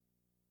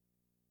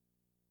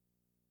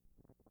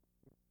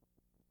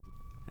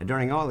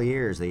During all the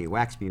years the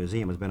Wax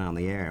Museum has been on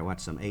the air,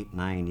 some 8,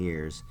 9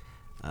 years,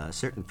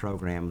 certain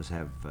programs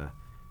have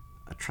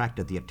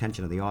attracted the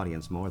attention of the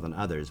audience more than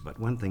others, but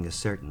one thing is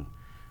certain.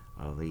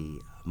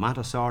 The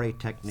Montessori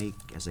technique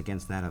as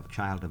against that of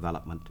child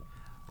development,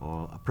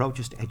 or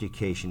approaches to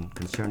education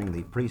concerning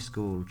the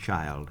preschool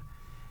child,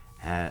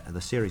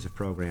 the series of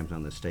programs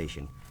on the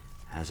station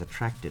has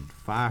attracted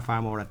far,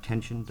 far more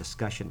attention,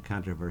 discussion,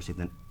 controversy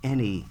than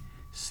any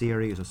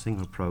series or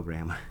single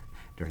program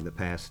during the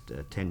past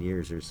 10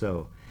 years or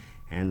so.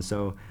 And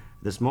so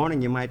this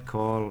morning you might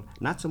call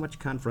not so much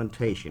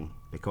confrontation,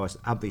 because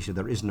obviously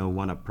there is no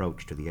one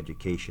approach to the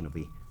education of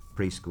the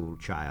preschool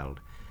child,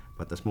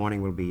 but this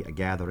morning will be a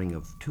gathering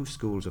of two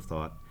schools of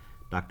thought.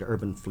 Dr.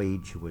 Urban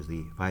Fleege, who was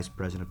the vice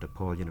president of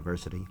DePaul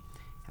University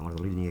and one of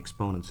the leading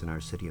exponents in our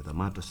city of the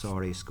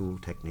Montessori school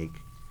technique,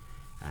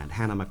 and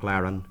Hannah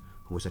McLaren,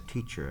 who was a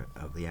teacher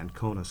of the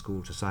Ancona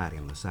School Society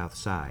on the South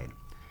Side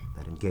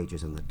that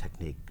engages in the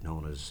technique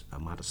known as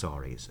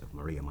Montessori's, of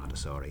Maria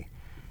Montessori.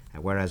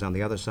 And whereas on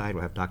the other side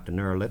we'll have Dr.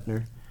 Nora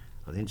Littner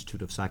of the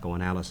Institute of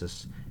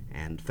Psychoanalysis,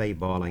 and Faye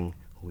Balling,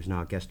 who is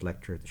now a guest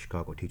lecturer at the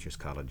Chicago Teachers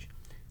College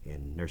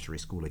in nursery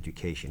school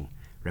education,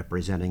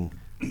 representing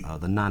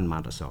the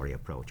non-Montessori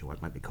approach, or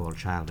what might be called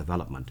child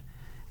development.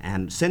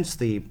 And since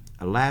the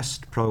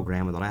last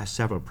program, or the last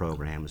several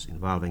programs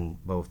involving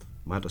both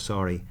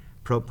Montessori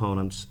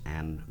proponents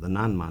and the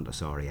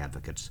non-Montessori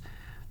advocates,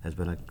 there's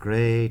been a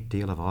great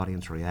deal of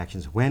audience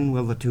reactions. When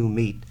will the two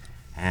meet?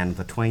 And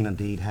the twain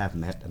indeed have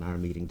met in our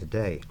meeting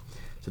today.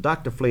 So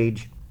Dr.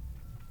 Fleege,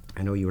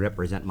 I know you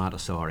represent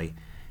Montessori,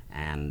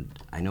 and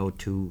I know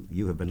too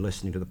you have been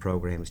listening to the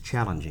programs,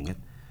 challenging it.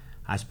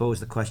 I suppose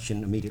the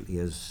question immediately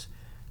is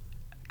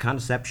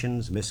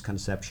conceptions,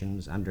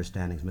 misconceptions,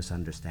 understandings,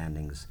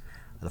 misunderstandings.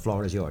 The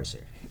floor is yours, sir.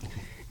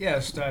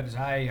 Yes, Studs,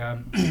 I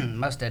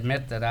must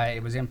admit that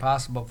it was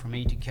impossible for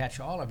me to catch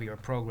all of your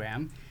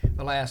program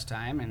the last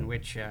time, in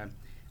which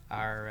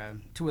our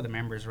two of the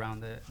members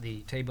around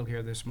the table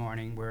here this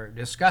morning were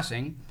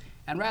discussing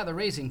and rather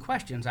raising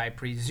questions, I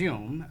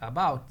presume,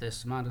 about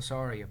this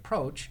Montessori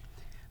approach.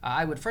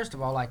 I would first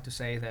of all like to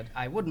say that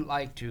I wouldn't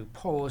like to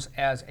pose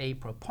as a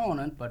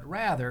proponent, but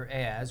rather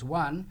as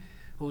one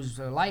whose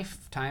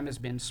lifetime has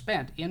been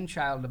spent in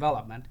child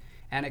development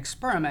and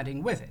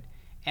experimenting with it.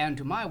 And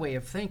to my way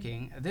of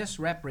thinking, this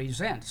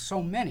represents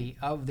so many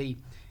of the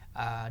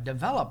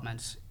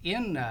developments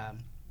in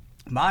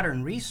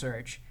modern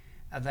research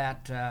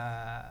that,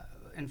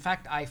 in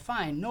fact, I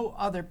find no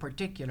other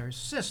particular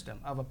system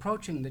of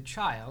approaching the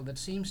child that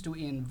seems to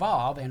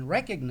involve and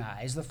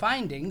recognize the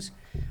findings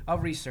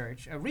of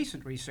research,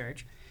 recent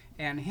research,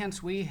 and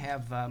hence we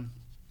have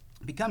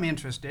become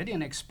interested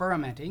in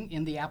experimenting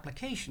in the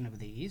application of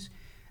these.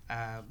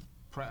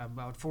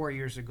 About 4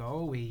 years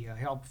ago, we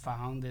helped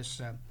found this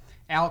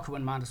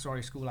Alcuin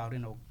Montessori School out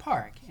in Oak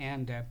Park,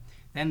 and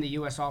then the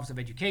U.S. Office of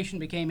Education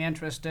became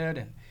interested,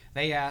 and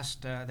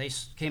they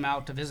came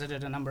out to visit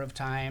it a number of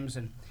times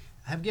and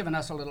have given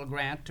us a little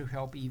grant to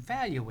help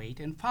evaluate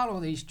and follow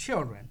these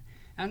children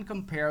and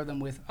compare them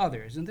with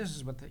others. And this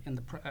is what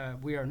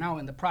we are now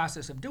in the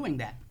process of doing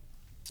that.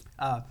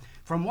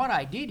 From what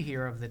I did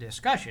hear of the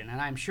discussion, and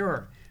I'm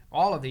sure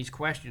all of these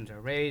questions are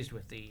raised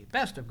with the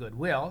best of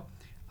goodwill,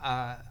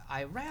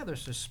 I rather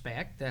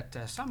suspect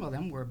that some of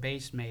them were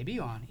based maybe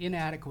on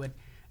inadequate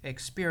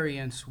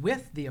experience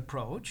with the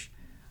approach,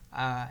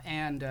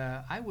 and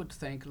I would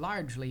think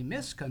largely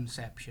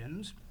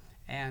misconceptions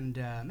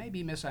and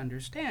maybe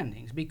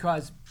misunderstandings,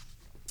 because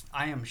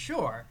I am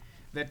sure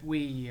that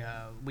we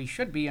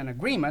should be in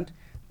agreement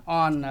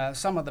on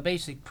some of the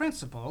basic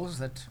principles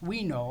that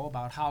we know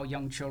about how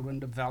young children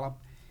develop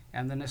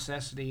and the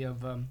necessity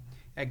of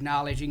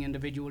acknowledging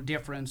individual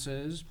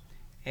differences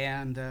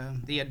and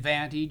the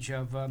advantage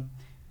of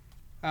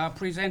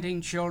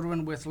presenting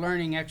children with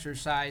learning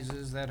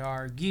exercises that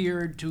are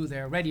geared to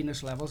their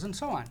readiness levels and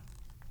so on.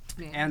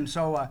 Yeah. And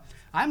so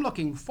I'm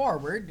looking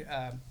forward,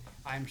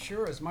 I'm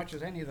sure as much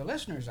as any of the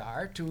listeners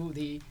are, to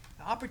the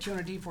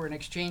opportunity for an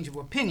exchange of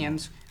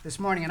opinions this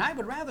morning. And I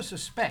would rather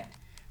suspect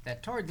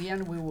that toward the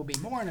end we will be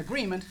more in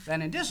agreement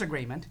than in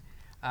disagreement,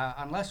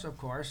 unless, of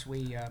course,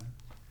 we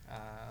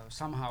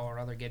somehow or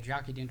other get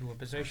jockeyed into a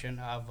position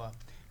of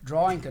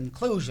drawing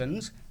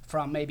conclusions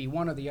from maybe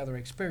one or the other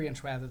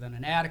experience rather than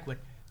an adequate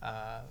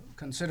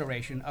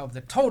consideration of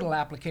the total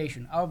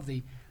application of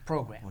the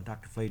program. Well,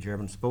 Dr. Fleege,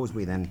 Urban, suppose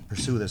we then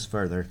pursue this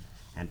further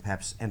and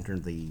perhaps enter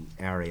the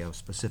area of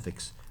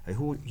specifics.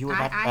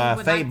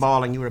 Faye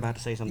Balling, you were about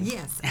to say something?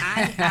 Yes,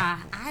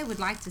 I would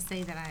like to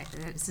say that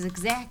this is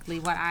exactly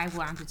what I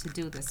wanted to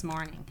do this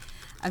morning.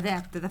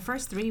 That the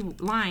first 3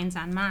 lines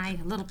on my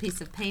little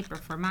piece of paper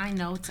for my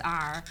notes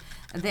are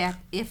that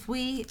if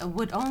we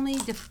would only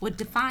would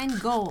define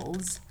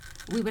goals,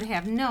 we would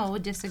have no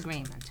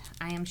disagreement.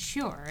 I am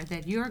sure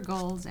that your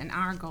goals and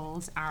our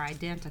goals are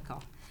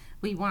identical.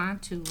 We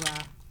want to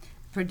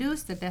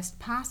produce the best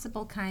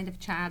possible kind of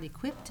child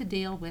equipped to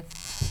deal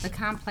with the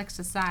complex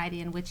society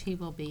in which he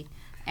will be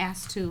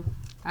asked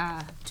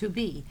to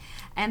be.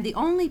 And the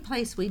only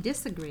place we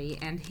disagree,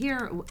 and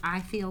here I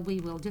feel we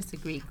will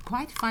disagree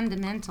quite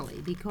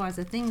fundamentally, because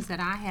the things that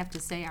I have to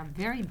say are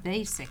very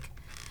basic.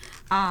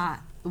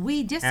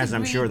 We disagree. As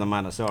I'm sure the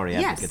Montessori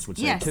advocates would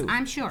say yes, too.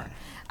 I'm sure.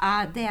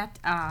 That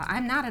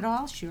I'm not at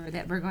all sure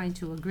that we're going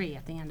to agree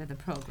at the end of the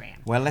program.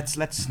 Well, let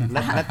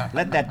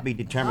that be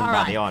determined All by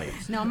right. the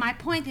audience. No, my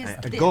point is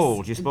this.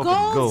 Goals, you spoke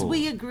of goals.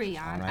 we agree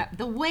on. All right.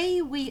 The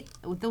way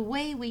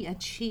we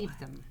achieve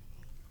them.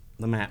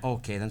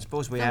 Okay, then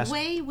suppose we The ask.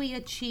 way we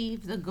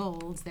achieve the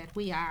goals that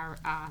we are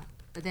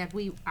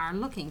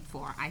looking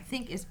for, I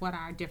think, is what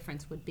our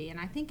difference would be. And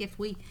I think if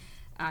we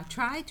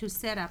try to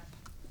set up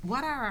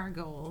what are our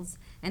goals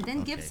and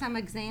then give Okay. some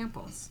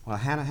examples. Well,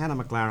 Hannah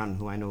McLaren,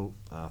 who I know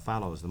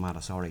follows the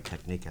Montessori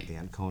technique at the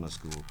Ancona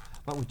School,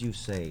 what would you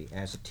say,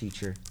 as a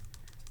teacher,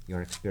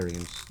 your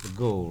experience, the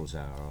goals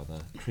are, or the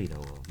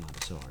credo of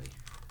Montessori?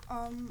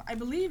 I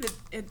believe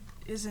it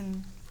is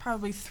in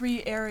probably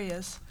 3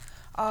 areas.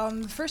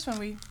 The first one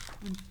we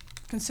would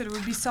consider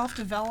would be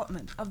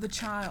self-development of the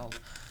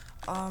child,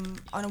 an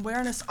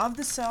awareness of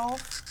the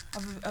self,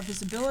 of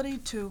his ability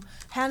to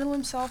handle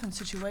himself in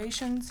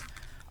situations,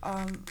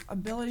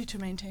 ability to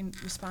maintain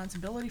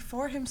responsibility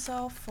for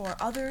himself, for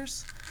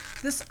others.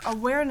 This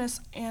awareness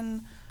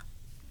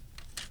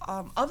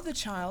of the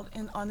child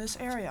on this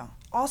area.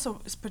 Also,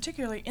 is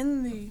particularly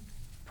in the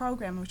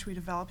program which we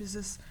develop, is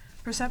this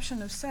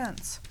perception of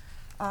sense,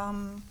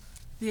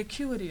 the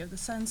acuity of the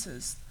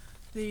senses,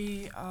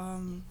 the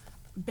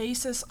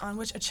basis on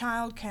which a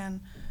child can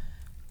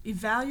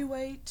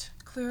evaluate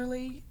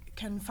clearly,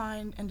 can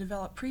find and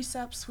develop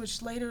precepts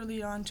which later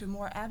lead on to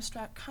more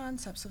abstract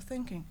concepts of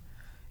thinking.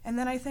 And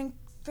then I think,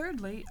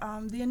 thirdly,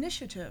 the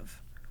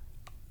initiative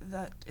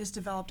that is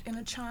developed in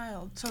a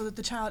child so that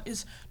the child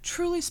is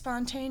truly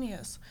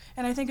spontaneous.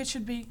 And I think it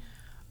should be,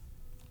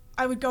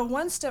 I would go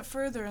one step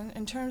further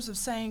in terms of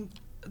saying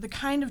the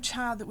kind of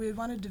child that we would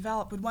want to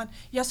develop would want,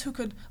 yes, who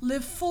could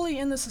live fully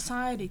in the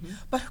society,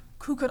 but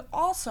who could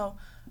also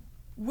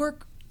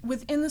work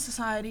within the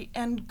society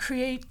and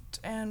create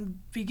and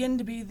begin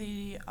to be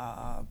the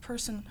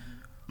person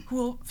who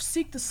will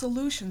seek the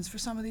solutions for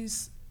some of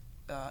these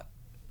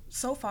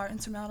so far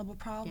insurmountable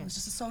problems, Yes.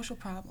 just the social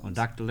problems. Well,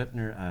 Dr.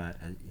 Littner,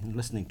 in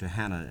listening to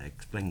Hannah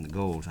explain the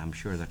goals, I'm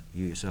sure that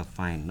you yourself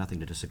find nothing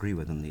to disagree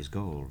with in these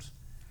goals.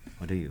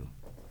 Or do you?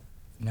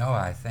 No,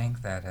 I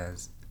think that,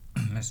 as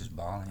Mrs.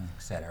 Balling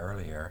said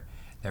earlier,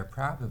 there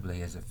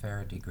probably is a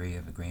fair degree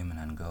of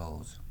agreement on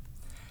goals.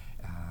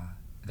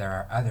 There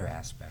are other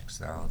aspects,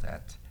 though,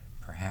 that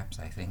perhaps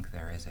I think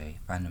there is a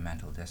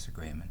fundamental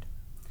disagreement.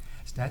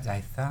 Instead,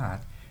 I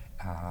thought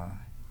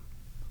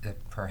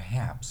that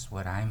perhaps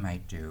what I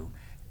might do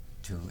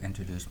to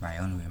introduce my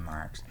own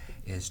remarks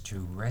is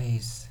to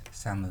raise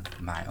some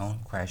of my own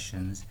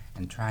questions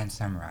and try and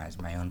summarize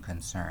my own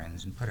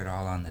concerns and put it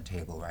all on the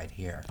table right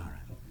here. All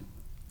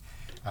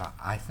right.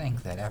 I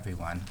think that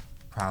everyone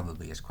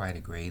probably is quite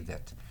agreed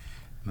that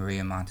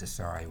Maria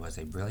Montessori was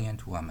a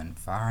brilliant woman,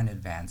 far in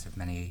advance of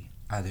many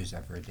others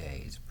of her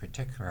days,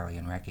 particularly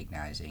in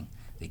recognizing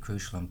the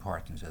crucial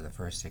importance of the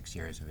first 6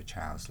 years of a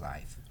child's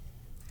life.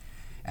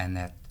 And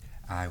that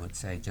I would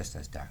say, just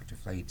as Dr.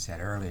 Fleet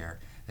said earlier,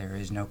 there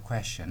is no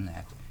question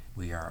that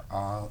we are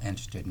all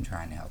interested in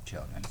trying to help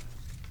children.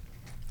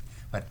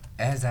 But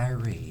as I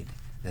read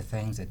the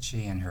things that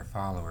she and her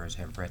followers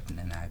have written,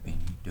 and I've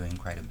been doing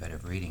quite a bit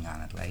of reading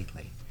on it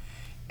lately,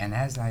 and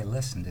as I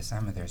listen to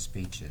some of their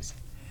speeches,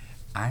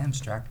 I am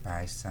struck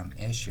by some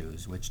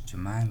issues which, to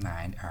my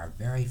mind, are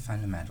very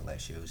fundamental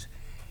issues,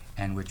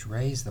 and which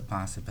raise the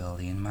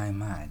possibility in my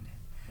mind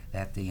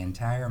that the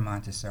entire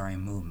Montessori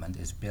movement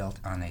is built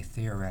on a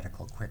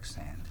theoretical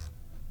quicksand.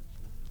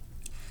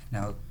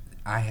 Now,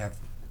 I have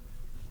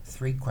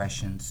 3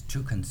 questions,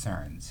 2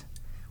 concerns,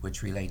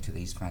 which relate to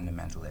these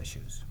fundamental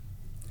issues.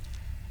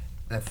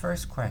 The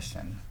first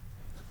question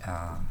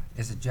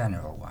is a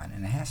general one,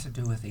 and it has to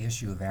do with the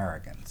issue of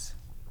arrogance.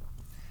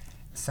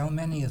 So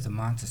many of the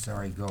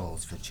Montessori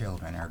goals for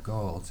children are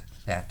goals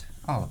that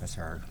all of us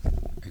are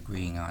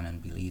agreeing on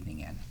and believing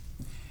in.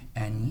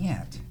 And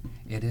yet,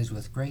 it is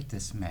with great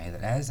dismay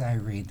that as I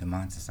read the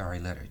Montessori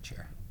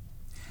literature,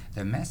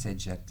 the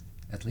message that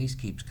at least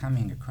keeps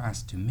coming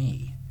across to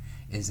me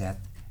is that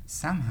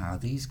somehow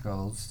these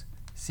goals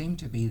seem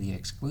to be the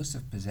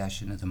exclusive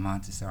possession of the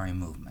Montessori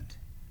movement.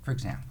 For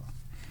example,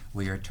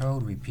 we are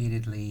told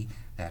repeatedly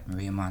that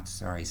Maria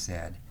Montessori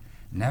said,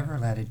 "Never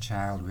let a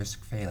child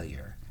risk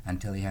failure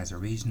until he has a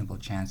reasonable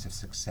chance of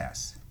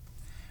success."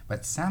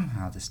 But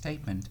somehow the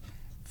statement,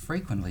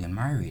 frequently in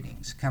my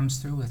readings, comes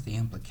through with the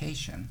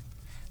implication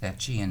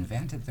that she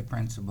invented the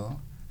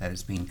principle, that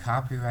it's being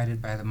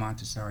copyrighted by the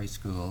Montessori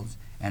schools,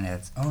 and that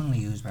it's only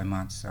used by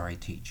Montessori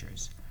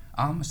teachers,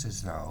 almost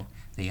as though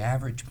the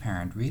average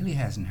parent really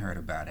hasn't heard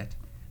about it,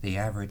 the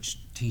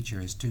average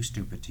teacher is too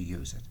stupid to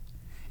use it.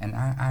 And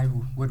I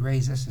would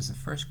raise this as the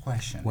first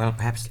question. Well,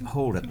 perhaps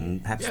hold it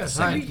and perhaps Yes,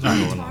 the I- second. Can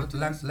we go talk along. to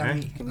Let this?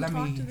 me, Can we let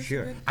talk me, to this a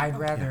Sure. bit? I'd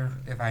rather,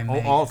 if I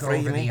may, all go three,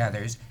 you over the mean?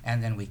 others,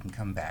 and then we can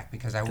come back,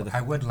 because To the-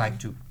 I would like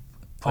to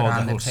put Oh, the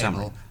on the whole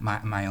table summary.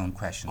 my own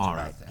questions All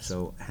about right, this.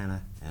 so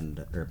Hannah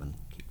and Urban,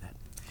 keep that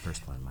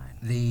first one in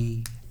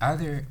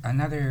mind.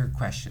 Another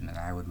question that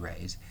I would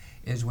raise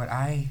is what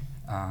I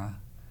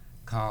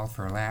call,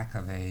 for lack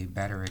of a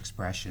better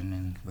expression,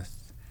 and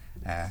with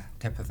a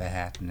tip of the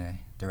hat in the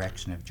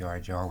direction of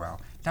George Orwell,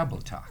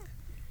 double talk.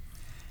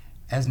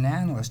 As an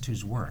analyst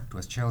who's worked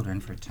with children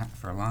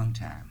for a long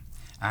time,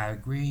 I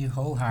agree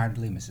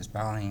wholeheartedly, Mrs.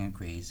 Bowling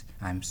agrees,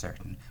 I'm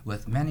certain,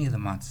 with many of the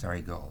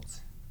Montessori goals.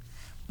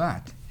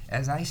 But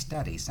as I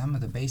study some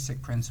of the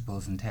basic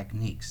principles and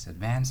techniques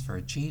advanced for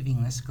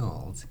achieving these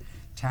goals,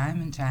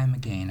 time and time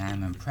again I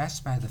am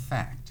impressed by the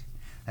fact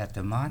that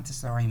the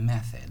Montessori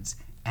methods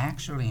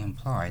actually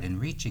employed in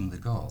reaching the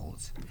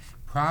goals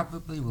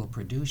probably will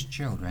produce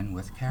children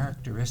with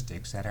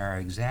characteristics that are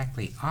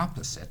exactly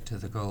opposite to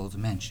the goals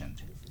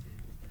mentioned.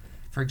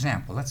 For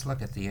example, let's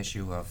look at the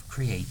issue of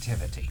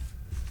creativity.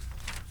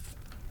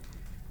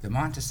 The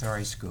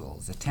Montessori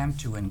schools attempt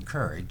to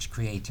encourage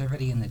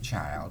creativity in the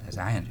child, as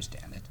I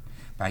understand it,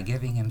 by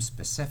giving him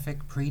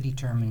specific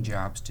predetermined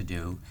jobs to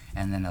do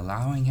and then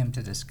allowing him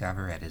to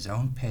discover at his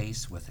own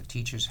pace, with the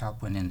teacher's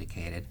help when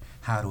indicated,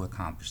 how to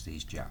accomplish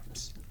these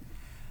jobs.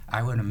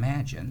 I would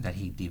imagine that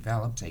he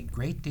develops a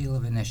great deal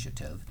of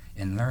initiative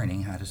in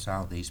learning how to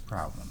solve these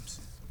problems.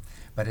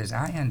 But as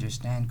I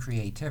understand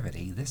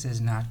creativity, this is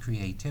not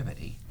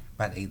creativity,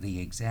 but the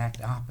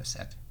exact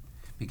opposite,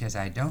 because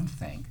I don't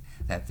think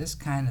that this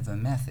kind of a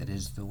method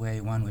is the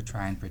way one would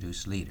try and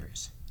produce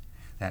leaders.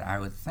 That I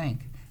would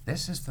think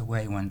this is the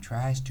way one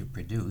tries to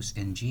produce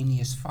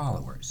ingenious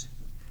followers.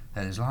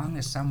 That as long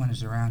as someone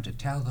is around to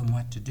tell them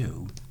what to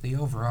do, the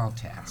overall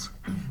task,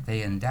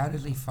 they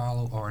undoubtedly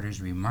follow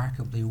orders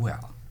remarkably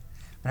well.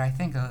 But I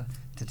think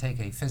to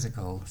take a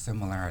physical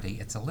similarity,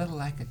 it's a little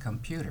like a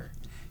computer.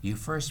 You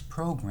first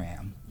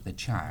program the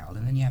child,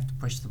 and then you have to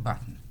push the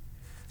button.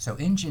 So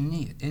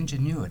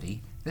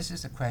ingenuity, this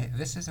is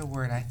a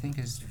word I think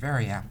is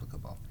very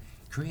applicable.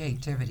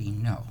 Creativity,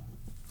 no.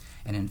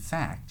 And in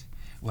fact,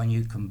 when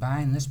you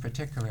combine this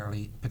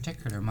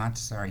particular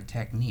Montessori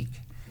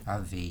technique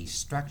of the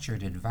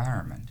structured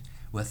environment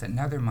with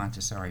another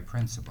Montessori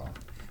principle,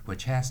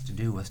 which has to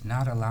do with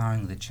not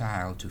allowing the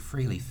child to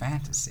freely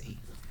fantasy,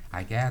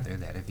 I gather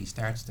that if he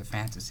starts to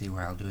fantasy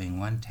while doing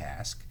one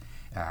task,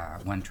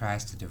 one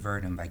tries to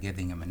divert him by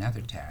giving him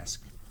another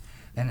task,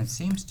 then it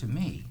seems to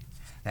me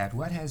that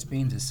what has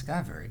been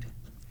discovered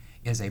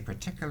is a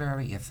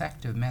particularly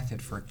effective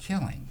method for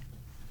killing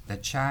the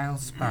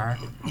child's spark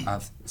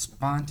of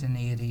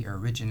spontaneity,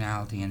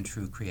 originality, and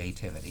true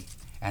creativity.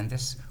 And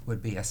this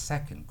would be a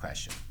second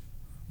question.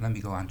 Let me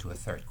go on to a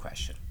third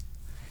question.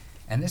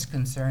 And this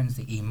concerns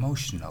the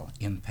emotional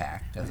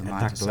impact of the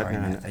Montessori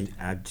method.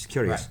 I'm just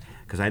curious,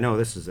 because I know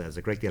this is there's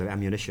a great deal of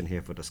ammunition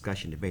here for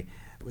discussion, debate.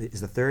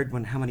 Is the third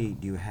one, how many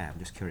do you have?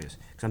 Just curious.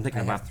 Because I'm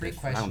thinking I about have three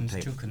this round questions,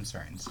 table. 2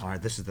 concerns. All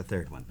right, this is the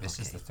third one. This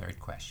is Okay. the third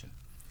question.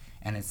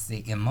 And it's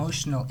the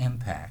emotional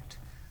impact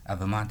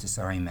of a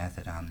Montessori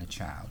method on the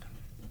child.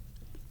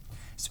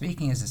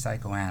 Speaking as a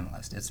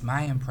psychoanalyst, it's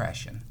my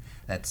impression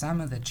that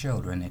some of the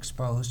children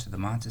exposed to the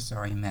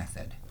Montessori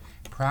method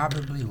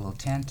probably will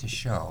tend to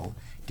show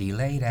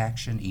delayed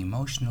action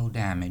emotional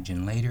damage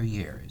in later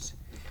years,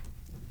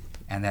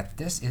 and that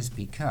this is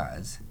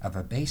because of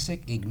a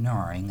basic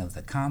ignoring of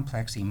the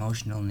complex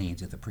emotional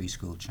needs of the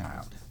preschool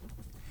child.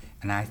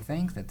 And I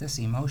think that this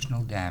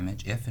emotional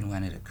damage, if and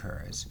when it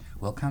occurs,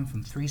 will come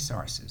from 3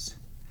 sources.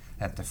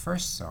 That the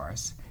first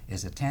source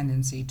is a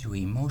tendency to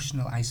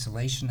emotional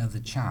isolation of the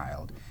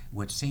child,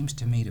 which seems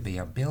to me to be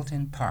a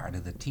built-in part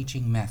of the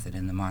teaching method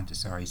in the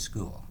Montessori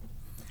school.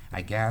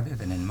 I gather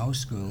that in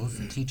most schools,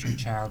 the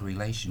teacher-child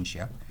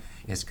relationship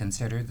is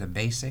considered the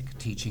basic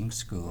teaching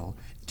tool,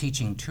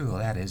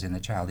 that is, in the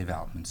child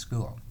development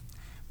school.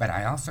 But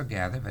I also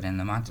gather that in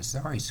the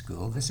Montessori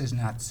school, this is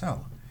not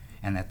so,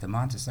 and that the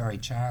Montessori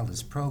child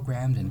is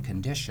programmed and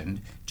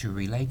conditioned to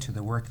relate to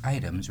the work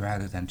items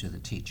rather than to the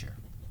teacher.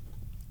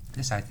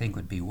 This, I think,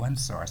 would be one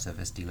source of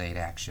this delayed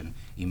action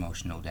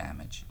emotional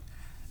damage.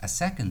 A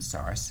second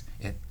source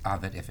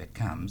of it, if it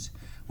comes,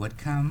 would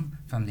come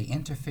from the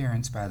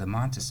interference by the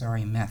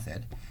Montessori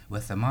method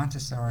with the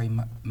Montessori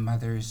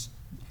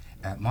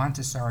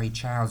Montessori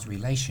child's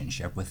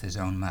relationship with his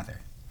own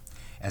mother.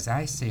 As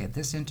I see it,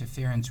 this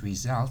interference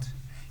results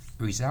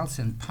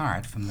in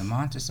part from the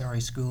Montessori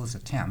school's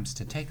attempts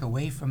to take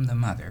away from the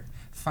mother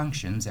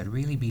functions that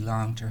really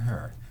belong to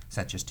her,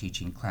 such as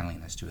teaching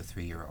cleanliness to a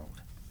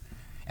 3-year-old.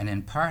 And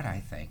in part, I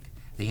think,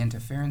 the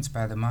interference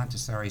by the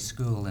Montessori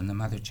school in the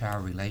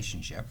mother-child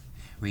relationship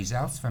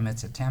results from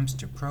its attempts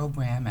to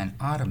program and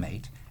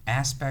automate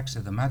aspects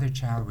of the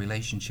mother-child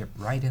relationship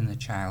right in the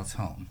child's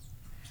home.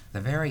 The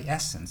very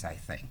essence, I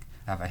think,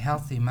 of a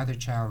healthy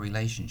mother-child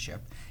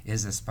relationship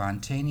is a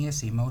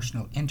spontaneous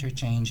emotional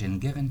interchange and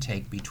give and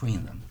take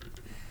between them.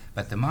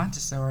 But the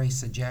Montessori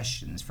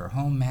suggestions for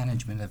home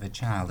management of a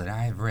child that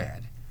I have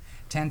read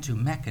tend to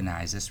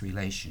mechanize this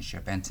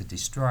relationship and to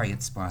destroy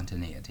its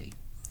spontaneity.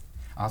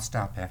 I'll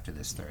stop after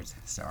this third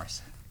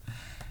source.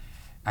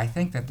 I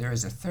think that there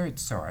is a third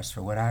source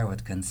for what I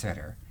would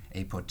consider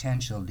a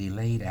potential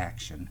delayed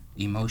action,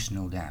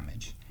 emotional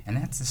damage. And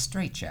that's the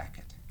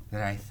straitjacket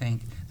that I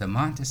think the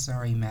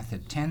Montessori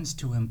method tends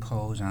to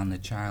impose on the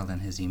child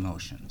and his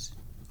emotions.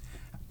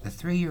 The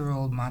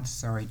 3-year-old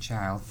Montessori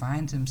child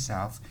finds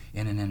himself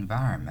in an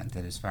environment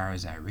that, as far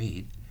as I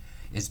read,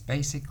 is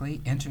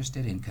basically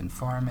interested in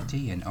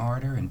conformity and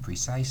order and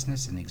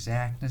preciseness and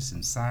exactness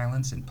and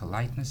silence and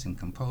politeness and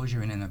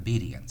composure and in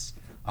obedience,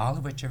 all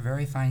of which are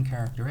very fine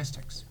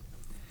characteristics.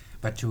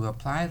 But to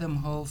apply them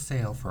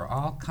wholesale for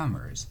all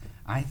comers,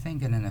 I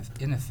think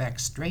in effect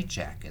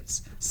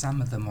straitjackets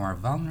some of the more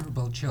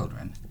vulnerable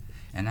children,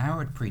 and I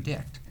would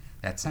predict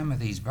that some of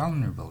these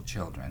vulnerable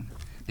children,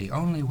 the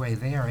only way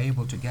they are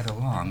able to get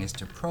along is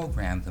to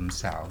program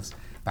themselves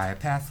by a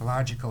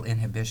pathological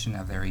inhibition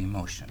of their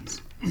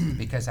emotions.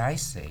 Because I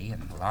see,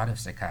 and a lot of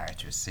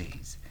psychiatrists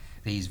sees,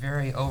 these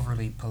very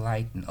overly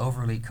polite and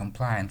overly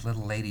compliant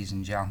little ladies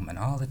and gentlemen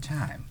all the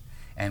time,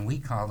 and we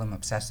call them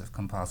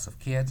obsessive-compulsive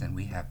kids, and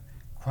we have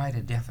quite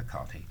a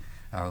difficulty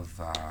of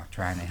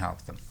trying to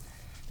help them.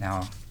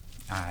 Now,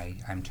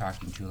 I'm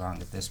talking too long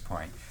at this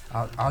point.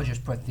 I'll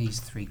just put these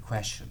 3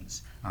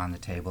 questions on the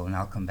table, and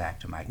I'll come back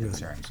to my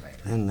concerns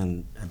later. And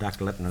then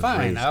Dr. Littner has Fine,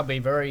 raised I'll be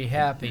very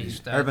happy,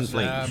 Stubbs. Urban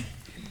Fleet.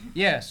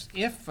 Yes,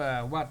 if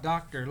what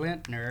Dr.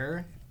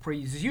 Lintner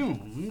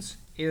presumes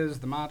is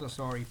the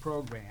Montessori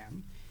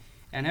program,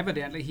 and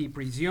evidently he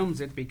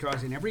presumes it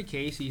because in every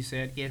case he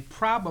said it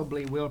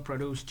probably will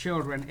produce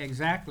children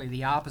exactly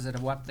the opposite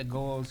of what the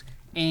goals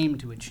aim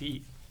to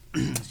achieve.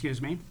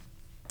 Excuse me.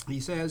 He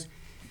says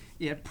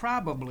it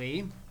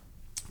probably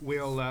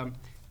will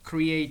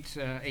create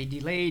a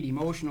delayed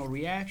emotional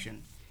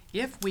reaction.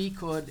 If we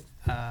could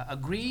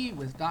agree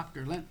with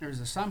Dr.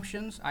 Lintner's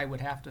assumptions, I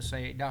would have to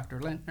say, Dr.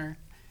 Lintner,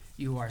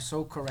 you are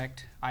so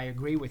correct. I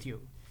agree with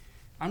you.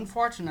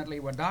 Unfortunately,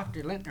 what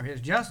Dr. Lintner has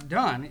just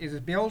done is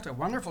built a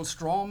wonderful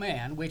straw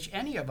man which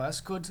any of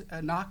us could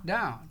knock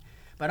down.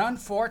 But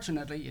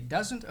unfortunately, it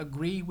doesn't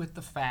agree with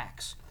the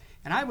facts.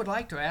 And I would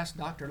like to ask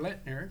Dr.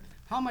 Lintner,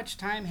 how much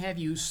time have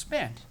you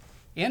spent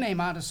in a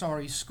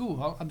Montessori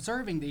school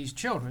observing these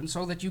children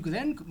so that you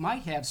then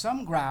might have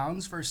some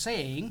grounds for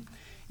saying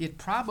it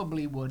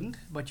probably wouldn't,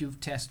 but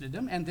you've tested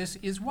them, and this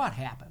is what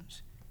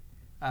happens.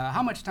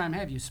 How much time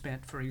have you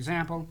spent, for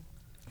example,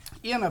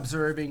 in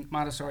observing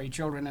Montessori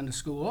children in the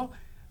school?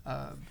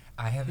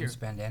 I haven't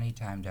spent any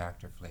time,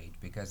 Dr. Fleet,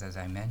 because as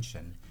I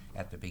mentioned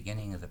at the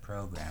beginning of the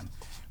program,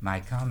 my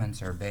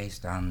comments are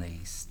based on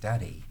the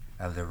study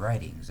of the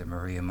writings of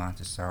Maria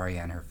Montessori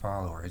and her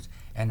followers,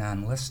 and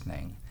on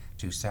listening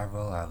to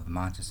several of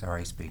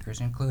Montessori speakers,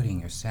 including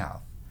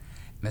yourself.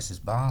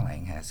 Mrs.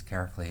 Balling has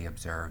carefully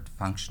observed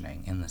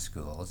functioning in the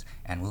schools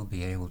and will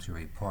be able to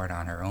report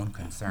on her own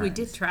concerns. We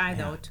did try,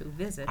 though, to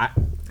visit. And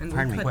we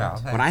Pardon me. couldn't. Well,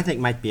 What I think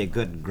might be a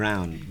good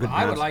ground. Good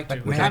I would grounds- like to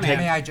But may comment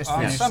I just on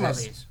finish some of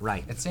this? these.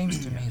 Right. It seems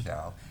to me,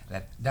 though,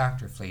 that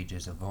Dr. Fleet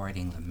is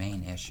avoiding the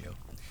main issue,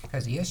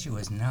 because the issue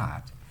is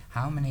not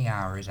how many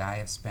hours I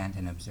have spent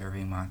in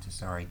observing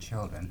Montessori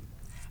children.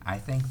 I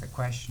think the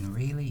question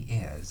really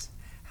is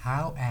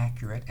how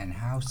accurate and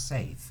how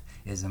safe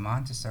is the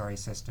Montessori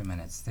system and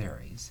its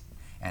theories.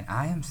 And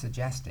I am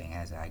suggesting,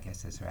 as I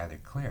guess is rather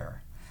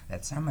clear,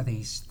 that some of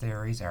these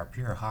theories are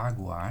pure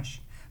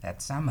hogwash,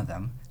 that some of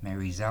them may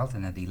result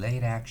in a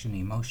delayed action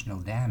emotional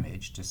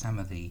damage to some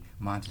of the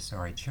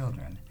Montessori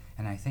children.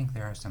 And I think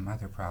there are some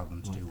other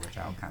problems too, which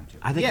I'll come to.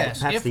 I think Yes,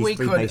 perhaps if these we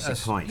 3 could, basic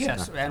points.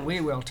 yes, Dr. and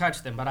we will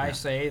touch them, but I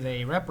say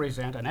they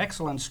represent an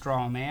excellent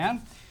straw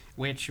man,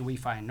 which we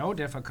find no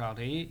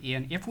difficulty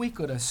in. If we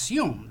could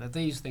assume that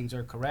these things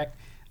are correct,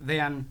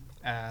 then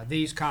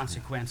these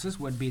consequences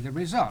would be the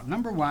result.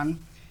 Number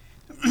one,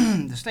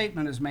 the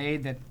statement is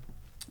made that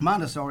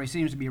Montessori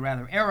seems to be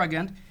rather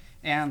arrogant,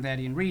 and that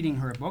in reading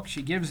her book,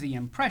 she gives the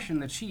impression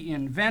that she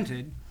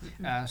invented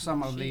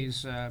some of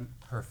these.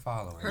 Her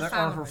followers. Her Her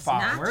followers,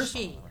 followers.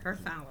 not she, her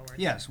followers.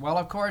 Yes, well,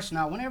 of course,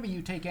 now, whenever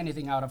you take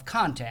anything out of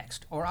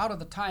context or out of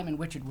the time in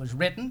which it was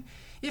written,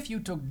 if you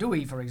took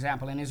Dewey, for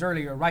example, in his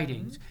earlier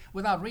writings,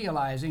 without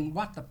realizing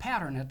what the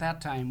pattern at that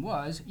time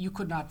was, you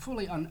could not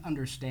fully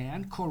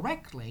understand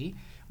correctly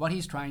what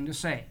he's trying to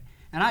say.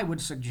 And I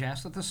would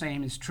suggest that the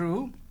same is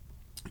true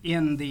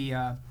in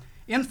the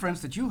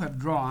inference that you have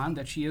drawn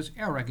that she is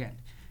arrogant.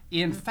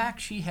 In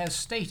fact, she has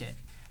stated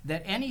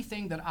that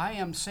anything that I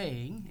am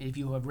saying, if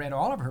you have read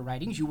all of her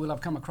writings, you will have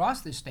come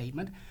across this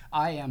statement,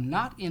 I am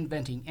not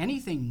inventing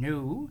anything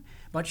new,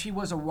 but she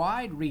was a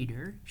wide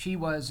reader. She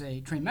was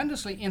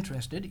tremendously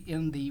interested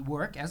in the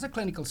work, as a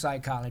clinical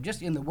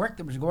psychologist, in the work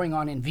that was going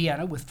on in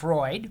Vienna with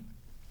Freud,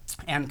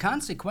 and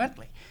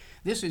consequently,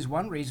 this is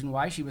one reason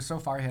why she was so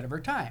far ahead of her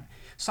time.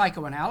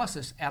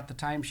 Psychoanalysis at the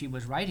time she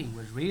was writing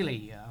was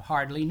really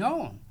hardly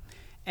known,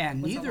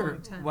 and Was a neither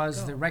long time was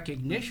ago. the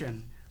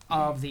recognition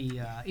of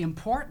the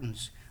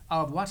importance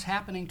of what's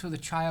happening to the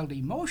child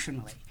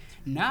emotionally.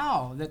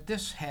 Now that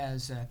this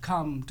has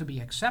come to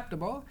be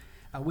acceptable,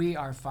 we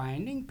are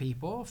finding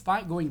people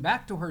going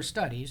back to her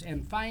studies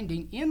and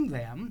finding in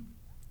them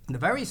the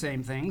very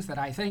same things that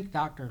I think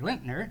Dr.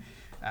 Lintner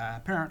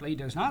apparently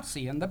does not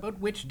see in them, but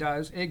which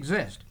does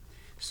exist.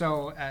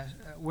 So,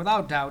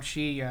 without doubt,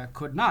 she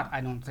could not,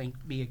 I don't think,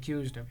 be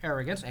accused of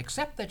arrogance,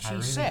 except that I she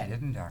really said,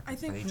 didn't, Dr. I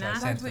think Leach. I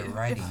not. sent the Exactly.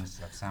 writings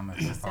of some of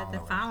the Said the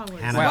followers.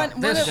 followers. Hannah.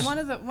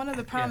 Well, One of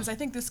the problems, Yes. I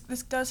think this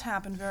does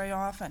happen very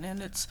often, and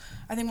it's,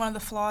 I think, one of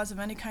the flaws of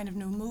any kind of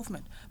new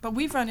movement. But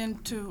we've run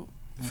into,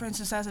 for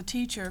instance, as a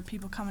teacher,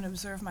 people come and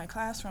observe my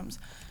classrooms,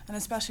 and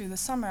especially this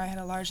summer, I had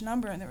a large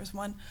number, and there was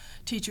one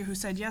teacher who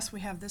said, yes,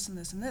 we have this and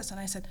this and this, and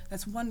I said,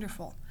 that's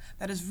wonderful.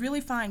 That is really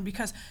fine,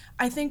 because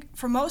I think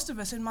for most of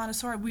us in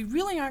Montessori, we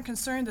really aren't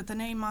concerned that the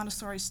name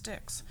Montessori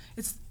sticks.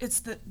 It's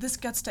that this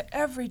gets to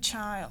every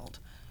child,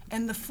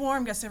 and the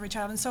form gets to every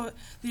child, and so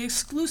the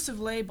exclusive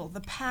label,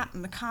 the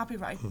patent, the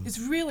copyright, is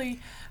really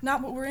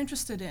not what we're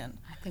interested in.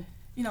 I think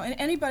You know, and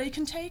anybody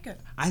can take it.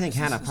 I think This is-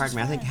 Hannah, this pardon is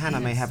me, I think fine. Hannah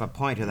may Yes. have a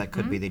pointer that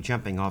could be the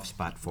jumping off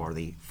spot for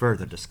the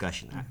further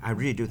discussion. I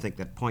really do think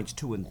that points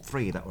 2 and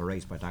 3 that were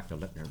raised by Dr.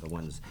 Littner are the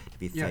ones to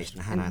be Yes. faced.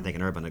 And Hannah, I think,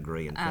 and Urban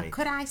agree and say,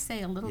 Could I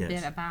say a little Yes.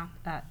 bit about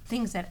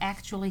things that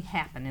actually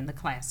happen in the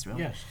classroom?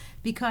 Yes.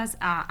 Because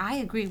I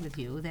agree with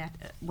you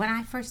that when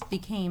I first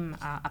became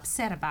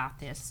upset about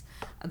this,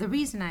 the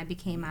reason I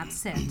became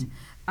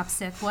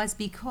upset was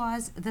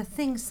because the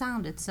things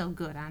sounded so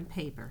good on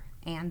paper.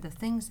 And the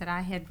things that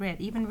I had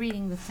read, even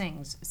reading the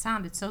things,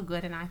 sounded so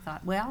good, and I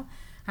thought, well,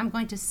 I'm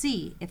going to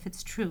see if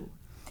it's true.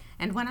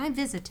 And when I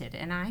visited,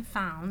 and I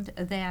found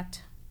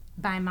that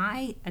by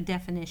my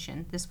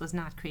definition, this was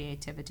not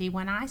creativity,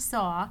 when I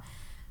saw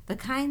the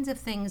kinds of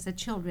things that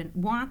children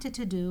wanted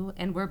to do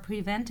and were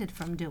prevented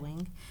from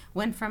doing,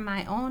 when from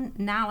my own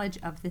knowledge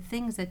of the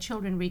things that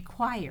children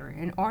require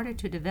in order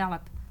to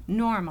develop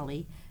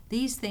normally,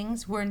 these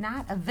things were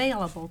not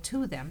available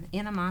to them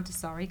in a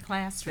Montessori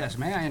classroom. yes,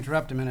 may I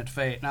interrupt a minute,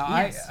 Faye? Now,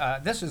 Yes.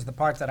 this is the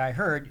part that I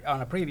heard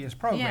on a previous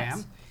program.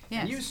 Yes,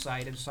 And you yes.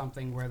 cited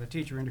something where the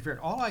teacher interfered.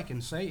 All I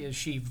can say is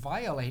she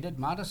violated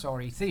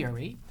Montessori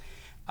theory,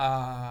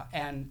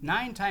 and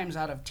 9 times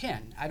out of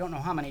 10, I don't know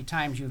how many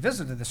times you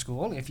visited the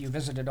school. If you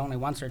visited only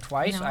once or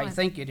twice, No, I I-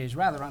 think it is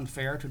rather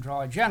unfair to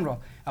draw a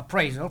general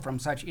appraisal from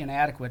such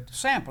inadequate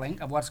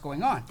sampling of what's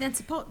going on. Then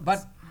suppose,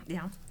 But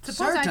yeah,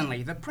 suppose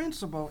certainly, the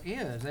principle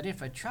is that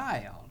if a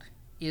child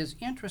is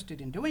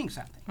interested in doing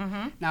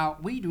something, now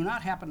we do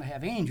not happen to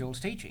have angels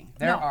teaching.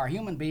 There No. are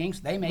human beings,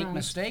 they make Right.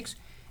 mistakes,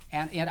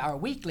 and in our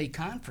weekly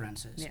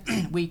conferences,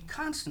 Yes. we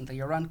constantly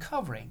are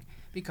uncovering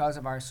because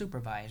of our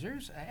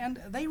supervisors,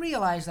 and they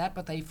realize that,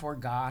 but they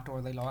forgot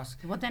or they lost.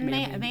 Well, then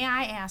may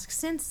I ask,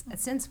 since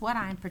what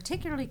I'm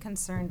particularly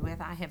concerned with,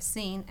 I have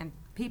seen, and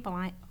people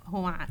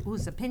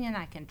whose opinion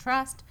I can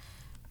trust,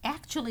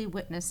 actually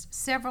witnessed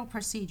several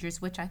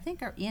procedures which I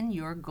think are in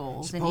your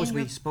goals. and in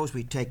your, suppose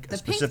we take a the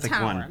Pink specific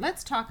Tower. one.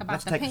 Let's talk about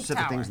Let's the take Pink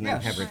specific Tower. things and then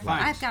Yes, have fine.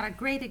 replies. I've got a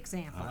great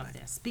example of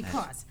this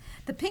because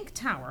the Pink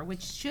Tower,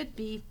 which should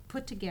be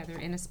put together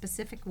in a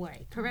specific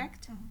way,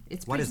 correct?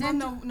 It's What is it?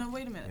 presented. No,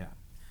 wait a minute. Yeah.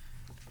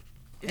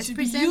 It It's should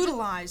be presented-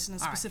 utilized in a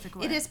All right. specific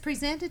way. It is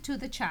presented to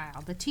the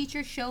child. The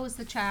teacher shows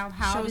the child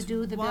how Shows to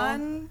do the build.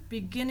 one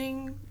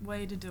beginning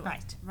way to do it.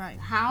 Right. Right.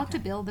 How to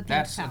build the Pink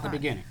That's Tower. at the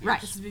beginning. Right.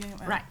 This is the beginning,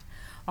 Right.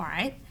 All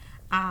right.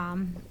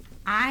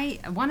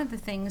 One of the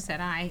things that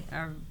I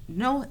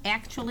know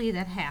actually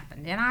that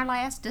happened in our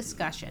last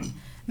discussion,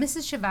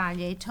 Mrs.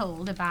 Chevalier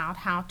told about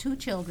how 2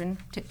 children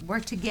were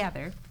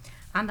together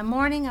on the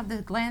morning of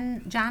the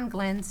John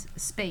Glenn's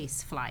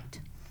space flight,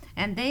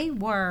 and they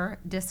were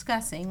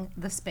discussing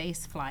the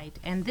space flight,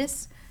 and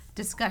this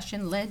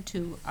discussion led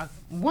to a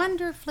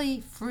wonderfully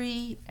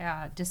free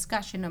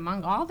discussion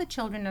among all the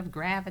children of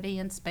gravity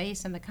and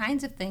space and the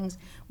kinds of things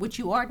which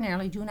you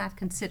ordinarily do not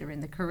consider in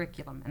the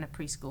curriculum, in a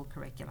preschool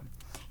curriculum.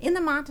 In the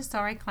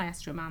Montessori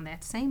classroom on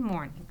that same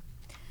morning,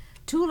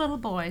 2 little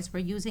boys were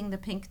using the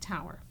Pink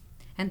Tower,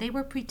 and they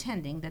were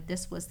pretending that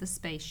this was the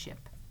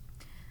spaceship.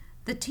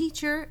 The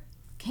teacher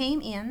came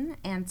in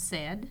and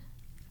said,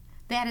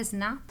 "That is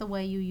not the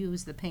way you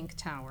use the Pink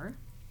Tower."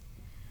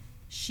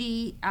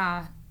 She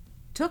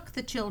took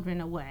the children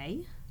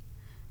away,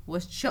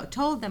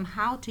 told them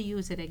how to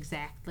use it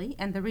exactly,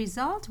 and the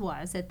result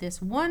was that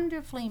this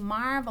wonderfully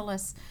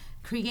marvelous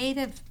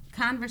creative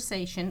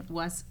conversation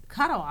was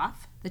cut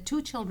off. The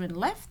 2 children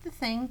left the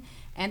thing,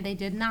 and they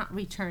did not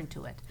return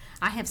to it.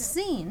 I have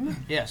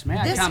seen Yes, may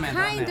I this comment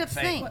on kind that, of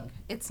Faye? thing.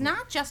 It's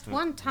not just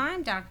one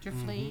time, Dr.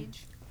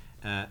 Fleege.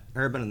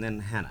 Urban and then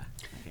Hannah.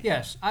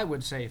 Yes, I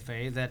would say,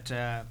 Faye,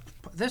 that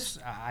this,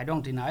 I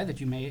don't deny that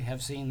you may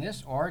have seen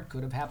this, or it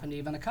could have happened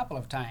even a couple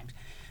of times.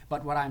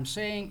 But what I'm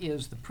saying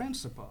is the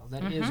principle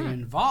that is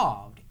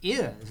involved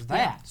is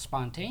that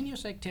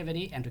spontaneous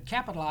activity and to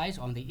capitalize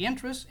on the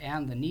interests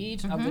and the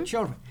needs of the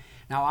children.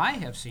 Now, I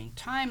have seen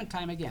time and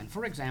time again,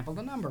 for example,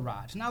 the number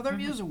rods. Now, there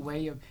is a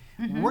way of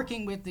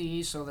working with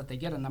these so that they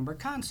get a number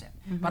concept.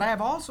 But I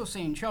have also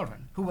seen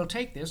children who will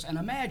take this and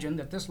imagine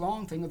that this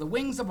long thing are the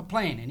wings of a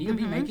plane, and he'll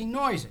be making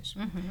noises.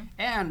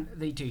 And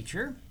the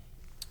teacher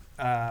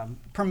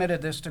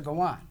permitted this to go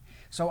on.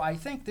 So I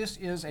think this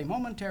is a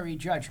momentary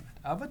judgment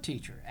of a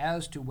teacher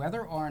as to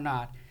whether or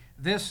not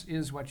this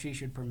is what she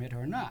should permit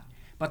or not.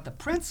 But the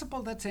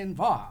principle that's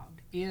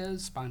involved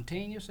is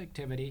spontaneous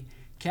activity,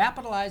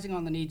 capitalizing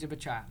on the needs of a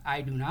child.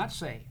 I do not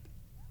say,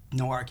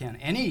 nor can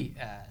any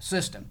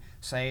system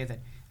say that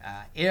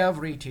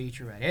every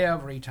teacher at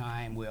every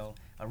time will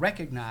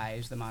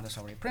recognize the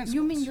Montessori principles.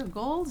 You mean your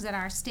goals that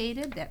are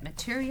stated that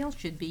material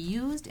should be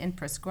used in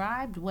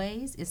prescribed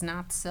ways is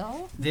not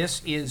so?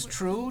 This is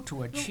true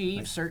to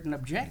achieve certain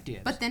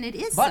objectives. But then it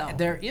is But so.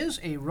 there is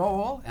a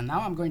role, and now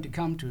I'm going to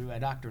come to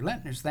Dr.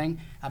 Lintner's thing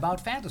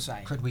about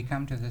fantasizing. Could we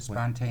come to the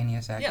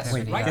spontaneous Yes,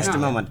 activity? right Just a now.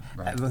 moment.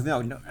 Right.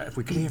 No, if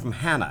we could hear from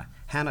Hannah.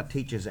 Hannah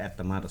teaches at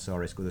the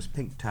Montessori school. This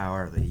pink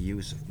tower, the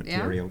use of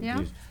material.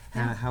 yeah,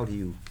 Hannah, how do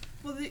you...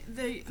 Well, the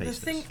Face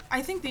thing, this.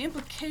 I think the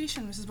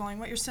implication, Mrs. Bowling,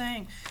 what you're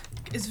saying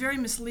is very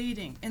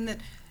misleading in that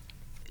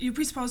you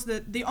presuppose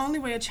that the only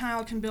way a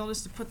child can build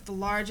is to put the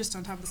largest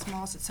on top of the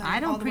smallest, et cetera, I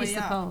don't all the way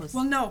up. presuppose.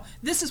 Well, no,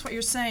 this is what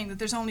you're saying, that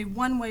there's only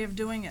one way of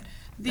doing it.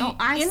 The No,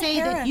 I say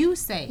that inherent- you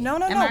say. No,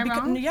 Am I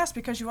wrong? Yes,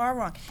 because you are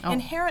wrong. Oh.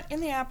 Inherent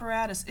in the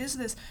apparatus is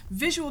this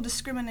visual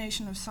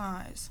discrimination of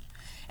size.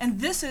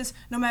 And this is,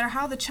 no matter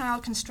how the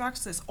child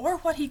constructs this, or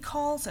what he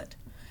calls it,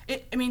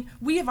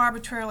 we have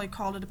arbitrarily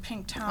called it a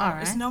pink tower. All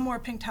It's right. no more a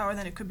pink tower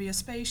than it could be a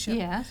spaceship.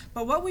 Yes.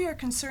 But what we are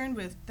concerned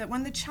with, that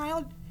when the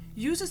child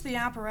uses the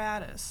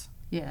apparatus,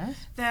 Yes.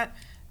 that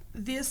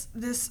this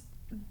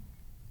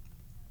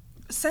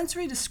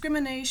sensory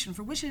discrimination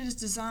for which it is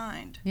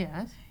designed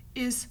Yes.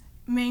 is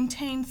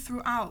maintained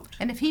throughout.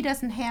 And if he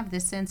doesn't have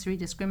this sensory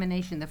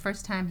discrimination the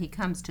first time he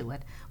comes to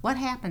it, what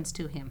happens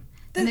to him?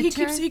 Then The he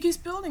mater- keeps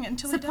building it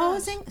until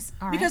Supposing, he does.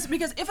 all right.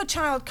 Because if a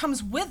child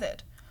comes with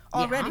it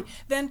already, Yeah.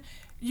 then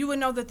you would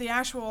know that the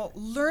actual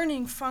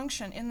learning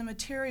function in the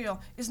material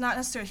is not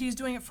necessary. He's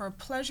doing it for a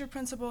pleasure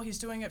principle. He's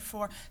doing it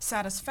for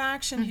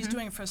satisfaction. He's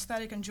doing it for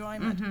aesthetic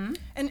enjoyment.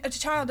 And a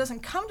child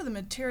doesn't come to the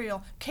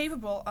material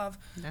capable of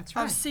That's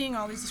right. seeing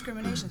all these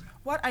discriminations.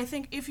 What I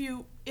think, if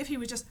he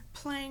was just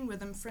playing with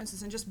them, for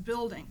instance, and just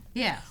building,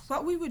 Yes.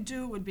 what we would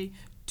do would be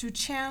to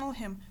channel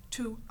him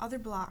to other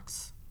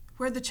blocks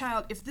where the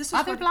child, if this is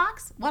Other what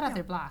blocks? What Yeah.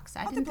 other blocks?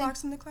 I other didn't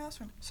blocks in the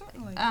classroom,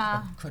 certainly.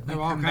 Could we There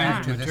are all come kinds back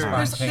of to the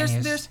materials. spontaneous,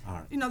 there's, this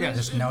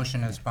there's,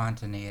 notion of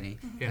spontaneity?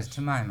 Because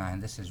to my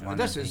mind, this is one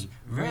This of is the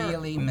very-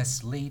 really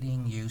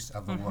misleading use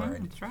of the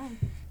word. That's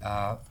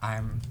right.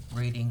 I'm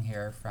reading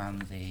here from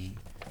the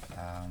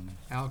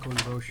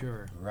Alcuin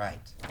brochure.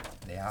 Right,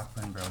 the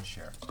Alcuin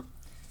brochure.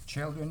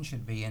 Children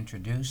should be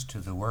introduced to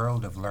the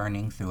world of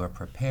learning through a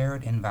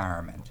prepared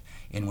environment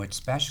in which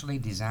specially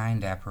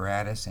designed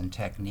apparatus and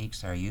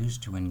techniques are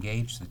used to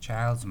engage the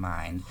child's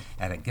mind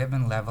at a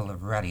given level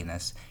of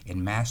readiness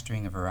in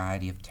mastering a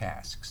variety of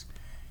tasks.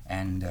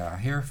 And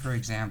here, for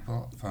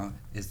example,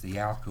 is the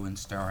Alcuin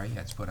story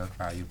that's put out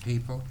by you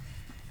people.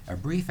 A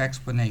brief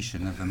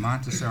explanation of the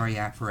Montessori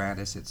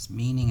apparatus, its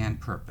meaning and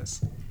purpose.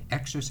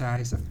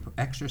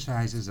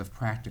 Exercises of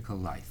practical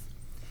life.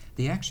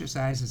 The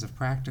exercises of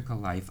practical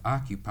life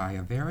occupy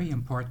a very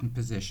important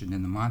position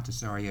in the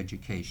Montessori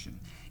education.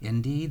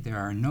 Indeed, there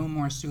are no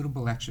more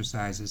suitable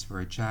exercises for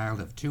a child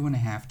of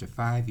 2.5 to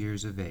 5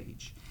 years of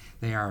age.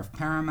 They are of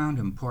paramount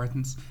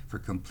importance for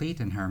complete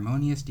and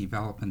harmonious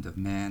development of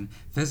man,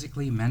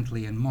 physically,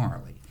 mentally, and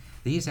morally.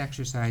 These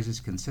exercises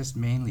consist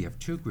mainly of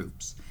two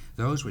groups: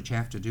 those which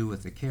have to do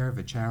with the care of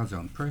a child's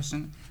own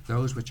person,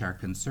 those which are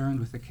concerned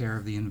with the care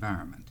of the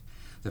environment.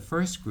 The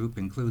first group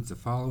includes the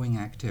following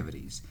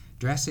activities: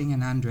 dressing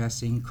and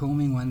undressing,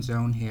 combing one's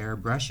own hair,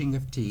 brushing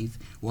of teeth,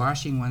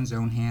 washing one's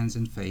own hands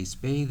and face,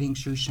 bathing,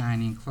 shoe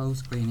shining,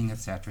 clothes cleaning,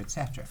 etc.,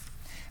 etc.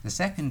 The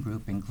second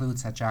group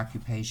includes such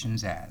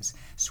occupations as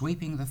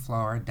sweeping the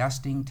floor,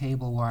 dusting,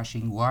 table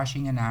washing,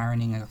 washing and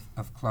ironing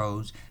of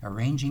clothes,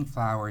 arranging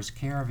flowers,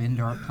 care of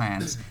indoor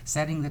plants,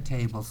 setting the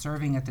table,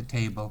 serving at the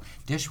table,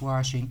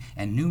 dishwashing,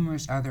 and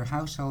numerous other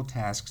household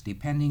tasks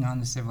depending on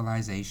the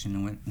civilization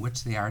in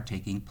which they are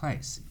taking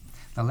place.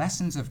 The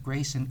lessons of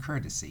grace and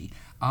courtesy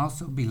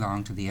also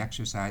belong to the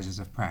exercises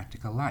of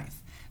practical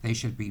life. They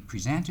should be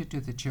presented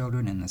to the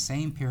children in the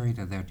same period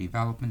of their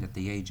development at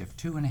the age of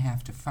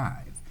 2.5 to 5.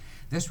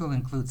 This will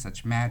include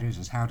such matters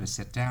as how to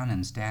sit down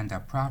and stand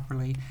up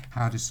properly,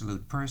 how to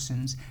salute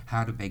persons,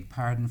 how to beg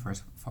pardon for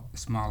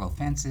small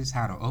offenses,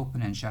 how to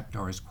open and shut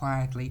doors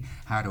quietly,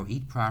 how to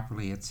eat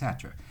properly,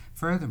 etc.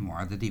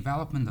 Furthermore, the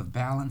development of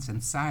balance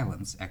and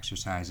silence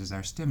exercises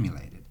are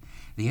stimulated.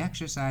 The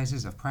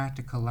exercises of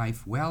practical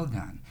life, well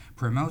done,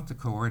 promote the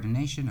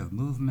coordination of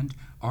movement,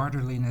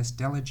 orderliness,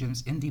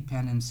 diligence,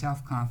 independence,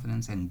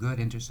 self-confidence, and good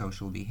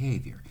intersocial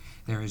behavior.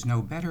 There is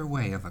no better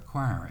way of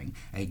acquiring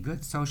a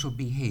good social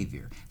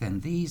behavior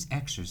than these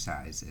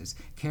exercises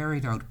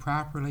carried out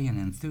properly and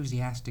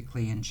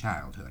enthusiastically in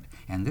childhood,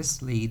 and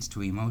this leads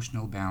to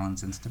emotional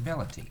balance and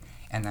stability.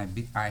 And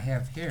I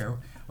have here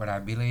what I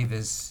believe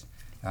is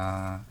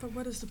but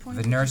what is the point?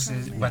 the that you're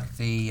nurses, trying to what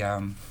the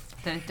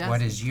That it does.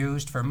 what is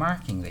used for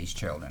marking these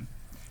children.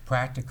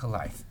 Practical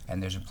life,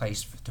 and there's a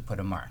place to put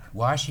a mark.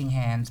 Washing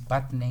hands,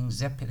 buttoning,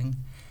 zipping,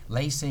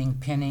 lacing,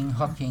 pinning,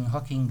 hooking,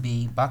 hooking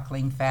bee,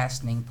 buckling,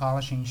 fastening,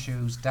 polishing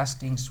shoes,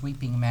 dusting,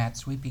 sweeping mat,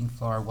 sweeping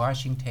floor,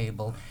 washing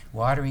table,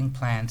 watering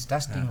plants,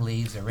 dusting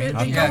leaves,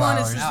 arranging go on,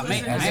 flowers, as-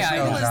 may- as may it I-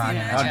 goes on.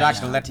 Yeah. Well, Yeah.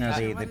 Dr. Littner,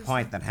 the What is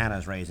point that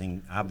Hannah's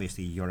raising,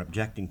 obviously you're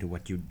objecting to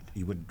what you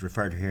would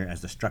refer to here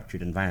as the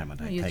structured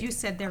environment, I You, take you it.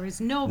 said there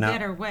is no Now,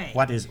 better way.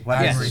 What is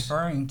I'm Yes.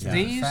 referring to the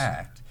These-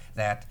 fact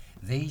that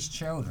these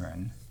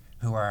children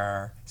who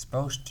are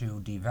supposed to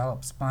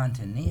develop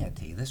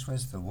spontaneity, this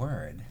was the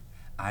word,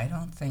 I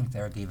don't think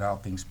they're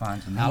developing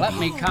spontaneity. Now, let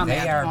me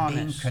comment They are on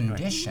being this.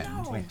 conditioned,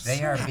 No,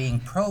 they are being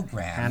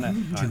programmed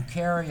Hannah, to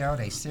carry out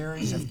a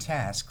series of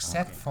tasks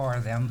set for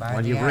them by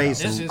Well, the you've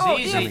raised adults. This is Oh,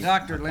 easy, Dave.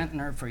 Dr.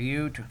 Lintner, for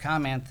you to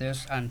comment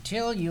this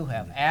until you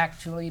have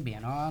actually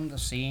been on the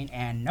scene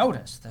and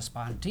noticed the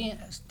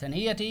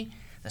spontaneity,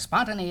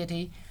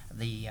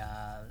 the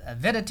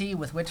avidity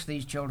with which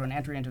these children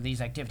enter into these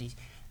activities.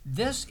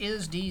 This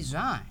is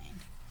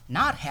designed,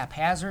 not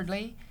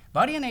haphazardly,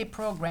 but in a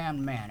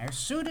programmed manner,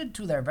 suited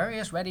to their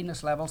various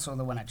readiness levels, so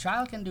that when a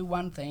child can do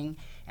one thing,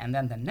 and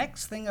then the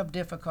next thing of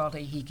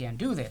difficulty, he can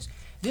do this.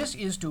 This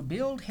is to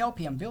help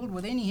him build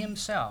within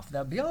himself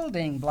the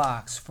building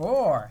blocks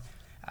for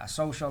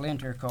social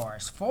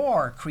intercourse,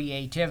 for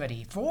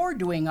creativity, for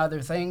doing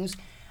other things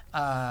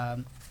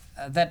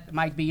that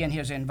might be in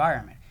his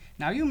environment.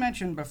 Now, you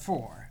mentioned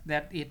before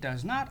that it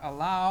does not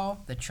allow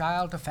the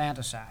child to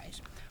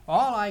fantasize.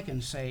 All I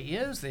can say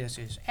is this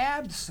is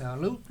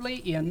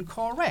absolutely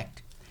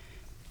incorrect.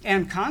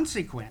 And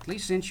consequently,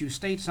 since you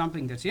state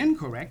something that's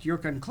incorrect, your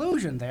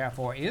conclusion,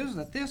 therefore, is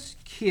that this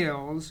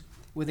kills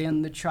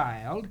within the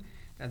child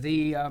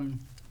the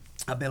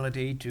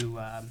ability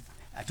to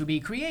be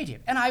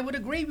creative. And I would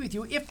agree with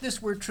you. If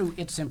this were true,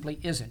 it simply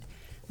isn't.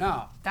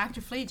 Now,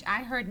 Dr. Fleege,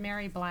 I heard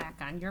Mary Black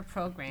on your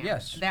program.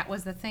 Yes. That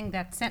was the thing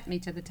that sent me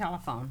to the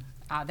telephone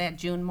that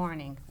June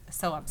morning,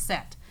 so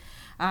upset.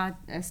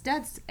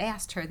 Studs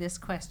asked her this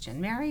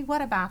question: Mary,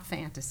 what about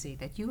fantasy?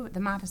 That you,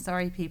 the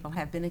Montessori people,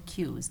 have been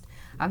accused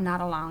of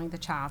not allowing the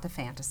child to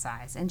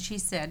fantasize. And she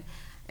said,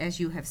 as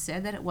you have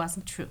said, that it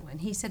wasn't true. And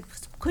he said,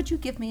 could you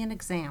give me an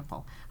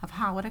example of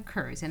how it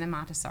occurs in a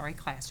Montessori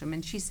classroom?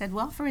 And she said,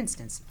 well, for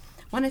instance,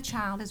 when a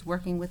child is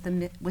working with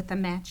the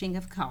matching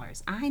of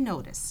colors, I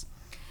notice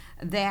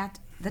that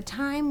the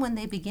time when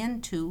they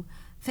begin to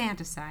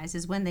fantasize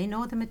is when they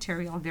know the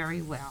material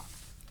very well.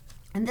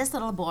 And this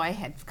little boy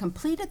had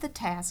completed the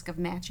task of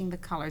matching the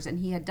colors, and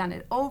he had done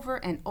it over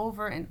and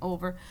over and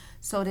over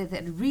so that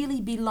it really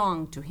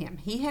belonged to him.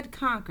 He had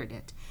conquered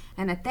it.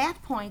 And at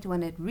that point,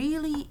 when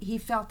he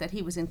felt that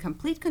he was in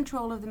complete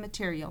control of the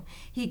material,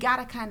 he got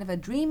a kind of a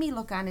dreamy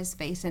look on his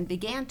face and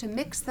began to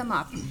mix them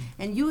up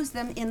and use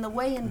them in the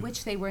way in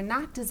which they were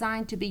not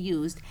designed to be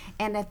used.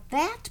 And at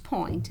that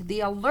point, the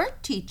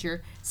alert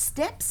teacher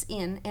steps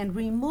in and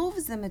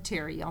removes the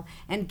material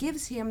and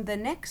gives him the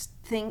next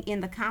thing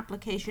in the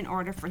complication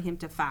order for him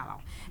to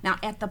follow. Now,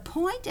 at the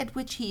point at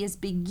which he is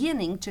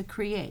beginning to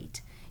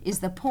create is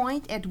the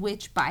point at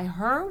which, by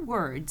her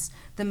words,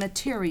 the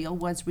material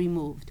was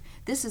removed.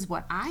 This is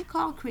what I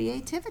call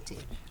creativity.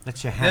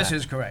 Let's hear Hannah. This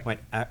is correct. Wait,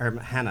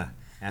 Hannah,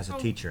 as a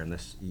teacher, and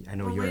this, I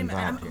know Well, you're wait a minute.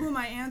 involved Who here. am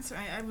I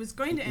answering? I was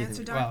going to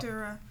answer Well,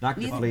 Dr.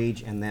 Dr. Neither-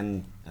 Fleege and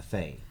then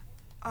Faye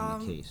in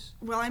the case.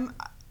 Well, I'm.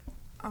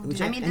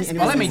 Which- I mean, this-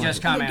 well, let me anyone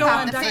just wants. comment Go on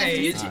on, the Dr.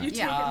 phase. You take it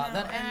Yeah, now.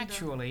 That and,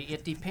 actually,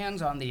 it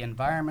depends on the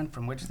environment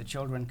from which the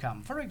children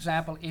come. For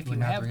example, if We're you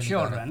not have really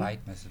children, going to fight,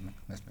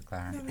 Ms.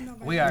 McLaren. No,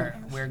 but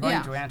we're going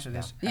Yeah. to answer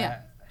this.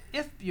 Yeah.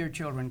 If your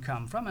children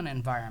come from an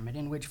environment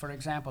in which, for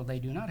example, they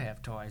do not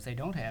have toys, they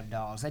don't have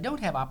dolls, they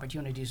don't have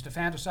opportunities to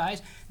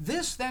fantasize,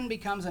 this then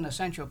becomes an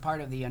essential part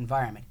of the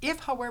environment. If,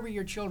 however,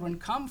 your children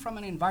come from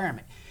an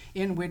environment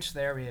in which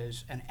there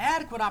is an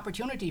adequate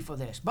opportunity for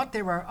this, but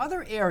there are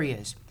other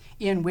areas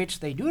in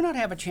which they do not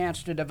have a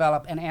chance to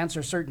develop and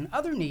answer certain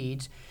other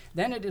needs,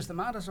 then it is the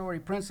Montessori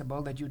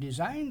principle that you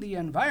design the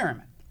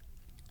environment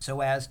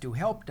so as to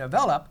help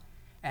develop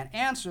and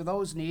answer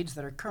those needs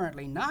that are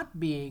currently not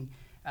being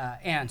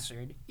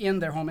answered in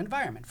their home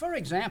environment. For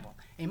example,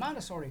 a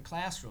Montessori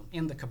classroom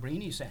in the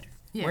Cabrini Center,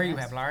 where you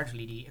Yes. have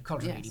largely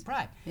culturally Yes.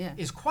 deprived, Yes.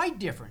 is quite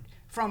different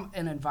from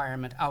an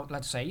environment out,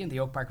 let's say, in the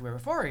Oak Park River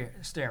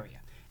Forest area.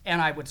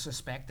 And I would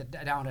suspect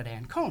that down at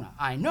Ancona,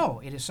 I know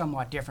it is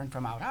somewhat different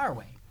from out our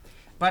way.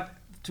 But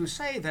to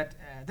say that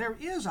there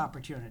is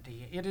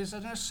opportunity, it is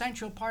an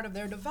essential part of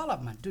their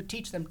development to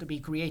teach them to be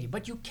creative.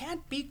 But you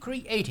can't be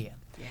creative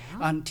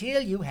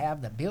until you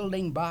have the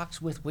building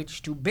blocks with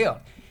which to build.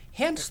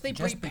 Hence the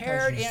Just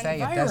prepared because you say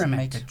it doesn't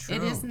make environment. it true,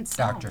 It isn't so.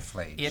 Dr.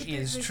 Flage. It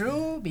is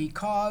true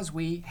because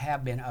we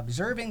have been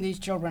observing these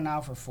children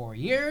now for 4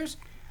 years.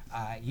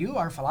 You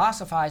are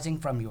philosophizing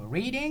from your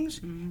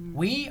readings.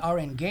 We are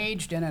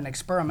engaged in an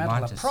experimental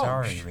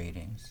Montessori approach.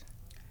 readings.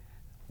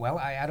 Well,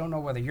 I don't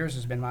know whether yours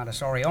has been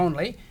Montessori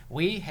only.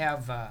 We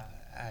have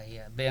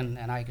been,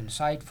 and I can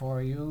cite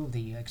for you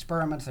the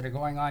experiments that are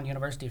going on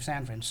University of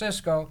San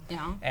Francisco,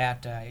 Yeah.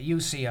 at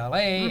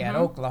UCLA, at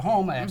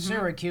Oklahoma, at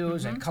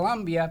Syracuse, at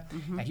Columbia,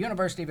 at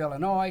University of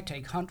Illinois.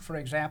 Take Hunt, for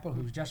example,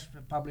 who's just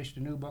published a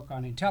new book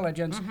on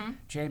intelligence,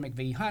 J.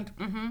 McVee Hunt.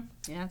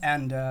 Yes.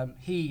 And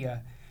he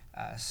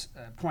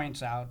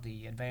points out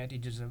the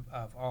advantages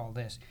of all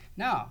this.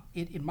 Now,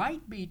 it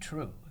might be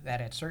true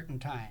that at certain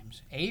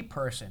times a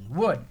person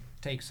would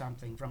take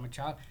something from a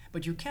child,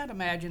 but you can't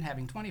imagine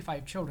having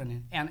 25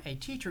 children and a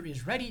teacher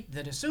is ready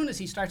that as soon as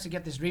he starts to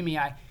get this dreamy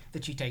eye,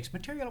 that she takes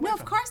material away No, from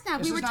of course him. not.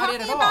 This We were is not it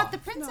talking at all. about the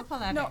principle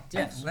of No. it.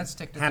 Yes. Let's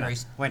stick to Hannah, very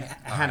wait,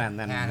 Hannah, and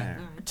then Hannah.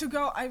 To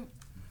go, I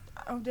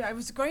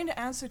was going to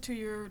answer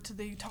to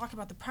the talk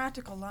about the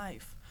practical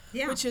life,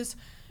 Yeah. which is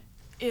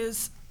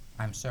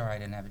I'm sorry I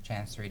didn't have a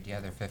chance to read the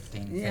other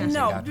 15 Yeah. things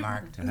no, that got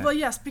marked. well,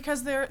 yes,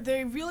 because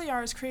they really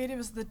are as creative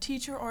as the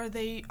teacher, or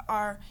they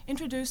are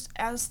introduced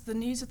as the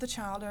needs of the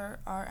child are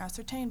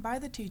ascertained by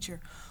the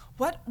teacher.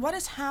 What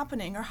is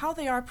happening, or how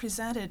they are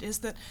presented, is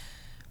that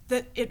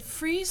it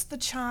frees the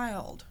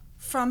child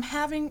from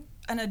having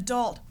an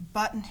adult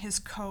button his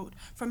coat,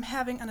 from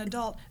having an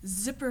adult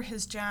zipper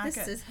his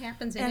jacket.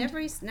 Happens in And-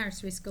 every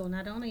nursery school,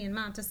 not only in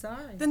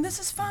Montessori. Then this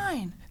is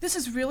fine. This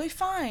is really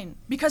fine,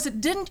 because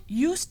it didn't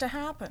used to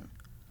happen.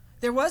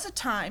 There was a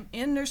time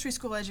in nursery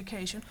school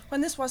education when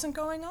this wasn't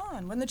going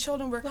on, when the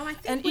children were, Well, I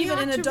think and we even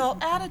ought in to-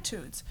 adult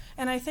attitudes.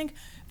 And I think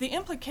the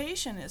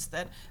implication is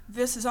that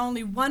this is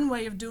only one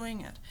way of doing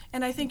it.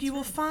 And I think you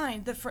will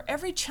find that for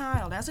every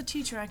child, as a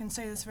teacher I can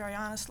say this very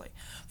honestly,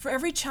 for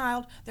every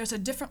child there's a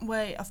different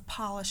way of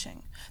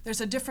polishing. There's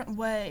a different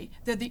way.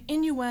 There are the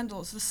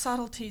innuendos, the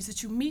subtleties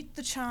that you meet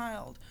the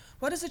child.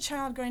 What is a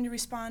child going to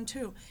respond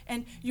to?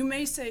 And you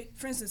may say,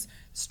 for instance,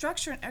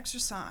 structure and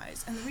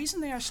exercise. And the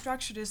reason they are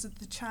structured is that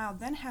the child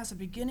then has a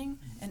beginning,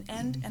 an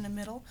end, and a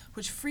middle,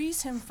 which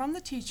frees him from the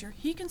teacher.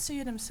 He can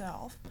see it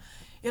himself.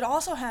 It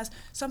also has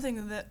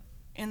something that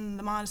in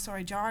the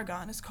Montessori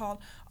jargon is called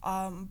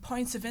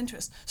points of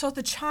interest. So if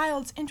the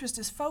child's interest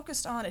is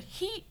focused on it,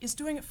 he is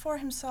doing it for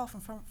himself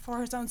and for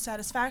his own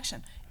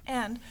satisfaction.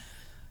 And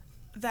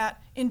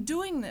that in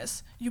doing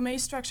this, you may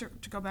structure,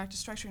 to go back to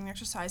structuring the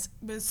exercise,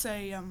 with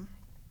say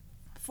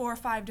 4 or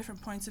 5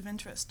 different points of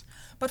interest.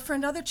 But for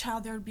another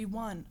child, there would be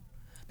one,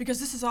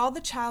 because this is all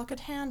the child could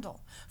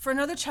handle. For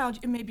another child,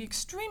 it may be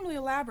extremely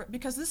elaborate,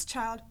 because this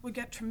child would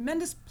get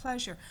tremendous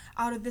pleasure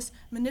out of this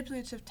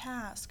manipulative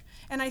task.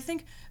 And I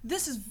think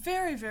this is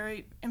very,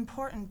 very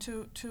important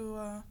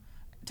to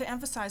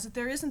emphasize, that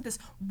there isn't this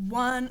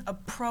one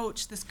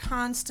approach, this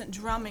constant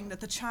drumming that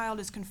the child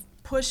is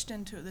pushed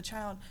into, the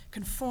child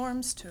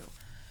conforms to.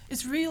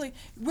 It's really,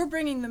 we're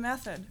bringing the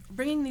method,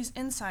 bringing these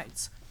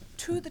insights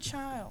to the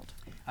child.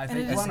 I And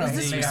think it is, one of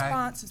this the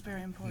response is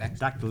very important.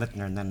 Dr.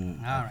 Littner, and then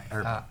All right.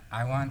 Irma.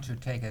 I want to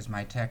take as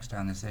my text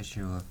on this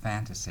issue of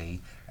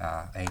fantasy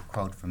a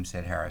quote from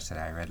Sid Harris that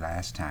I read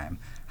last time.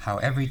 How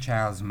every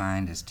child's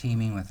mind is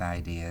teeming with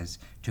ideas.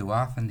 Too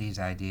often these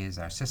ideas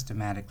are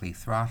systematically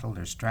throttled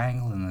or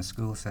strangled in the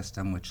school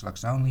system, which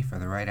looks only for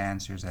the right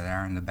answers that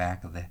are in the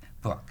back of the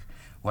book.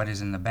 What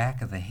is in the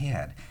back of the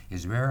head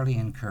is rarely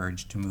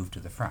encouraged to move to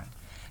the front.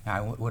 Now,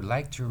 I would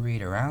like to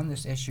read around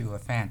this issue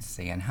of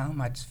fantasy and how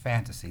much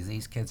fantasy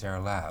these kids are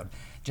allowed.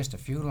 Just a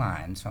few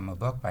lines from a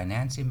book by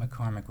Nancy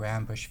McCormick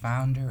Rambush,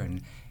 founder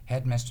and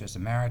headmistress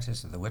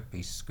emeritus of the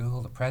Whitby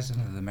School, the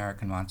president of the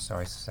American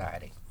Montessori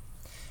Society.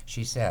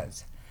 She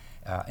says,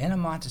 in a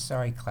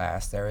Montessori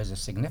class, there is a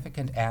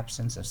significant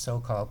absence of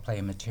so-called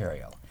play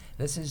material.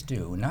 This is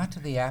due not to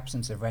the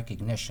absence of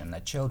recognition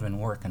that children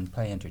work and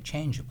play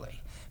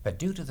interchangeably, but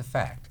due to the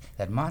fact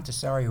that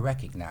Montessori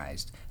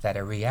recognized that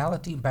a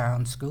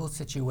reality-bound school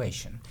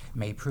situation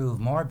may prove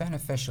more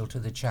beneficial to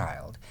the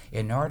child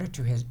in order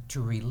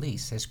to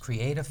release his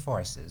creative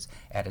forces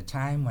at a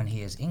time when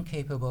he is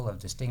incapable of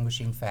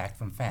distinguishing fact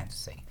from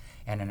fantasy.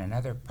 And in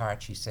another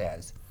part she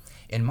says,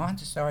 in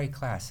Montessori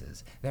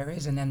classes, there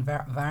is an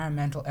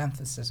environmental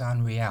emphasis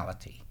on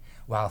reality.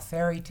 While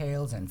fairy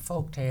tales and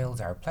folk tales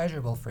are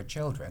pleasurable for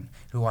children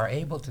who are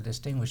able to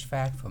distinguish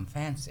fact from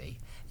fancy,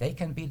 they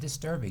can be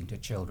disturbing to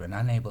children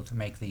unable to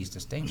make these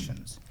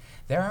distinctions.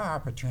 There are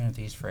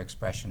opportunities for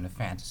expression of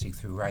fantasy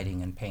through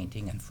writing and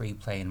painting and free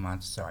play in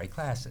Montessori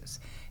classes.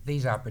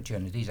 These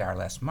opportunities are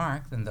less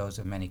marked than those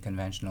of many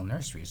conventional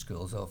nursery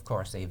schools, though of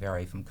course they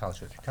vary from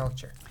culture to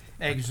culture.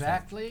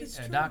 Exactly,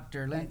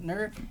 Dr.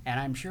 Lintner, and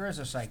I'm sure as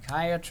a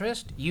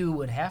psychiatrist, you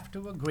would have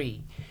to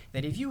agree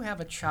that if you have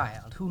a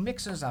child who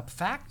mixes up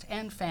fact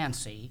and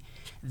fancy,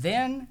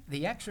 then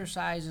the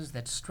exercises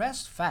that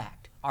stress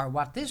fact are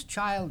what this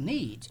child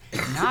needs,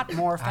 not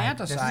more I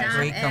fantasizing.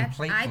 disagree. I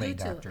completely,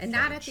 do too. Dr. And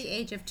not at Fudge. the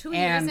age of 2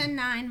 And years and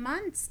 9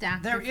 months,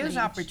 Dr. There is Fudge.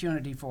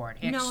 opportunity for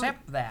it, No.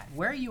 except that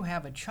where you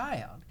have a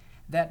child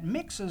that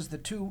mixes the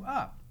two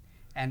up,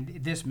 and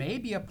this may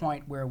be a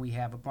point where we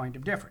have a point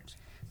of difference.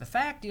 The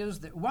fact is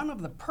that one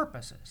of the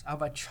purposes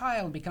of a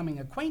child becoming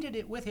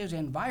acquainted with his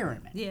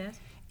environment Yes.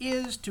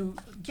 is to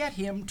get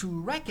him to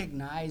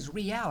recognize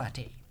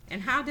reality.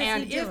 And how does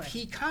And he do if it?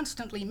 he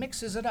constantly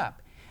mixes it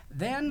up,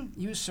 then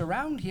you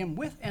surround him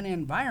with an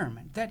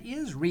environment that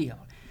is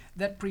real,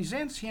 that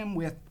presents him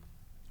with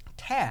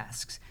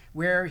tasks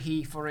where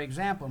he, for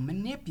example,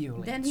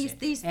 manipulates Then it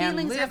these and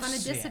feelings are lifts going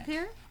to it.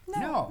 disappear?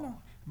 No.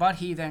 But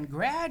he then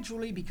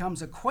gradually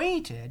becomes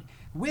acquainted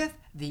with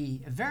the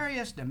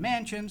various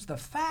dimensions, the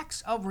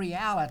facts of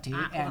reality,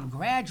 and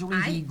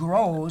gradually he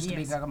grows to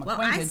yes. become Well,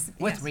 acquainted yes.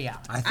 with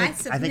reality. I think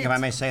if I submit-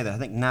 may say that, I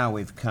think now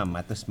we've come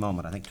at this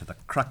moment, I think, to the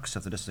crux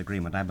of the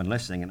disagreement. I've been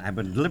listening, and I've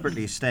been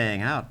deliberately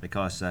staying out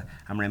because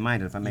I'm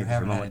reminded, if I may, You for a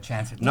haven't had moment. a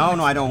chance at No, doing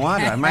no, I don't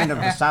want to. I'm reminded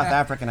of the South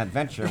African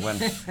adventure when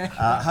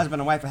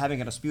husband and wife were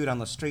having a dispute on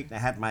the street, and I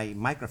had my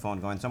microphone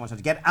going. Someone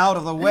said, "Get out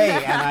of the way,"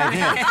 and I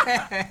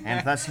did.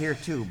 And that's here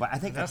too. But I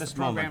think That's at this the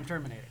program moment,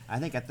 terminated. I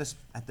think at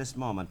this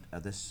moment,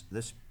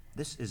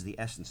 this is the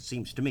essence. It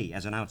seems to me,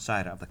 as an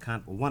outsider, of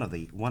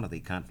the one of the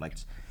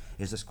conflicts,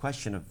 is this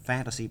question of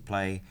fantasy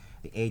play,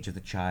 the age of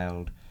the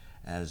child.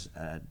 As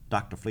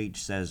Dr. Fleege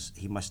says,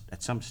 he must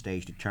at some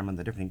stage determine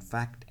the difference between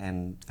fact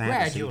and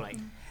fantasy. Gradually.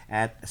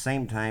 At the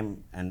same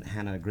time, and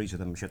Hannah agrees with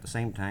him, I'm sure at the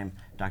same time,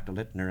 Dr.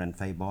 Littner and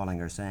Faye Balling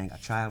are saying a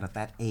child at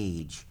that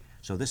age.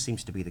 So this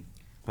seems to be the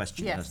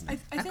question, Yes. doesn't I it?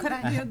 think could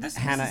I- this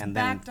Hannah is and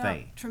then backed up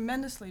Faye.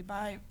 tremendously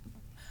by,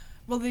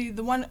 well, the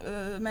one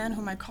man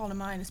whom I call to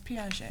mind is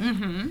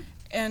Piaget,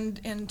 and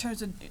in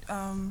terms of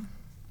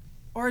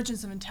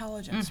origins of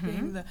intelligence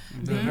being the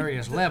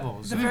various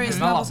levels the of various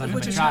levels development of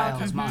which of a a child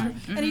child's can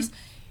mind. and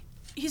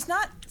he's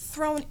not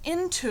thrown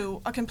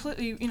into a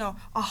completely,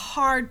 a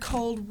hard,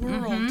 cold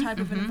world type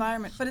of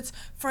environment. But it's,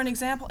 for an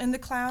example, in the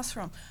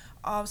classroom,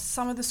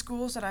 some of the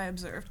schools that I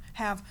observed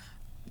have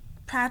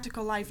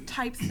practical life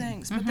type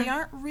things, but they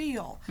aren't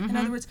real. In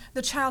other words,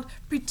 the child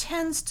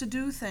pretends to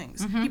do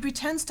things. He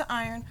pretends to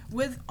iron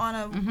on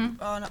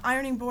an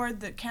ironing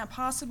board that can't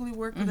possibly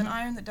work with an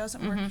iron that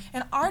doesn't work.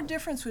 And our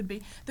difference would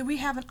be that we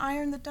have an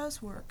iron that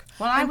does work.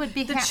 Well, I And would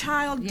be the hap-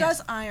 child yes.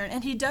 does iron,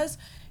 and he does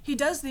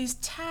these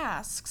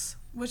tasks,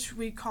 which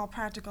we call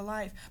practical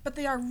life, but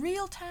they are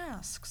real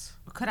tasks.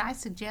 Could I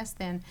suggest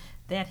then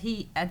that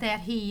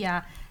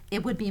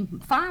it would be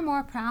far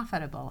more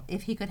profitable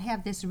if he could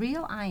have this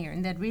real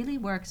iron that really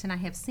works, and I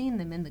have seen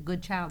them in the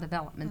good child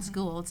development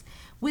schools,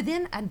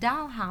 within a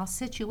dollhouse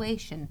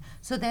situation,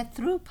 so that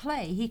through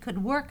play he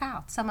could work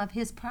out some of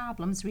his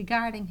problems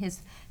regarding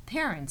his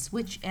parents,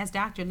 which, as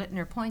Dr.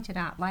 Littner pointed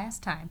out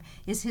last time,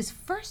 is his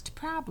first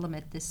problem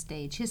at this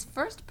stage. His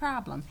first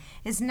problem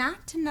is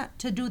not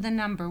to do the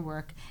number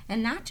work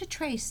and not to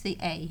trace the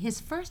A. His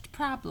first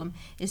problem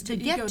is to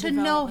The get ego to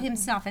know development.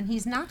 himself, and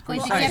he's not going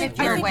to Well, get I it think-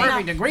 your We're in way.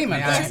 perfect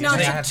agreement. May I- there. No,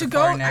 may I to have the go-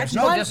 floor next?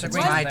 No one-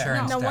 disagreement My there.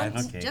 turn, No, Stan.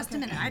 one- Okay. Just a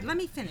minute. Let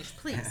me finish,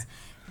 please.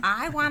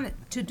 I wanted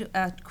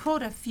to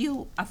quote a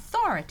few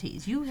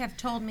authorities. You have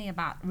told me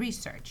about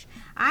research.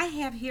 I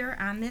have here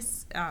on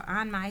this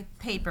on my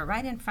paper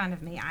right in front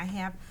of me, I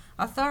have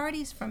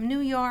authorities from New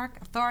York,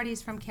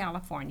 authorities from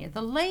California.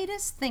 The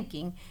latest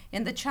thinking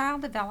in the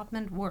child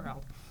development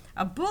world.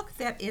 A book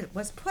that it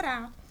was put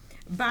out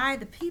by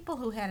the people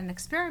who had an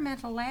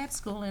experimental lab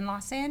school in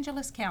Los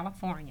Angeles,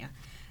 California.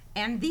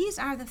 And these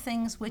are the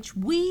things which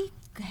we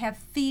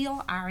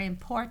feel are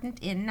important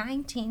in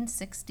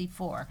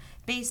 1964,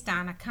 based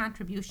on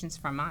contributions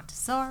from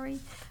Montessori,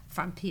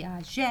 from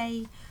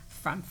Piaget,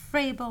 from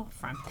Froebel,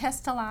 from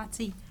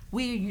Pestalozzi.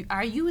 We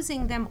are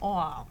using them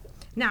all.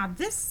 Now,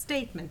 this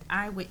statement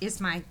is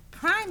my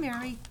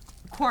primary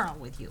quarrel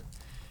with you.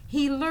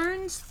 He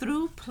learns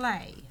through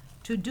play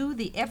to do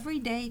the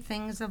everyday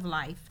things of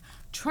life,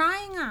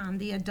 trying on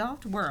the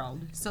adult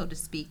world, so to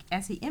speak,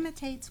 as he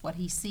imitates what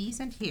he sees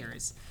and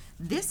hears.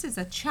 This is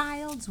a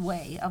child's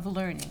way of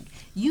learning.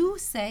 You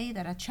say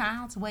that a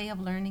child's way of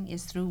learning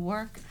is through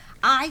work.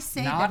 I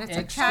say Not that it's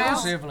a child's...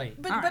 exclusively.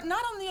 But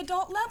not on the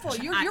adult level.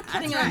 You're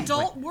putting That's an right.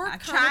 adult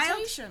work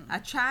connotation. A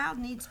child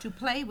needs to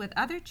play with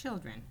other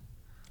children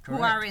who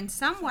Correct. are in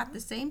somewhat the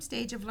same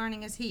stage of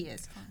learning as he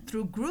is.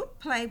 Through group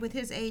play with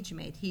his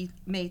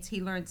mates,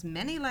 he learns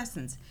many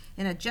lessons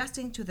in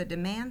adjusting to the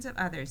demands of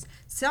others.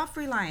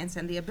 Self-reliance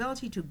and the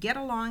ability to get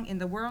along in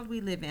the world we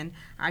live in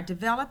are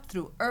developed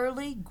through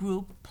early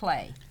group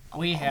play.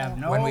 We have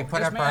no. When we put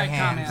just up may our I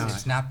hands, comment?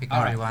 it's not All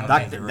because right, we want to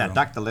leave the room.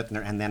 Dr.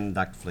 Littner and then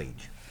Dr.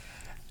 Fleege.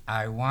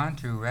 I want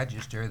to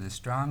register the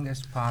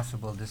strongest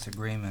possible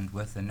disagreement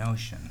with the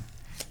notion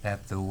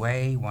that the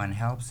way one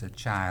helps a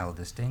child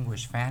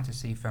distinguish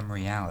fantasy from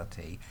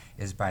reality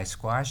is by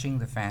squashing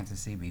the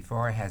fantasy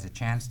before it has a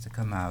chance to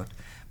come out,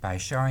 by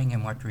showing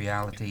him what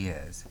reality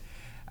is.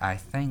 I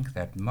think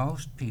that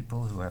most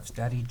people who have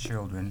studied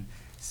children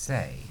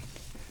say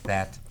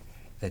that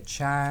the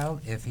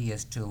child, if he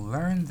is to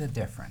learn the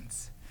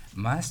difference,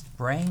 must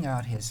bring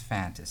out his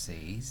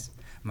fantasies,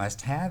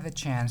 must have a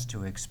chance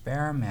to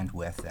experiment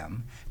with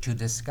them, to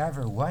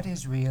discover what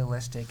is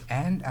realistic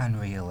and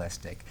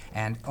unrealistic,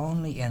 and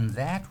only in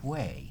that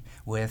way,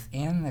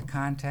 within the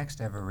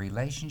context of a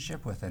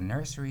relationship with a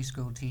nursery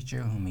school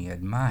teacher whom he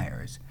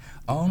admires,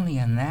 only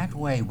in that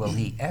way will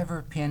he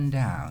ever pin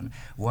down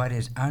what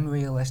is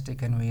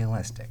unrealistic and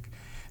realistic.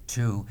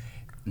 To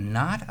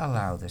not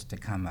allow this to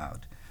come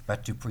out,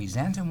 But to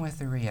present him with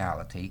the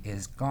reality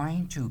is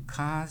going to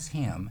cause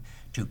him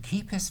to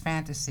keep his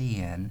fantasy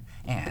in,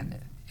 and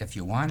if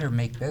you want to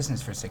make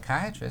business for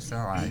psychiatrists,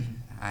 well,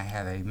 I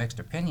have a mixed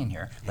opinion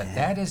here, but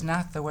that is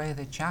not the way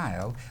the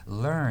child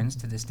learns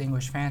to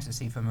distinguish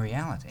fantasy from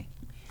reality.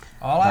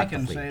 All I Dr.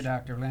 can Fleach. say,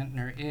 Dr.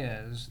 Lintner,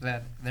 is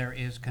that there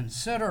is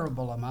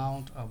considerable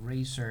amount of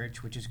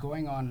research which is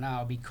going on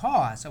now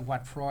because of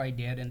what Freud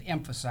did and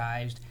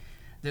emphasized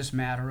this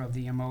matter of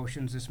the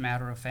emotions, this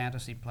matter of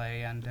fantasy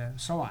play, and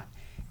so on.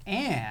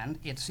 And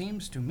it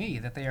seems to me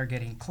that they are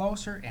getting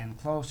closer and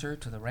closer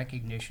to the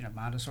recognition of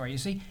Montessori. You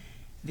see,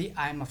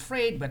 I'm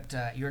afraid what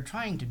you're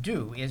trying to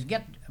do is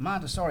get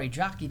Montessori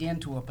jockeyed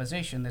into a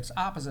position that's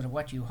opposite of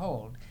what you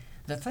hold.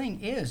 The thing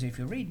is, if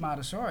you read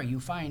Montessori, you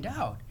find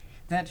out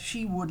that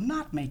she would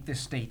not make this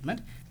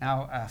statement.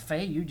 Now,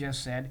 Faye, you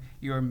just said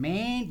your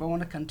main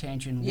bone of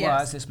contention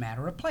Yes. was this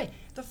matter of play.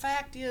 The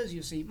fact is,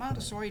 you see,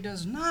 Montessori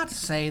does not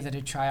say that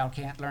a child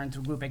can't learn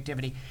through group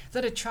activity,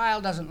 that a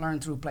child doesn't learn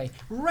through play.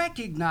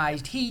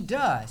 Recognized he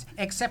does,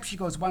 except she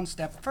goes one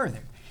step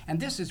further. And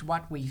this is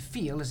what we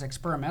feel is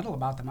experimental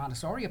about the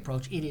Montessori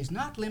approach. It is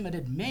not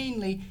limited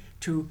mainly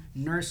to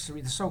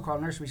nursery, the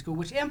so-called nursery school,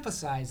 which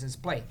emphasizes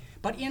play.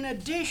 But in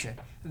addition,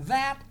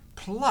 that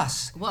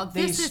plus Well,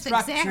 the this is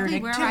structured exactly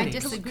where I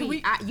activities.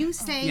 disagree. You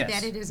say Yes.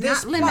 that it is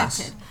This not plus.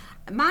 limited.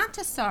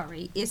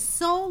 Montessori is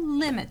so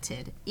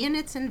limited in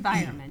its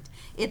environment,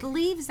 it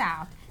leaves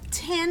out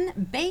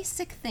 10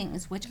 basic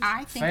things which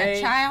I think Faye,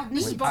 a child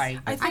needs. I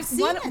I see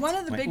think it. one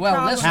of the big Well,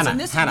 problems, listen. and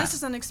this Hannah.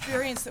 is an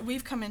experience that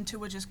we've come into,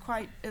 which is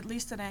quite, at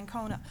least at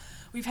Ancona,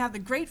 we've had the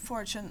great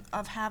fortune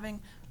of having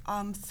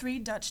 3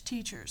 Dutch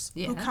teachers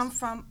who Yes. come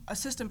from a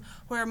system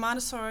where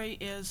Montessori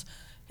has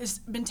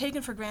been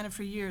taken for granted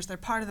for years. They're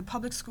part of the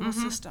public school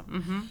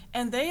system.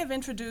 And they have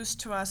introduced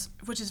to us,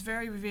 which is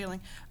very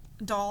revealing,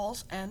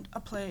 dolls and a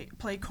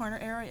play corner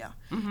area.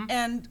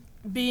 And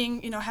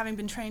being, having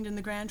been trained in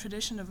the grand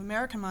tradition of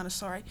American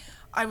Montessori,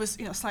 I was,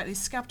 slightly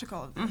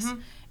skeptical of this.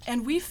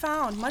 And we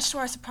found, much to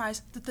our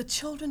surprise, that the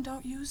children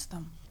don't use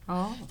them.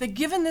 Oh. That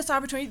given this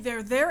opportunity,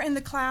 they're there in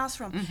the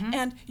classroom,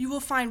 and you will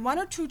find 1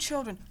 or 2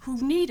 children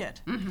who need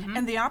it,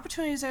 and the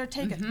opportunities that are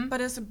taken.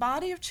 But as a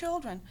body of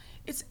children,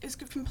 it's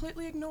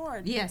completely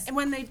ignored. Yes. And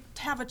when they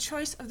have a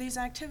choice of these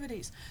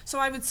activities. So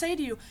I would say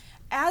to you,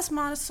 as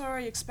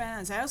Montessori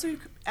expands, as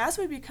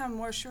we become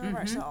more sure of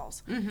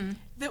ourselves,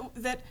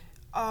 that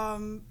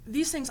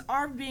these things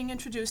are being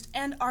introduced,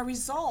 and our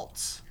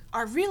results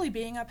are really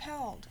being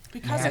upheld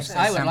because Yes, of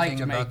I this. would like Something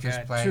to about make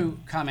this play. 2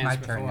 comments My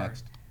before. turn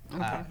next.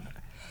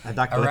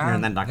 Dr. Lippner Around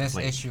and then Dr. this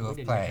Fleach. issue of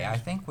play, I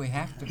think we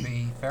have to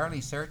be fairly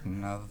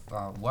certain of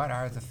what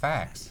are the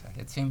facts.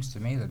 It seems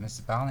to me that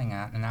Mrs. Bowling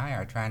and I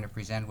are trying to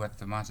present what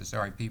the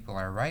Montessori people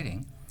are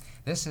writing.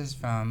 This is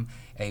from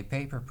a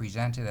paper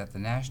presented at the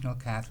National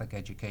Catholic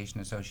Education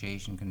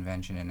Association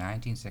Convention in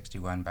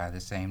 1961 by the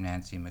same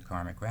Nancy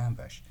McCormick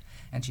Rambush.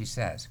 And she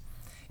says,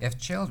 if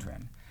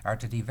children are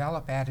to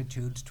develop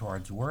attitudes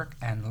towards work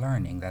and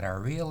learning that are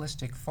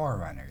realistic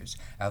forerunners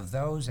of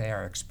those they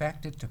are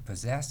expected to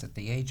possess at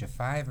the age of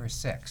 5 or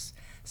 6,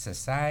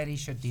 society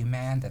should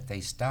demand that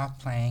they stop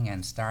playing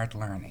and start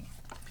learning.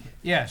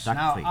 Yes, Dr.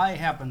 now Fleach. I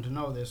happen to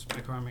know this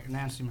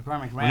Nancy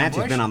McCormick Rambush. Well,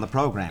 Nancy's been on the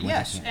program.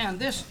 Yes, and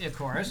this, of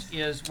course,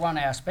 is one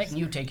aspect, and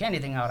you take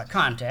anything out of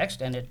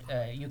context, and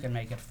you can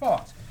make it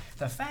false.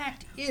 The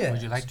fact is...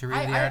 Would you like to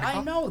read the I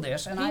article? know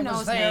this, and He I was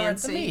knows there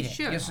Nancy, at the meeting.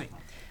 sure. You see,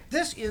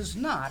 this is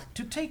not,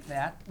 to take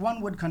that,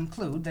 one would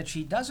conclude that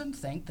she doesn't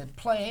think that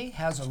play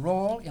has a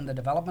role in the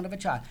development of a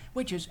child,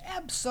 which is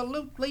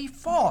absolutely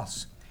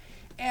false.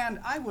 And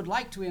I would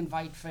like to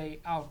invite Faye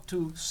out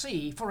to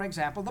see, for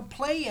example, the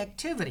play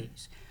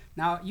activities.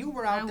 Now, you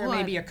were out I there would.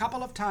 maybe a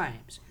couple of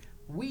times.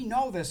 We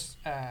know this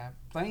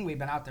thing. We've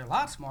been out there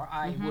lots more.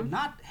 I would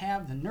not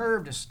have the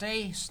nerve to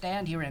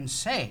stand here and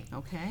say,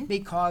 Okay.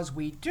 because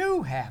we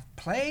do have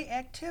play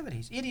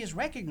activities. It is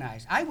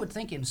recognized. I would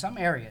think in some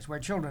areas where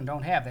children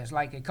don't have this,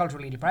 like a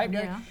culturally deprived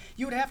area, Yeah.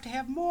 you would have to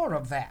have more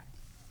of that.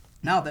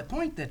 Now, the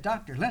point that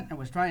Dr. Lintner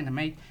was trying to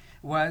make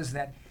was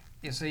that,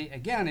 you see,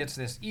 again, it's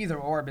this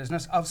either-or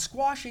business of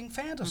squashing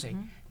fantasy.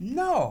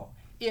 No,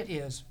 it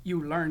is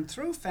you learn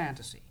through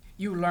fantasy.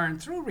 You learn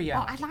through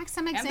reality. I'd like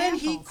some And then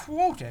he examples.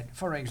 quoted,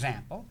 for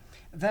example,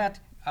 that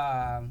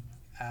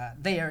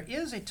there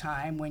is a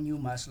time when you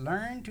must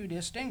learn to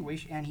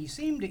distinguish, and he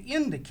seemed to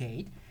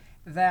indicate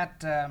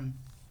that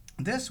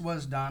this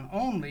was done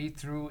only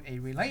through a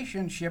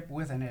relationship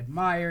with an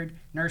admired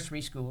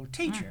nursery school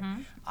teacher.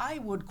 I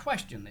would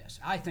question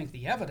this. I think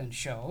the evidence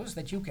shows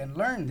that you can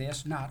learn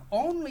this not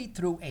only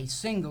through a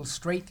single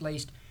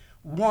straight-laced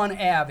one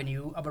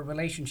avenue of a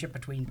relationship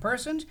between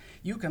persons,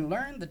 you can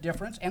learn the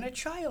difference, and a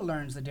child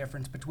learns the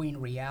difference between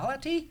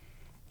reality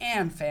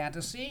and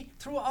fantasy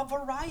through a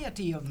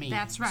variety of means.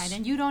 That's right,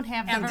 and you don't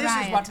have the And variety.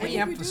 this is what we think we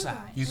do emphasize.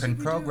 that. You can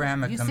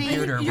program a You see,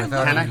 computer you're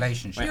without looking- a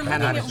relationship. You're Wait,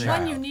 looking Hannah, at this is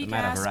one the unique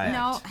matter of aspect. variety.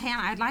 No,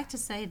 Hannah, I'd like to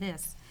say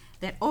this,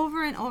 that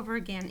over and over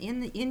again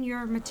in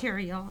your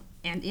material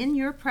and in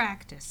your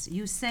practice,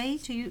 you say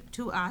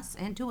to us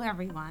and to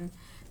everyone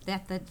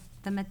that the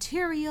The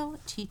material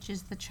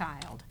teaches the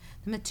child.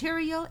 The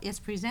material is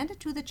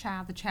presented to the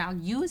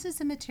child uses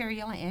the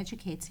material and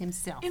educates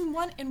himself. In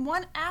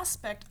one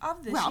aspect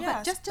of this, Well,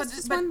 but yes.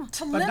 just one- to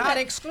But limit, not you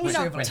know,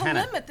 exclusively. to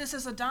Hannah. limit this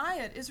as a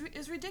diet is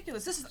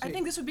ridiculous. I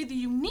think this would be the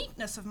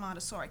uniqueness of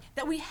Montessori,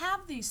 that we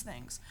have these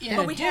things, In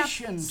but we have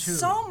addition to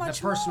so the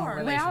much personal more.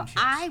 relation- Well,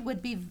 relationships. I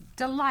would be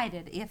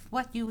delighted if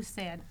what you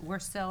said were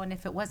so, and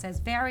if it was as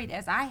varied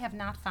as I have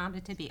not found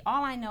it to be.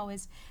 All I know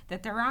is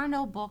that there are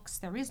no books,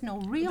 there is no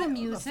real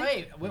music.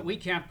 Faye, we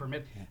can't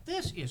permit.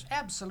 This is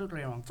absolutely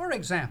wrong. For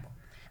example,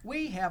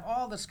 we have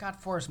all that Scott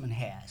Forsman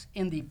has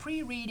in the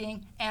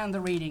pre-reading and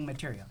the reading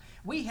material.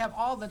 We have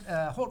all that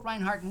Holt,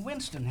 Reinhardt, and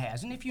Winston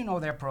has, and if you know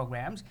their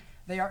programs,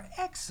 they are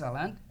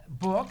excellent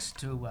books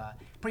to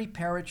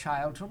prepare a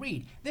child to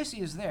read. This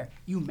is there.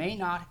 You may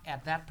not,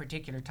 at that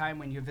particular time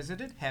when you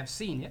visited, have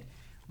seen it.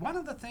 One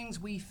of the things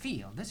we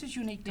feel, this is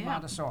unique to Yeah,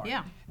 Montessori,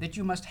 yeah. that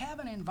you must have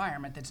an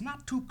environment that's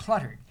not too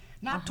cluttered,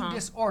 not too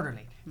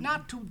disorderly,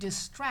 not too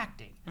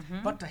distracting,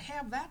 but to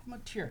have that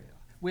material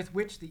with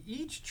which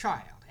each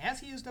child, as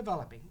he is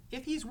developing,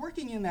 if he's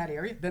working in that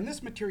area, then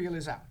this material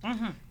is out.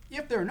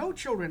 If there are no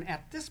children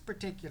at this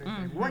particular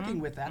thing working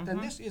with that,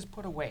 then this is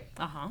put away.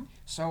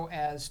 So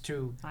as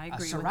to I agree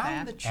with surround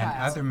that. the And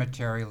child. other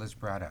material is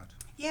brought out.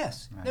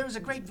 Yes, there is a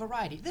great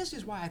variety. This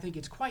is why I think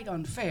it's quite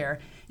unfair,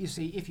 you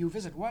see, if you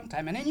visit one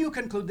time and then you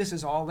conclude this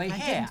is all they I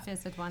have. didn't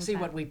visit one See,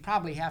 time. what we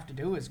probably have to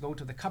do is go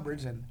to the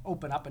cupboards and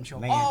open up and show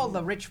May- all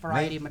the rich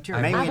variety of may-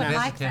 material. may I we would not-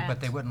 like visited, but that.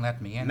 they wouldn't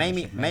let me in. May I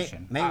we, should may,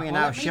 mention. may we well,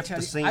 now let me shift tell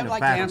the you, scene I'd of like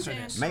to battle? answer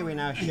this. May we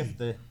now shift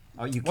the?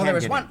 Oh, you Well, can't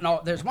there's get one. in.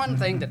 No, there's one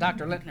thing that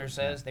Dr. Littner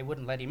says they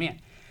wouldn't let him in.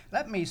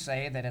 Let me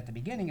say that at the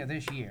beginning of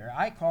this year,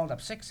 I called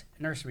up 6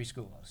 nursery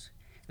schools.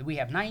 We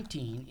have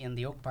 19 in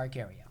the Oak Park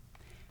area.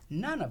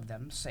 None of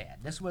them said,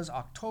 this was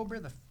October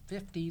the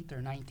 15th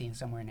or 19th,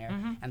 somewhere in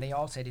there, and they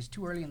all said it's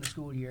too early in the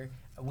school year.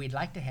 We'd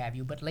like to have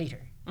you, but later.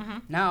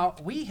 Now,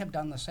 we have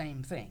done the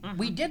same thing.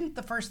 We didn't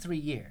the first 3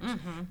 years,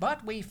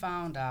 but we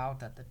found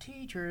out that the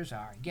teachers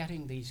are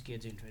getting these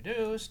kids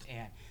introduced,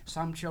 and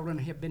some children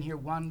have been here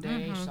one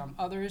day, some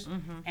others,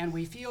 and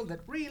we feel that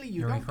really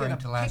you You're don't get referring a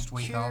to last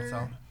week picture.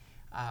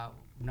 also?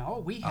 No,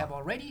 we have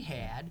already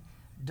had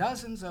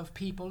dozens of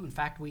people. In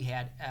fact, we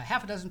had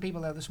half a dozen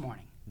people there this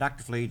morning.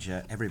 Dr. Fleege,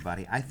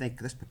 everybody, I think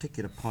this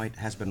particular point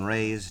has been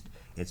raised.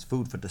 It's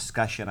food for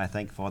discussion, I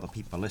think, for the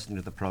people listening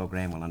to the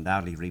program. We'll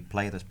undoubtedly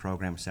replay this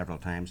program several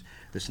times.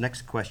 This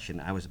next question,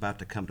 I was about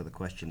to come to the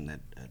question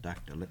that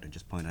Dr. Littner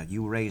just pointed out.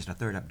 You raised a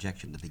third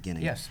objection at the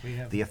beginning. Yes, we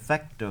have. The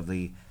effect of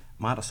the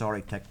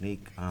Montessori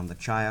technique on the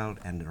child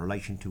and in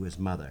relation to his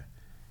mother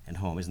and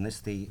home. Isn't this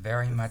the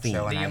Very much theme?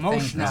 so, and The I think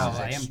emotional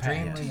this is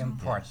impact. extremely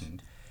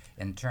important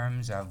in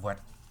terms of what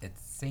it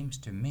seems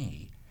to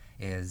me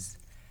is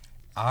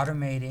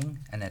automating,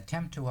 an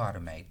attempt to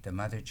automate the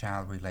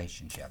mother-child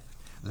relationship.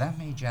 Let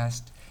me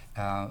just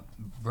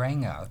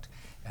bring out,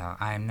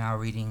 I'm now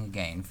reading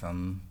again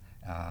from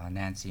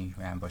Nancy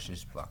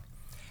Rambush's book,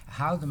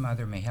 How the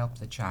Mother May Help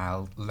the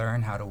Child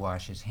Learn How to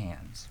Wash His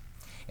Hands.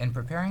 In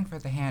preparing for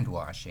the hand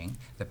washing,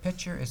 the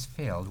pitcher is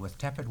filled with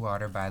tepid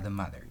water by the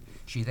mother.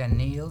 She then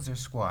kneels or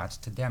squats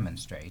to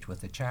demonstrate,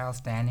 with the child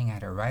standing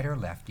at her right or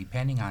left,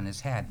 depending on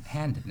his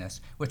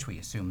handedness, which we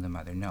assume the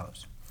mother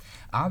knows.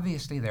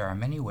 Obviously, there are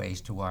many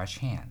ways to wash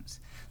hands.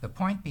 The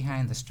point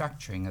behind the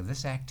structuring of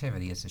this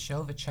activity is to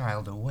show the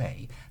child a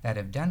way that,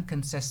 if done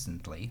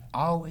consistently,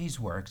 always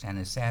works and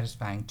is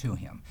satisfying to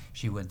him.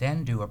 She would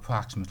then do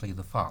approximately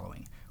the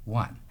following.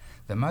 1.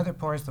 The mother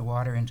pours the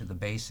water into the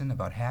basin,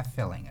 about half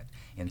filling it.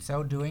 In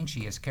so doing,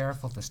 she is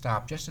careful to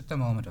stop just at the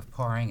moment of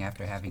pouring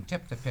after having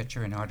tipped the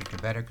pitcher in order to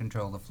better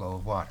control the flow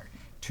of water.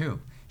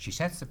 2. She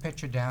sets the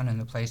pitcher down in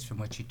the place from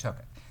which she took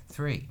it.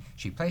 3.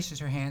 She places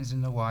her hands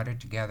in the water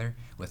together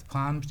with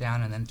palms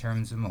down and then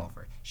turns them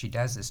over. She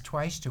does this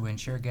twice to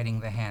ensure getting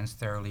the hands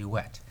thoroughly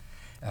wet.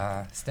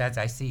 Studs,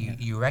 I see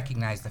you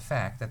recognize the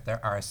fact that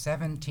there are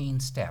 17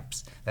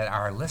 steps that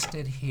are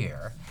listed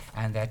here,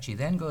 and that she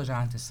then goes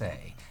on to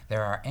say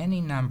there are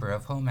any number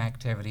of home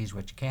activities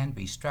which can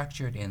be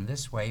structured in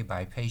this way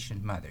by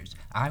patient mothers.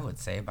 I would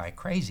say by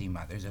crazy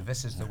mothers, if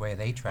this is the way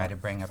they try to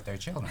bring up their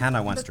children.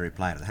 Hannah wants to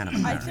reply to that. Hannah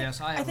McCarthy.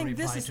 Yes, I have a think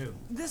reply this too.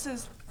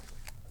 is,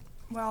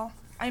 well,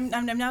 I'm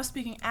now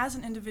speaking as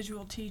an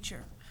individual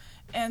teacher.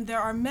 And there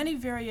are many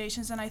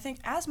variations, and I think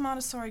as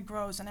Montessori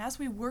grows and as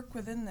we work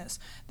within this,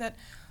 that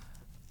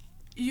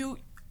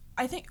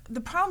I think the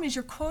problem is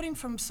you're quoting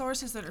from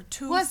sources that are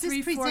 2, Was 3,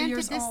 this 4 presented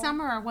years this old.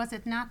 summer, or was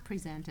it not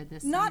presented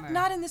this summer?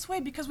 Not in this way,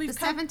 because The we've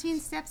come, 17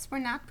 steps were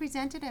not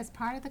presented as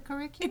part of the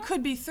curriculum? it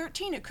could be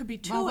 13, it could be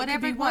 2, Well, it could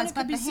whatever be it 1, was, it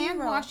but could be the hand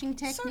 0. washing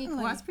technique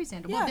Certainly. was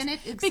presented. Yes, Well, then it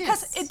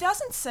because exists. it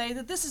doesn't say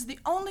that this is the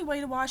only way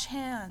to wash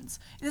hands.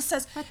 It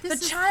says But the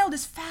this is- child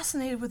is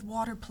fascinated with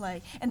water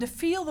play and to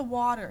feel the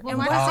water. Well,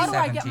 and why how does do he-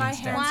 I get my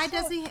 17 hands? Why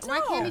does he? Why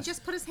can't he No.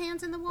 just put his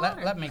hands in the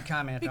water? Let me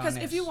comment Because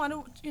on this. if you want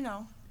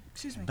to,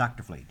 excuse me.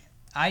 Dr. Fleet.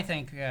 I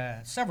think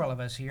several of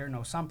us here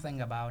know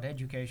something about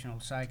educational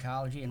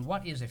psychology and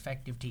what is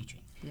effective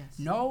teaching. Yes.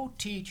 No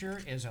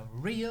teacher is a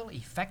real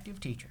effective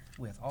teacher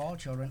with all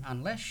children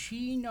unless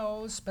she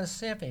knows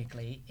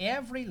specifically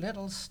every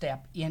little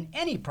step in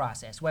any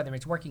process, whether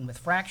it's working with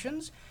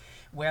fractions,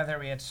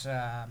 whether it's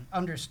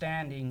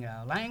understanding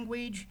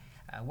language,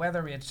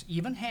 whether it's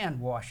even hand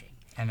washing.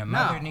 And a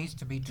mother Now, needs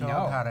to be told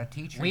no, how to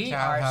teach her we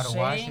child are how to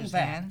wash saying his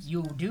that hands?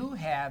 You do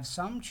have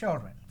some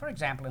children. For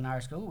example, in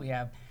our school, we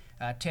have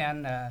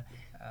 10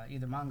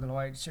 either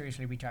mongoloid,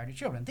 seriously retarded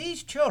children.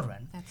 These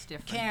children That's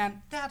different.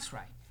 that's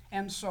right.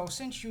 And so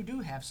since you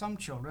do have some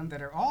children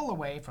that are all the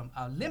way from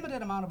a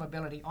limited amount of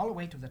ability all the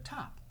way to the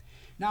top.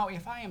 Now,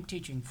 if I am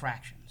teaching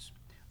fractions,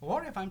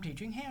 or if I'm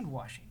teaching hand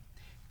washing,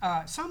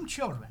 some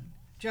children,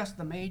 just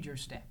the major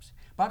steps.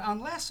 But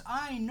unless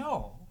I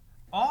know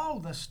all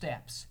the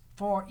steps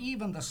for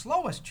even the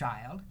slowest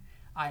child,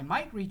 I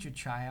might reach a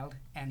child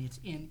and it's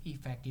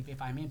ineffective if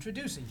I'm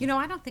introducing You know,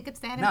 I don't think it's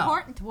that No.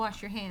 important to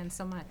wash your hands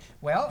so much.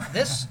 Well,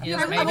 this is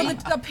Well, maybe...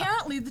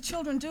 apparently the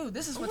children do.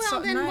 This is what's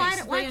Well, so then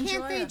nice. why They can't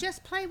enjoy they it.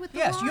 just play with the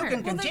Yes, water? you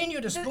can Well, continue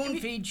to then, spoon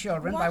if feed you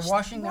children by watch-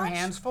 washing their watch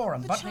hands for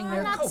them, the buttoning child. their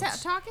I'm not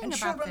coats. talking And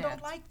about children that.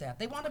 don't like that.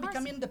 They want to Of course.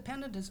 become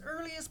independent as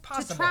early as To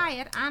possible. try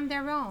it on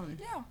their own.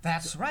 Yeah.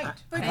 That's right.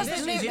 Because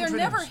And this they're is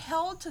never introduced.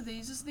 held to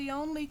these. This is the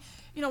only,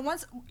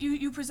 once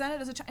you present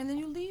it as a child, and then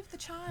you leave the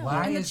child.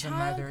 Why and is the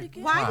child mother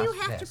begins. Why do you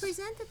Taught have to this.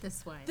 present it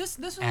this way?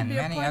 This would And be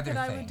a many point other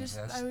that I would things.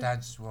 I would,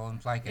 Studs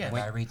won't like it Yes. if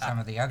I read some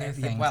of the other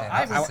things Well, that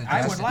I are would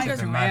suggested like to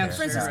the to mother. answer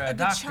For instance, the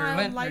Dr. child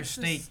Lintner's likes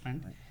this-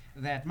 statement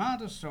that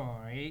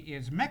Montessori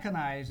is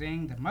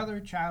mechanizing the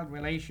mother-child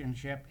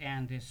relationship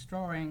and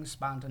destroying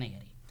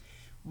spontaneity.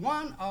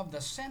 One of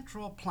the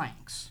central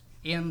planks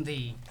in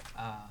the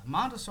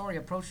Montessori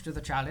approach to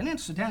the child, and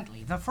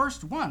incidentally, the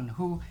first one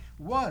who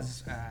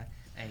was a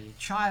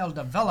child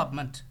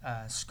development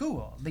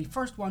school, the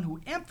first one who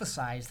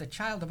emphasized the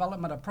child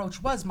development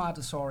approach was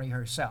Montessori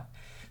herself.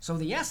 So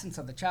the essence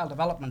of the child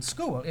development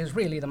school is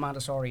really the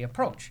Montessori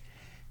approach.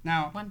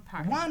 Now,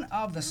 one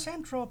of the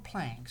central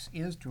planks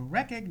is to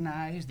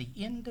recognize the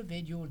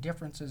individual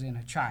differences in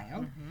a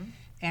child,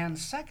 and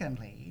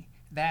secondly,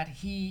 that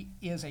he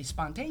is a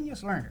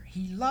spontaneous learner.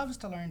 He loves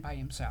to learn by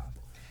himself.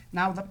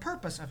 Now, the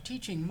purpose of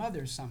teaching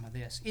mothers some of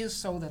this is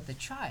so that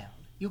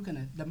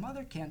the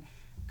mother can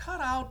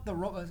cut out the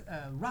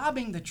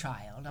robbing the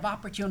child of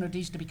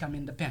opportunities to become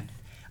independent,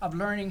 of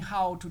learning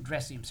how to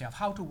dress himself,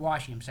 how to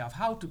wash himself,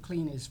 how to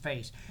clean his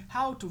face,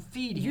 how to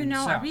feed You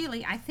know,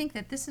 himself. I think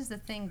that this is the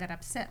thing that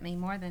upset me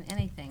more than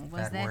anything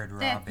was That word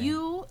that robbing,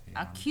 you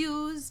yeah.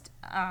 accused,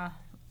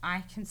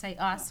 I can say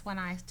us when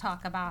I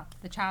talk about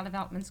the child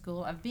development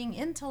school, of being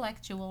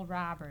intellectual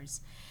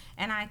robbers.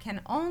 And I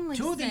can only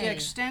To say, the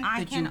extent I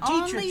that you can teach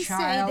only a say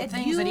child that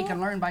things that he you- can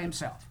learn by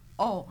himself.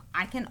 Oh,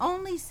 I can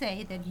only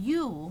say that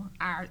you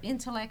are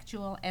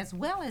intellectual as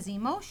well as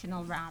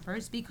emotional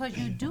robbers because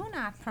you do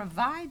not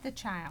provide the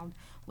child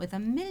with a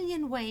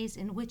million ways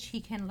in which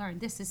he can learn.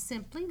 This is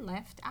simply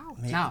left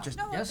out. Now, just-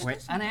 just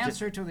wait. an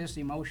answer to this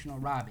emotional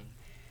robbing.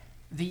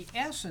 The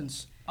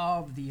essence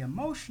of the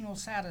emotional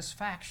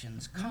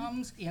satisfactions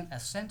comes in a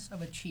sense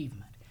of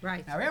achievement.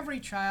 Right. Now, every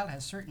child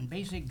has certain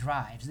basic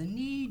drives, the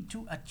need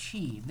to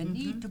achieve, the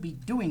need to be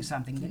doing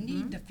something, the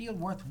need to feel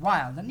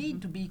worthwhile, the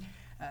need to be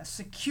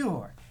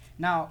secure.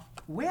 Now,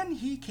 when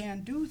he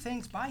can do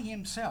things by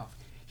himself,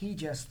 he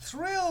just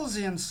thrills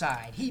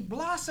inside. He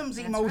blossoms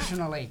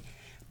emotionally.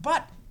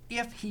 But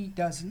if he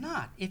does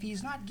not, if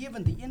he's not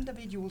given the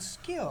individual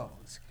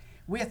skills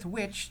with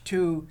which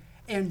to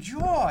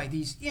enjoy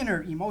these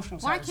inner emotional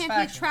Why satisfactions.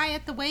 can't he try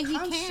it the way he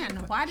can?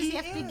 consequent- Why does he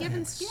have to be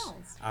given is.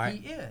 skills? All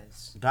right. He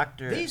is.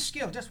 Doctor- These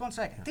skills, just one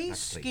second.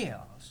 These Dr. Lee.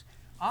 skills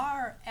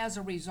are as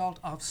a result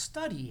of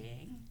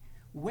studying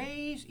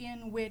ways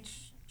in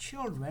which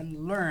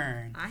children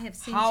learn I have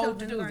seen how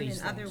children to do learn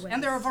these in other things. ways.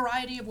 And there are a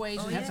variety of ways,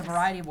 Oh, and hence a yes.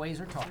 variety of ways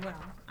are taught. Well,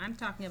 I'm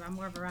talking about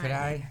more variety. Could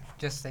I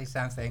just say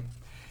something?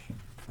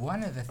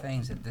 One of the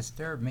things that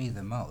disturbed me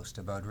the most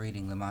about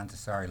reading the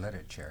Montessori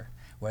literature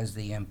was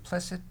the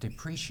implicit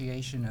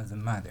depreciation of the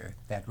mother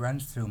that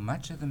runs through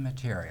much of the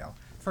material.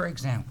 For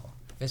example,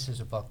 this is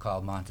a book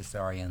called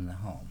Montessori in the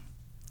Home.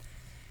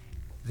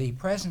 The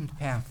present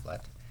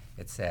pamphlet,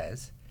 it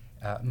says,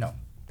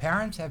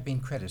 parents have been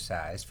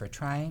criticized for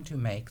trying to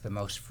make the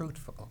most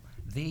fruitful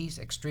these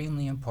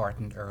extremely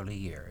important early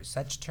years.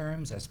 Such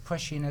terms as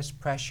pushiness,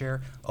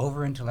 pressure,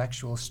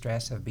 over-intellectual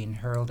stress have been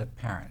hurled at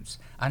parents.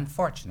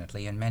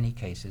 Unfortunately, in many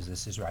cases,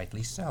 this is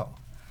rightly so.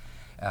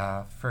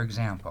 For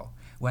example,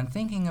 when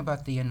thinking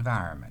about the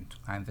environment,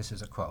 this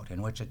is a quote,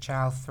 in which a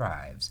child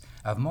thrives,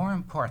 of more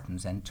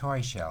importance than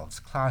toy shelves,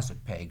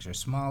 closet pegs, or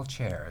small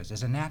chairs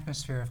is an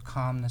atmosphere of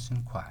calmness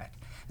and quiet.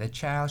 The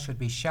child should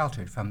be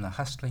sheltered from the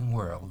hustling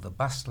world, the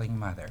bustling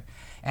mother,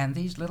 and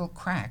these little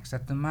cracks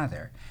at the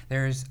mother.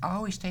 There is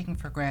always taken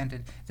for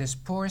granted, this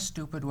poor,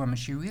 stupid woman,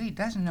 she really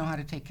doesn't know how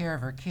to take care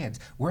of her kids.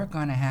 We're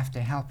going to have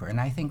to help her.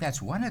 And I think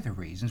that's one of the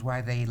reasons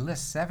why they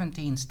list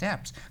 17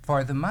 steps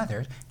for the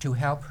mother to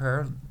help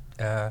her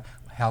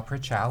help her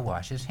child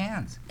wash his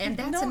hands. And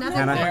that's No, another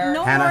Hannah, thing.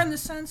 no Hannah, more in the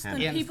sense that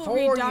In people 4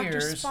 read Dr.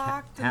 years,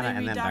 Spock Hannah, than and they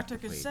read then Dr. Dr.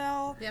 Cleve.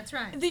 Gazelle. That's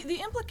right.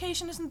 The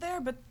implication isn't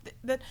there, but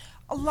that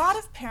a lot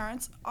of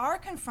parents are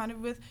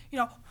confronted with,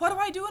 what do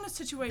I do in a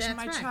situation?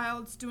 That's My right.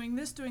 child's doing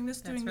this, doing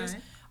this, doing That's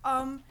this.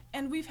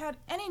 And we've had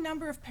any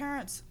number of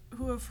parents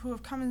who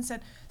have come and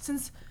said,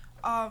 since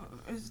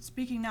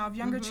speaking now of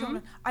younger Mm-hmm.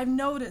 children, I've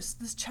noticed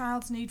this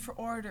child's need for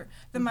order.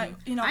 That my,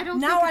 I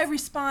don't now think I it's-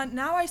 respond.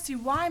 Now I see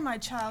why my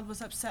child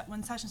was upset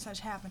when such and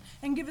such happened,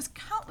 and give us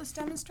countless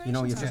demonstrations.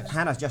 You of this.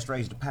 Hannah's just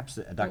raised perhaps,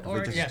 Dr. Or-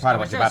 Fitch, this Yes, is part I of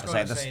what was you're about just to say.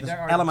 going to This, say, this there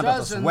are element of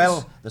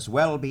dozens- this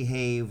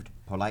well-behaved,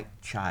 polite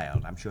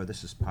child. I'm sure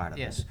this is part of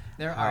Yes, this.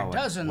 there How are it-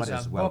 dozens what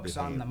is of books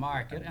on well-behaved the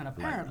market and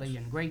apparently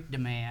politeness. in great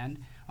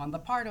demand on the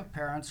part of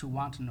parents who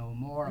want to know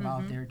more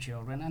about their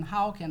children and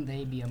how can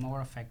they be a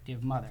more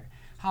effective mother.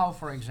 How,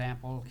 for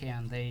example,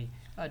 can they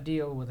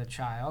deal with a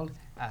child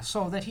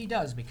so that he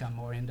does become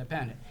more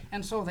independent.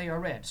 And so they are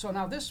read. So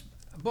now this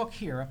book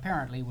here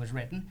apparently was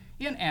written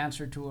in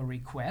answer to a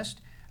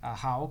request,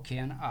 how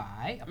can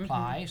I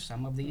apply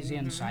some of these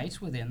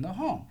insights within the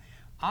home?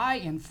 I,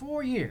 in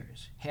 4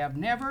 years, have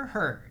never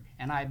heard,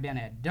 and I've been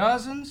at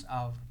dozens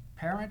of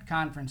parent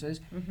conferences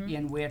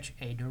in which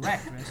a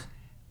directress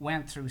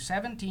went through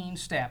 17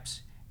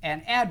 steps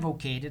and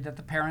advocated that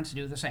the parents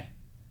do the same.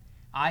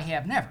 I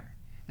have never.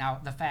 Now,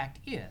 the fact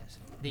is,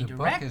 the The book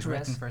directress is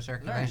written for learns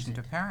circulation to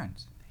it.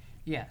 parents.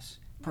 Yes,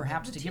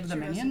 perhaps The to give teacher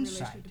them an has a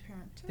relation insight. to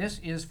parent, too. This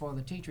is for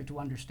the teacher to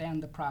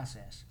understand the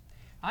process.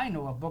 I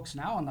know of books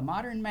now on the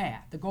modern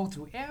math that go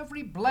through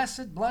every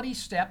blessed bloody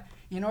step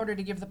in order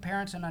to give the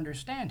parents an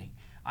understanding.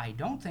 I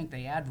don't think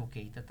they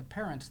advocate that the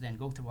parents then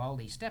go through all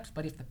these steps,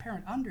 but if the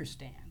parent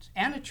understands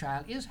and a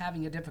child is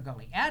having a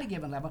difficulty at a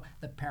given level,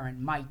 the parent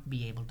might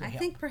be able to I help.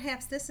 think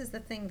perhaps this is the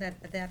thing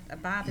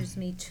that bothers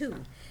me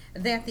too,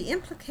 that the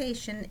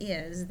implication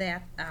is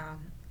that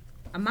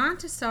a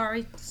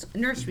Montessori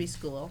nursery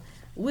school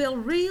will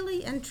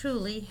really and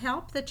truly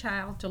help the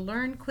child to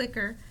learn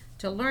quicker,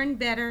 to learn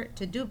better,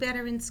 to do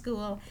better in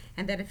school,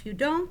 and that if you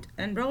don't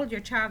enroll your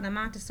child in a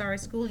Montessori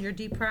school, you're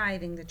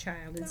depriving the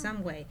child in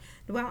some way.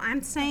 Well,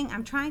 I'm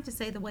trying to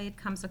say the way it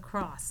comes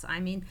across. I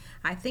mean,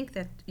 I think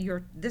that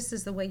this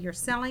is the way you're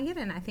selling it,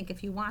 and I think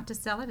if you want to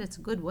sell it, it's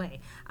a good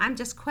way. I'm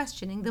just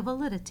questioning the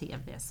validity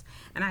of this.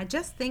 And I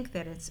just think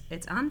that it's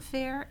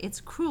unfair, it's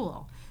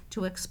cruel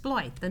to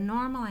exploit the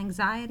normal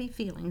anxiety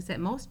feelings that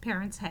most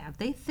parents have.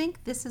 They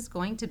think this is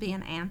going to be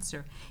an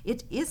answer.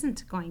 It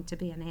isn't going to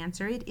be an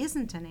answer. It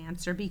isn't an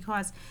answer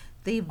because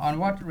the On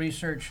what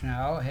research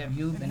now have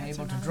you been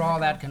able to draw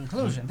that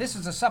conclusion? This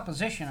is a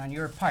supposition on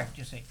your part,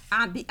 you see.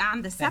 on the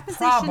That supposition.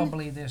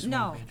 probably this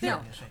no, will be true, no.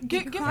 you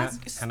see. Give us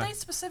state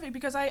specific,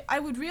 because I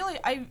would really,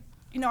 I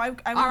would All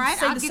right,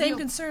 say I'll the give same you-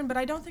 concern, but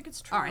I don't think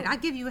it's true. All right, I'll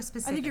give you a I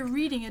specific. think you're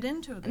reading it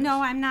into this.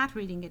 No, I'm not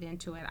reading it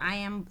into it. I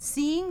am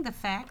seeing the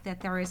fact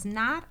that there is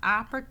not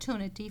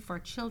opportunity for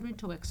children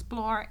to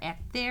explore at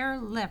their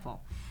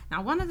level.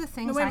 Now, one of the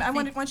things No, wait a minute,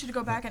 I think. want you to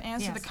go back and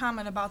answer the Yes.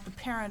 comment about the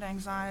parent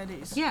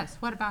anxieties. Yes,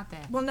 what about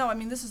that? Well, no, I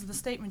mean, this is the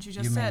statement you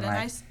just You mean said, and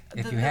like,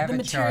 if the you have a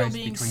material choice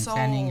being between sold.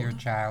 sending your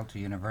child to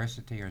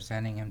university or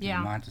sending him to Yeah.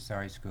 the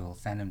Montessori school,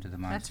 send him to the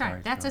That's Montessori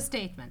right. That's a school.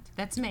 statement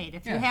that's made.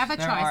 If you Yes, have a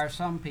there are choice.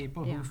 some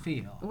people Yeah. who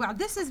feel Well,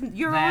 this is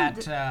your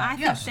that, own. I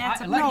yes, think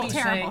that's a let real me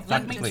terrible say, thing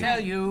let me to tell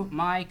say. you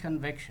my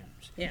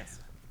convictions. Yes.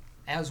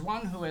 As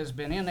one who has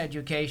been in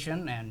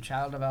education and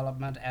child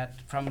development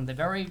from the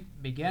very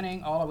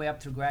beginning all the way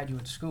up through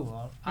graduate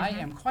school, I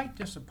am quite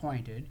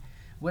disappointed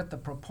with the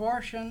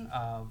proportion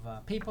of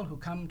people who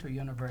come to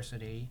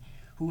university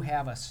who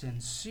have a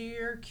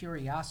sincere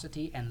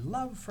curiosity and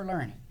love for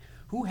learning,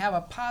 who have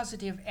a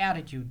positive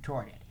attitude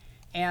toward it.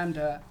 And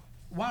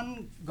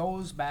one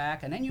goes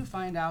back, and then you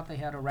find out they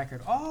had a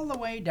record all the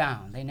way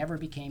down. They never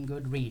became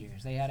good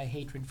readers. They had a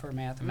hatred for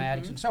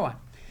mathematics and so on.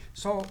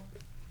 So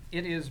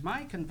it is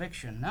my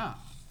conviction now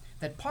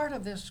that part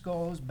of this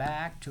goes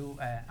back to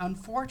an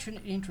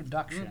unfortunate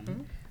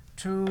introduction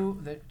to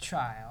the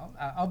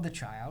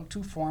child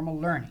to formal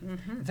learning.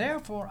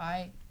 Therefore,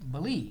 I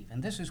believe,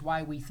 and this is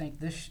why we think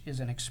this is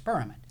an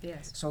experiment,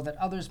 Yes. so that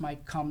others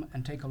might come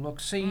and take a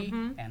look-see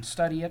and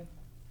study it,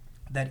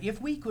 that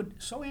if we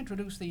could so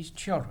introduce these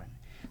children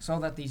so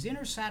that these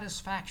inner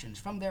satisfactions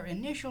from their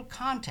initial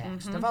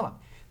contacts develop,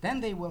 then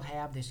they will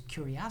have this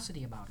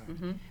curiosity about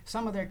learning.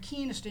 Some of their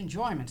keenest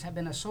enjoyments have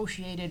been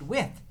associated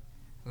with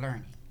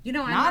learning. You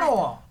know, I Not might-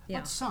 all, yeah.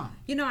 but some.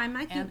 You know, I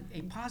might be. And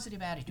a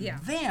positive attitude. Yeah.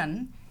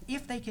 Then,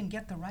 if they can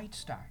get the right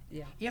start,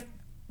 Yeah. if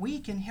we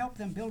can help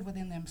them build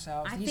within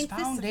themselves I these think this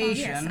is the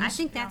foundations, yes, I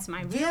think that's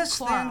my real this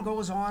quarrel. then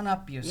goes on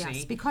up, you Yes,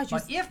 see. because you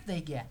but if they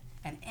get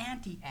an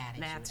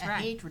anti-attitude, That's a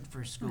right. hatred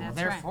for school, That's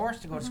they're right.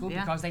 forced to go to school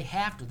Yeah. because they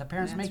have to. The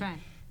parents That's make right.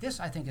 this.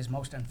 I think is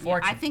most Yeah,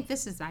 unfortunate. I think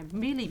this is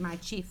really my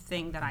chief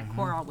thing that I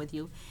quarrel with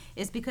you,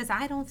 is because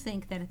I don't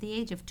think that at the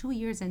age of 2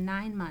 years and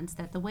 9 months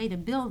that the way to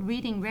build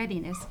reading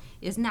readiness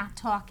is not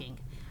talking.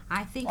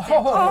 I think that.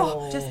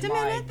 Oh, just a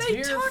my minute. They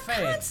dear talk Faith.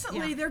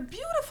 constantly. Yeah. They're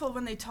beautiful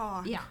when they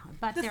talk. Yeah,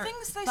 but the they're-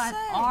 things they but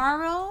say.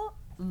 oral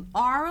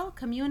oral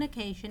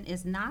communication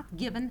is not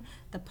given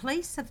the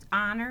place of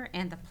honor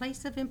and the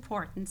place of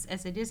importance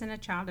as it is in a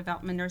child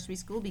development nursery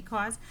school,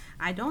 because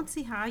I don't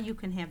see how you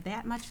can have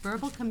that much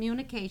verbal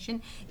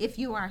communication if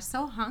you are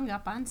so hung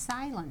up on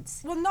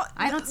silence. Well, no,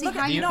 I don't see look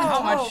how at- Do you, you no, can how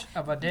no. much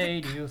of a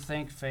day do you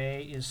think,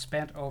 Faye, is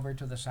spent over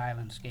to the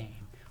silence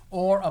game?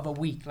 Or of a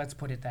week, let's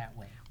put it that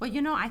way. Well,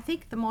 you know, I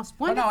think the most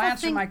Well, wonderful no,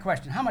 answer thing. my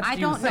question. How much I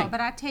do you don't think? know,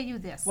 but I tell you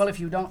this. Well, if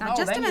you don't Now, know,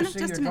 just then a minute, you see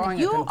just you're a minute. drawing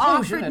a You conclusion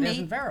offered that me.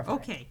 isn't verified.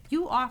 Okay,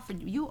 you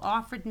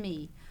offered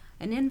me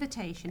an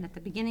invitation at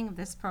the beginning of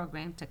this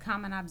program to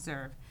come and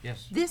observe.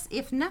 Yes. This,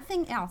 if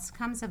nothing else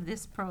comes of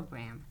this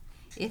program,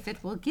 if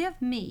it will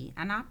give me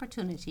an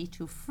opportunity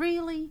to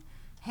freely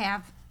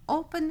have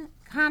open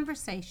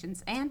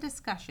conversations and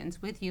discussions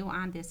with you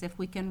on this, if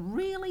we can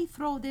really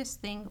throw this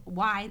thing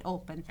wide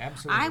open,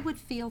 Absolutely. I would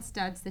feel,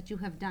 Studs, that you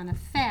have done a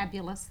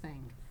fabulous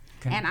thing.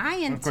 And I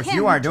intend course,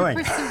 you are doing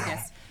to it. pursue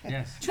this.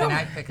 Yes. Can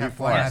I pick up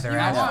one Yes. other You were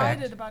aspect?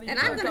 invited about a And year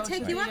I'm going ago to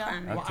take you the, up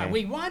on it. Okay.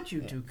 We want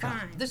you to come.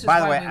 Fine. This is By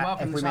the why way, we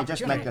welcome if we this may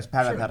just make opportunity. this Sure.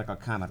 parenthetical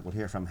comment, we'll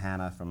hear from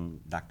Hannah,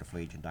 from Dr.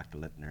 Fleach, and Dr.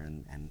 Littner,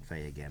 and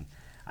Faye again.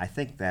 I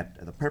think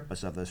that the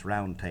purpose of this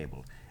round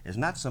table is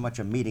not so much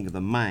a meeting of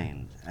the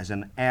mind as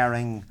an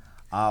airing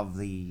of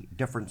the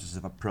differences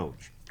of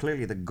approach.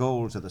 Clearly, the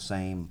goals are the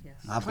same. Yes.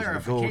 Obviously, the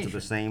goals are the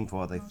Clarification. same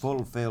for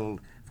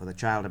the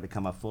child to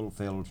become a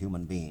fulfilled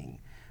human being.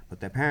 But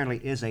there apparently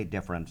is a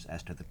difference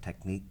as to the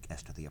technique,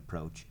 as to the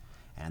approach,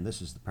 and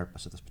this is the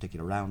purpose of this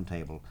particular round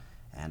table.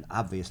 And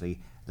obviously,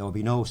 there will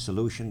be no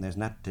solution. There's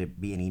not to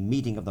be any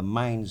meeting of the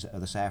minds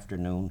this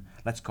afternoon.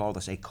 Let's call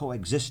this a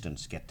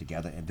coexistence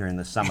get-together during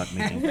the summit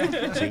meeting.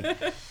 See?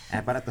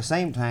 But at the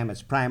same time,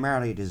 it's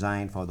primarily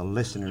designed for the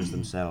listeners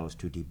themselves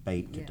to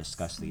debate, to Yes.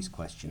 discuss these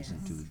questions,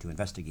 and to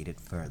investigate it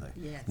further.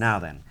 Yes. Now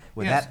then,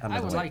 with Yes, that, under I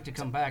the would way- like to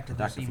come back to this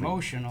Dr. Fleet.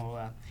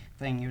 emotional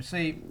thing. You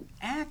see,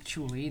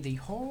 actually, the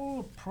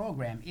whole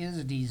program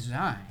is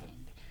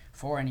designed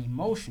for an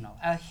emotional,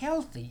 a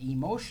healthy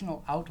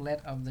emotional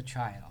outlet of the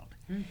child.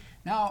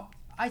 Now,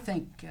 I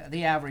think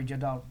the average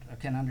adult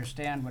can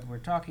understand what we're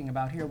talking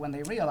about here when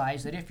they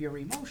realize that if your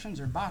emotions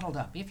are bottled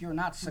up, if you're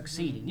not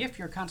succeeding, if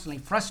you're constantly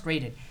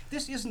frustrated,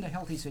 this isn't a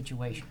healthy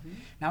situation.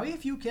 Now,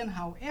 if you can,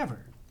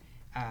 however,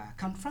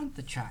 confront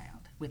the child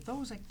with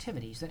those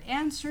activities that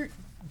answer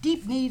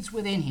deep needs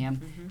within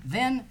him,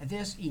 then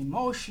this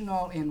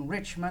emotional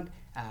enrichment,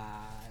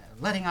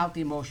 letting out the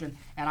emotion,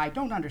 and I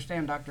don't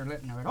understand Dr.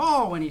 Littner at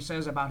all when he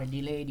says about a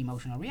delayed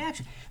emotional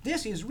reaction.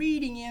 This is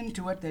reading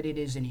into it that it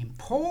is an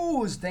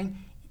imposed thing.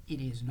 It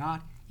is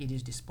not. It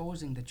is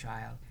disposing the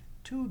child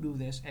to do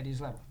this at his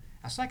level.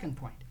 A second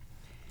point.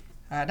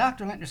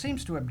 Dr. Littner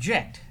seems to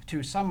object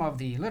to some of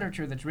the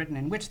literature that's written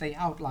in which they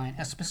outline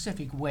a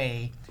specific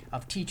way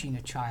of teaching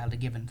a child a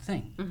given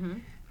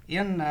thing.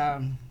 In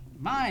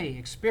my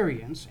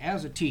experience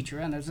as a teacher,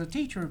 and as a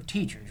teacher of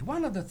teachers,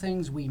 one of the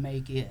things we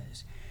make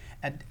is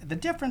the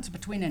difference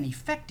between an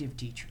effective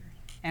teacher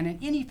and an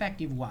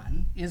ineffective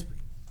one is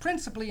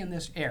principally in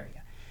this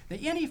area.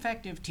 The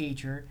ineffective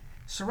teacher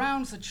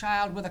surrounds the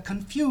child with a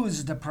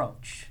confused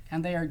approach,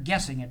 and they are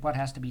guessing at what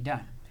has to be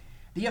done.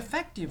 The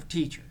effective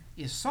teacher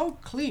is so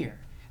clear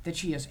that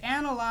she has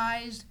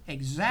analyzed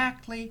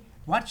exactly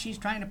what she's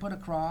trying to put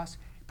across,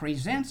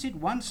 presents it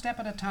one step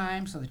at a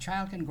time so the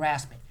child can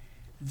grasp it.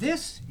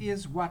 This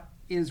is what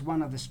is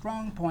one of the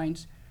strong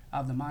points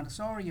of the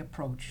Montessori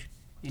approach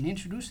in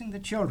introducing the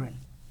children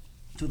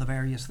to the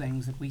various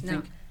things that we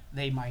think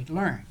they might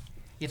learn.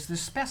 It's the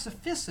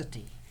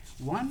specificity,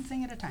 one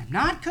thing at a time.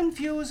 Not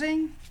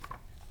confusing,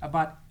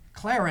 but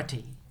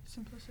clarity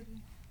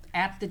Simplicity.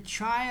 at the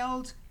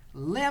child's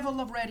level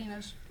of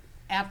readiness,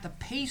 at the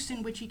pace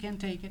in which he can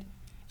take it,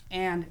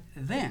 and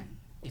then,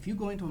 if you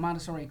go into a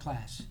Montessori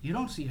class, you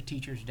don't see a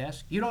teacher's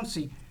desk, you don't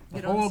see the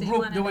You don't whole see group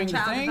one in a doing the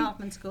child thing.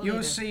 development school You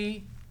either.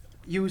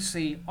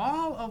 see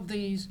all of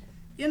these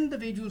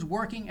individuals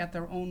working at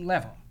their own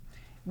level,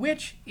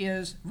 which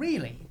is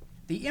really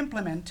the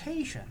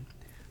implementation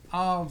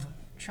of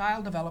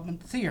child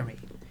development theory.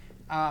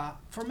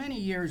 For many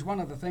years, one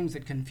of the things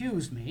that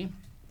confused me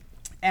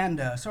and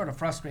sort of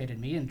frustrated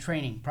me in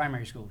training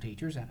primary school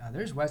teachers and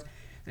others was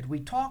that we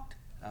talked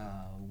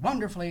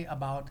wonderfully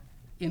about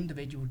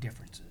individual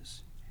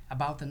differences,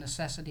 about the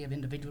necessity of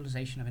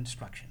individualization of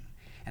instruction.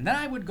 And then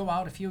I would go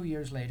out a few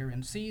years later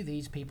and see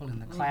these people in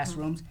the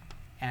classrooms,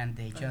 and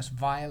they just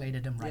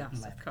violated them right and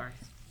Yes, left. of course.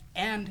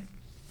 And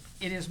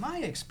it is my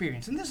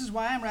experience, and this is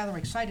why I'm rather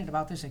excited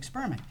about this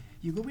experiment.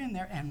 You go in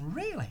there, and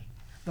really,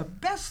 the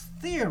best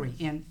theory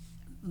in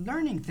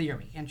learning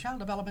theory in child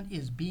development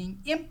is being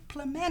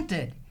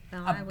implemented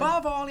Well, I would-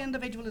 above all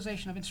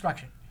individualization of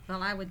instruction.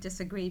 Well, I would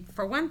disagree.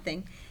 For one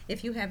thing,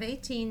 if you have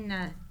 18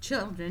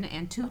 children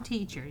and 2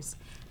 teachers,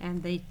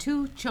 and the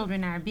 2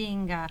 children are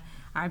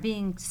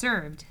being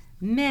served,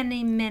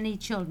 many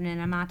children in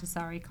a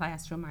Montessori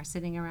classroom are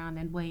sitting around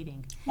and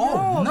waiting.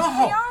 Oh, no!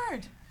 They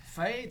aren't.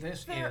 Faye,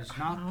 this is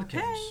not the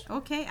case.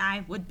 Okay,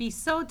 I would be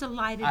so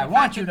delighted I if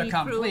want could you to be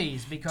come, proved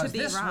please, because to be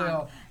this wrong.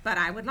 will- But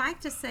I would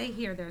like to say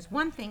here, there's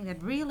one thing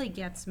that really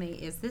gets me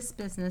is this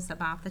business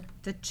about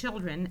the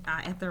children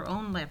at their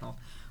own level.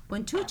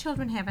 When two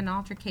children have an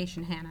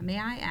altercation, Hannah, may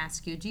I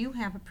ask you, do you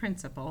have a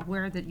principle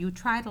where that you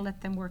try to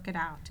let them work it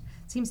out?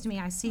 It seems to me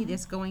I see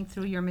this going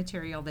through your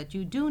material, that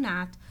you do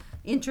not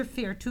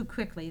interfere too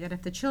quickly, that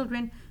if the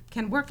children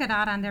can work it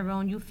out on their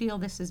own, you feel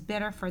this is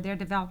better for their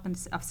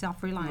development of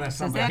self-reliance. Unless Is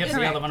somebody that hits the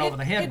correct? other one over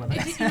the head with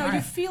it. You know, you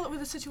feel it with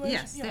the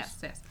situation.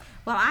 Yes.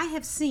 Well, I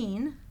have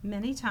seen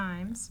many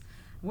times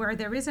where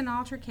there is an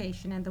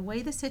altercation, and the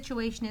way the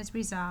situation is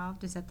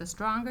resolved is that the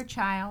stronger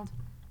child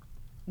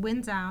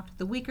wins out,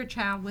 the weaker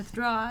child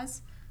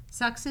withdraws,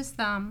 sucks his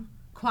thumb,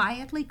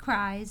 quietly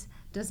cries,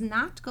 does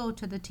not go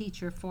to the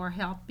teacher for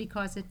help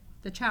because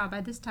the child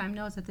by this time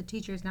knows that the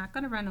teacher is not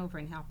going to run over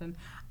and help him.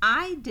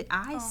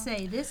 I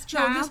say this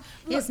child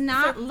is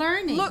not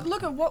learning.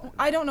 Look at what,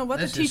 I don't know what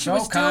This the is teacher so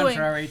was doing.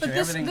 contrary But to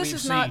this everything we've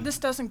is not, seen. this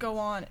doesn't go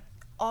on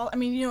I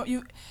mean, you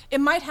know, it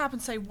might happen,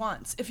 say,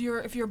 once. If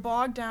you're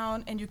bogged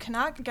down and you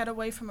cannot get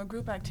away from a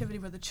group activity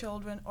with the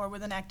children or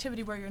with an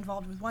activity where you're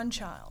involved with one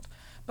child.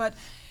 But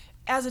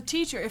as a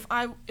teacher, if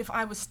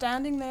I was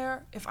standing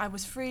there, if I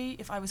was free,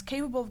 if I was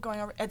capable of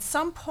going over, at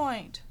some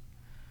point,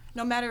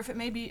 no matter if it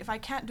may be, if I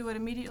can't do it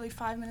immediately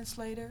 5 minutes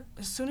later,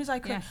 as soon as I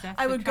could, Yes, that's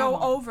I the would go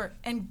trouble. over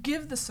and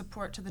give the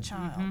support to the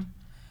child.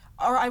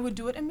 Or I would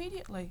do it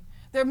immediately.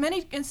 There are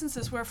many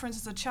instances where, for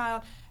instance, a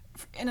child,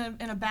 in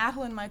a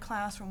battle in my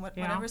classroom,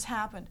 whatever's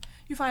happened,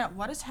 you find out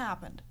what has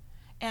happened,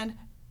 and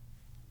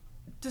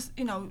just,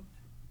 you know,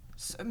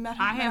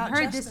 I have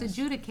heard this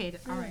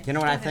adjudicated. All right. You know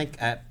what Go I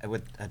ahead. think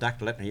with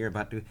Dr. Littner here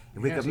about if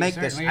we Yes, could he make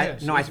this. certainly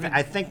is. No, He's been-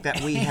 I think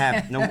that we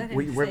have. No, Let him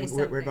we're say going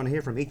something. to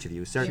hear from each of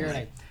you certainly.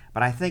 Surely.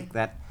 But I think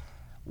that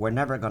we're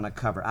never going to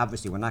cover.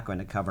 Obviously, we're not going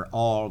to cover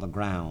all the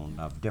ground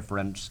of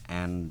difference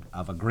and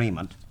of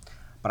agreement.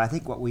 But I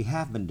think what we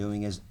have been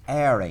doing is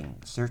airing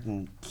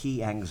certain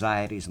key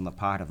anxieties on the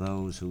part of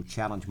those who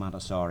challenge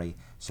Montessori,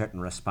 certain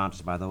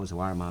responses by those who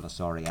are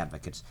Montessori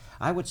advocates.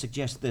 I would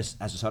suggest this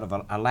as a sort of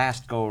a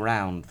last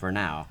go-round for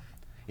now.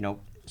 You know,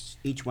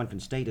 each one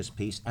can state his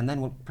piece, and then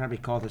we'll probably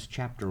call this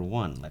chapter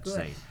 1, let's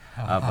say.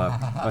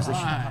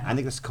 I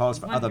think this calls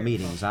for other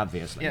meetings,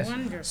 obviously. Yes.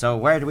 Wonderful. So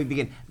where do we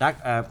begin?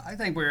 I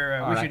think we All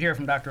right. should hear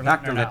from Dr. Littner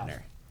Dr. now. Littner.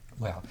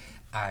 Well,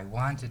 I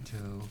wanted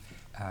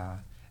to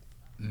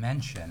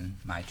mention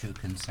my two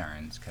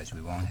concerns because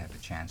we won't have a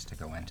chance to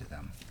go into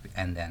them,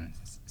 and then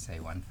say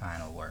one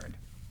final word.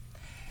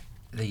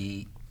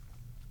 The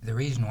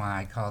reason why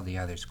I called the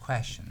others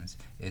questions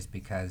is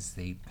because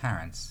the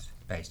parents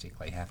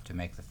basically have to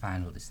make the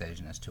final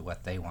decision as to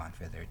what they want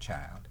for their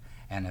child.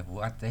 And if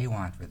what they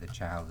want for the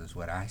child is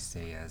what I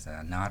see as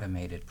an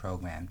automated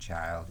program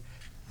child,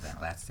 well,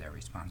 that's their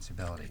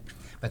responsibility.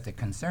 But the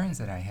concerns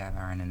that I have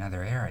are in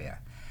another area.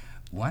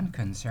 One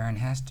concern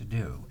has to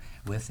do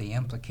with the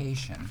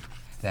implication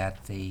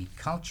that the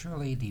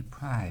culturally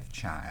deprived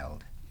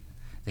child,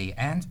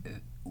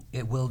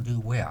 it will do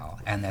well,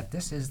 and that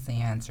this is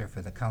the answer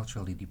for the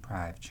culturally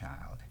deprived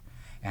child.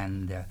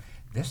 And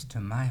this, to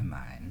my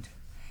mind,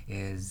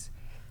 is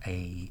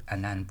an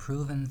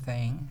unproven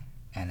thing,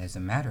 and as a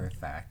matter of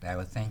fact, I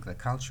would think the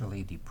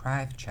culturally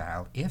deprived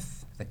child,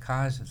 if the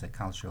cause of the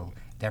cultural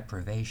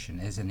deprivation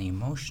is an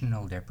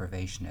emotional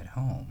deprivation at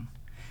home,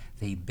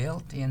 the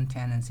built-in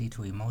tendency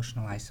to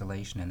emotional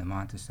isolation in the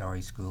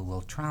Montessori school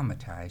will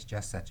traumatize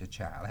just such a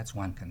child. That's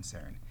one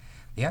concern.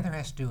 The other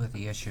has to do with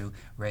the issue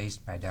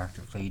raised by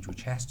Dr. Fleege,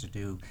 which has to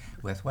do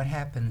with what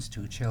happens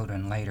to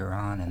children later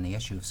on and the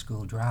issue of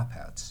school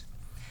dropouts.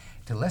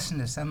 To listen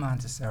to some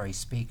Montessori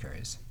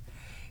speakers,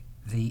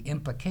 the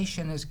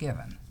implication is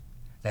given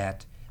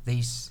that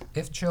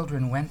if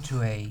children went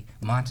to a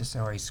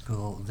Montessori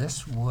school,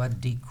 this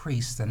would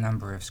decrease the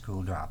number of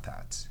school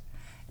dropouts.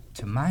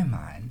 To my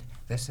mind,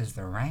 this is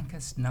the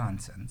rankest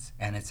nonsense,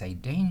 and it's a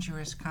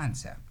dangerous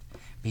concept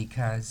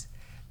because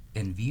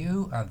in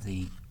view of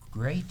the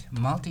great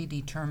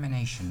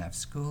multi-determination of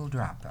school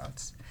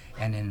dropouts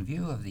and in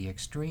view of the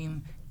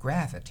extreme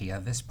gravity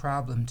of this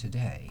problem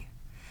today,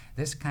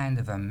 this kind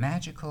of a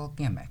magical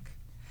gimmick,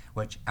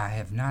 which I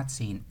have not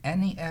seen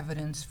any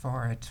evidence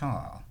for at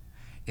all,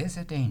 is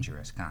a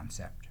dangerous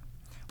concept.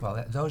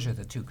 Well, those are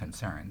the two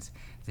concerns.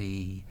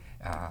 The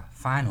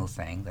final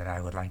thing that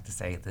I would like to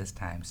say at this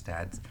time,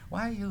 Studs,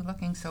 why are you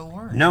looking so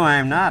worried? No,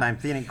 I'm not. I'm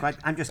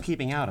just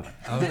keeping out of it.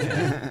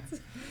 Okay.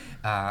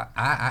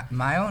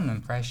 My own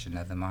impression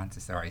of the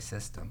Montessori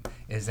system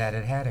is that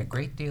it had a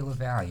great deal of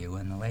value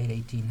in the late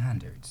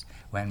 1800s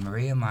when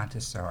Maria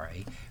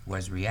Montessori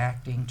was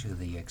reacting to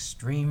the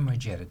extreme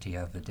rigidity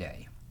of the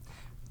day.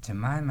 To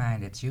my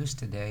mind, its use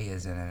today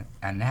is an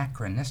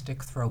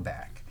anachronistic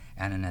throwback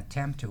and an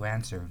attempt to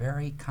answer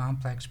very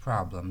complex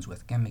problems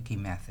with gimmicky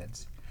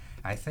methods.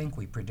 I think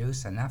we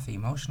produce enough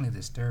emotionally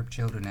disturbed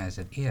children as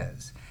it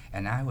is,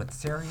 and I would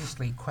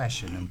seriously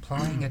question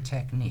employing a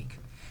technique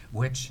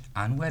which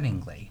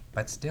unwittingly,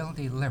 but still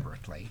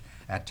deliberately,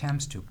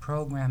 attempts to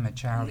program a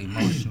child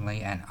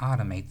emotionally and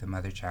automate the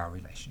mother-child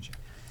relationship.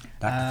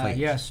 Dr. Fleet.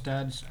 Yes,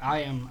 Studs. I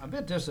am a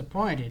bit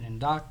disappointed in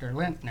Dr.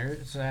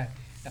 Lintner's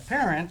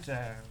apparent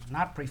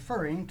not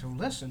preferring to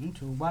listen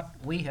to what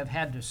we have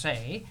had to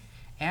say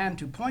and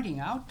to pointing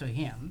out to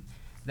him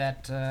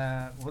that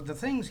with the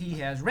things he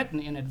has written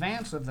in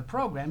advance of the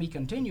program, he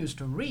continues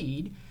to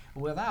read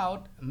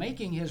without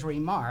making his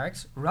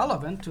remarks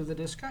relevant to the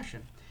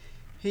discussion.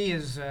 He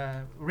has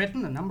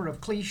written a number of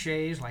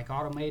cliches like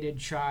automated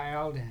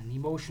child and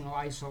emotional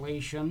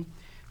isolation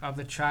of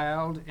the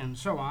child and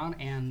so on,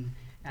 and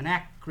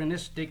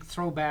anachronistic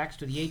throwbacks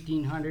to the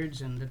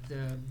 1800s, and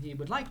that he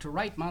would like to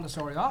write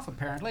Montessori off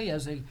apparently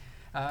as a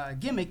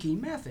gimmicky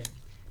method.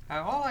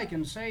 All I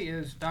can say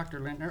is, Dr.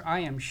 Lintner, I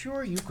am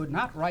sure you could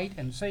not write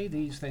and say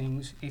these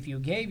things if you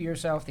gave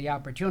yourself the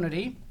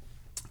opportunity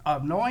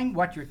of knowing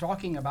what you're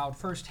talking about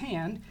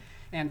firsthand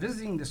and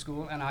visiting the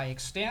school, and I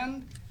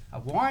extend a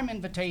warm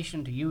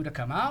invitation to you to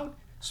come out,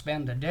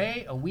 spend a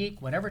day, a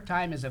week, whatever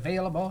time is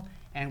available,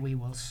 and we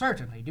will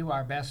certainly do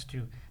our best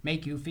to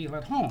make you feel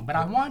at home. But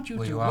I want you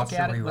Will to you look also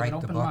at it with an rewrite the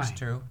open books mind.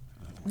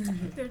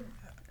 too?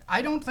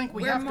 I don't think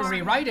we We're have to more-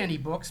 rewrite any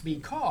books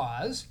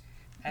because,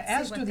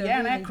 as what to the they're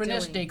really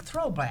anachronistic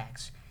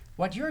throwbacks,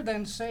 what you're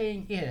then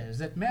saying is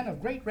that men of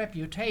great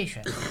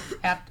reputation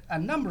at a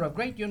number of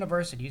great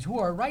universities who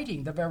are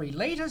writing the very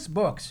latest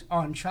books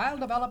on child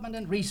development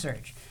and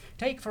research.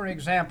 Take, for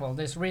example,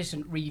 this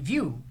recent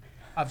review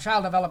of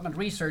child development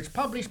research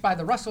published by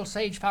the Russell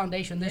Sage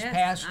Foundation this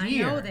past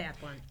year. I know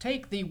that one.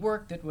 Take the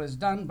work that was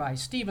done by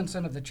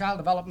Stevenson of the Child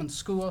Development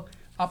School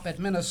up at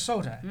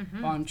Minnesota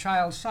on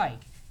child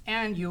psych,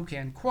 and you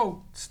can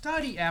quote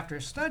study after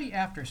study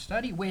after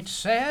study which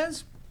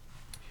says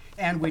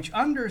and which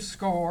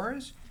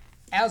underscores,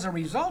 as a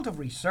result of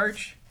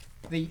research,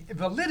 the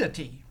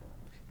validity,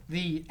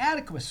 the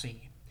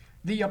adequacy,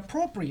 the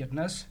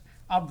appropriateness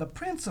of the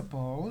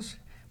principles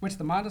which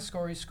the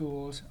Montessori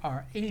schools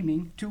are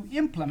aiming to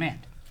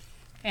implement.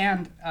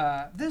 And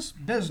this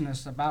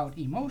business about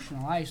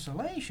emotional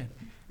isolation,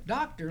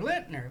 Dr.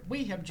 Lintner,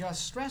 we have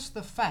just stressed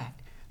the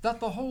fact that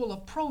the whole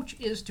approach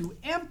is to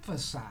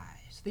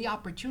emphasize the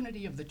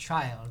opportunity of the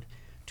child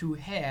to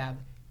have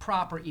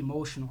proper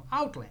emotional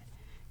outlet.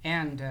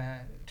 And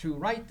to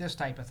write this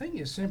type of thing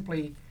is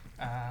simply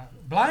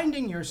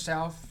blinding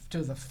yourself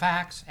to the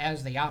facts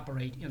as they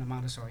operate in a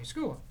Montessori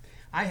school.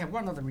 I have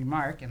one other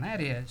remark, and that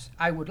is,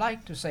 I would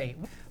like to say,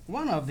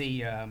 one of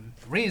the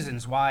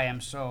reasons why I'm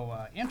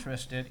so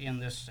interested in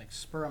this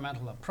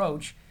experimental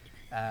approach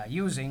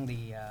using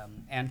the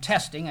and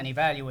testing and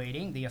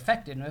evaluating the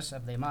effectiveness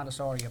of the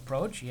Montessori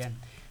approach in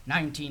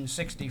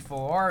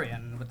 1964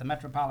 with the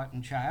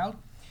Metropolitan Child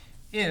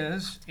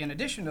is, in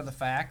addition to the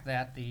fact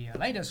that the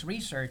latest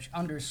research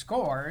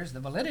underscores the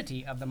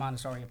validity of the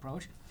Montessori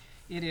approach,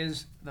 it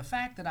is the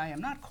fact that I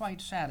am not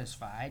quite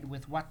satisfied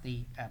with what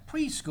the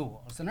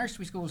preschools, the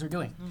nursery schools are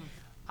doing.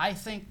 I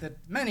think that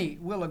many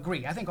will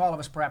agree, I think all of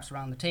us perhaps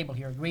around the table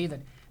here agree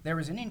that there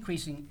is an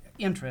increasing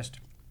interest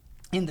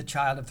in the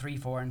child of 3,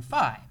 4, and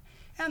 5.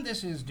 And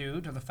this is due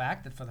to the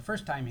fact that for the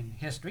first time in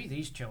history,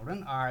 these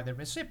children are the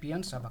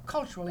recipients of a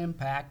cultural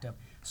impact of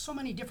so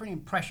many different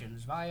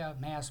impressions via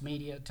mass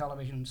media,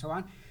 television, and so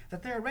on,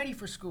 that they're ready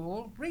for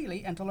school,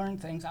 really, and to learn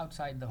things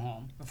outside the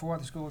home before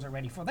the schools are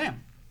ready for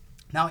them.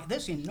 Now,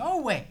 this in no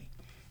way,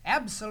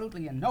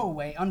 absolutely in no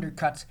way,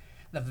 undercuts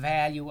the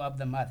value of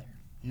the mother.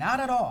 Not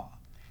at all.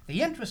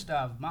 The interest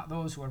of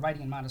those who are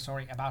writing in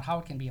Montessori about how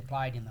it can be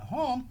applied in the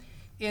home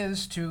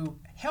is to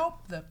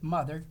help the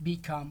mother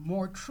become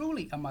more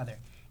truly a mother,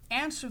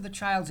 answer the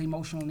child's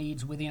emotional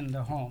needs within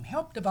the home,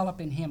 help develop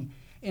in him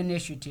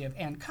initiative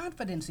and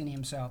confidence in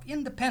himself,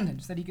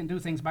 independence, that he can do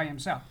things by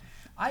himself.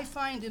 I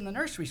find in the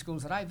nursery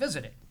schools that I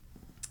visited,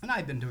 and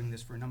I've been doing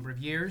this for a number of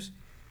years,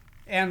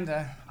 and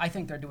I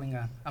think they're doing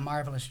a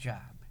marvelous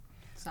job.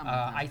 Some of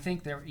them. I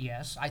think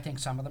I think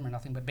some of them are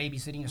nothing but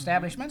babysitting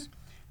establishments.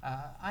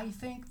 I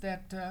think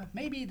that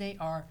maybe they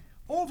are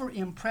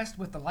over-impressed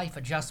with the life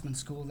adjustment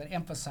school that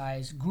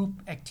emphasize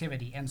group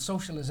activity and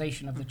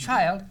socialization of the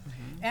child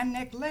and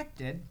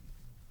neglected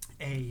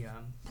a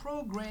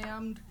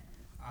programmed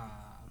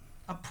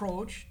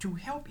approach to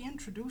help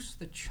introduce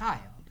the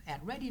child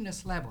at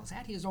readiness levels,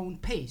 at his own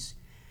pace,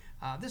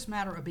 this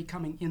matter of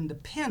becoming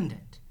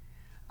independent,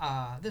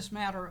 this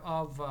matter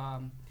of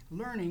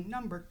learning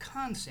number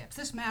concepts,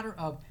 this matter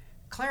of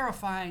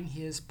clarifying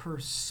his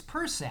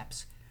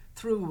percepts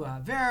through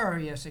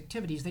various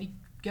activities that he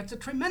gets a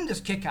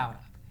tremendous kick out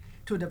of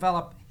to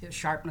develop his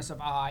sharpness of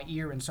eye,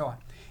 ear, and so on.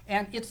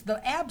 And it's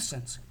the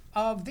absence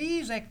of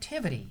these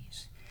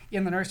activities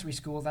in the nursery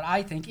school that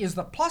I think is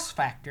the plus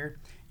factor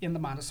in the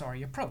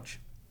Montessori approach.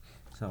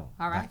 So,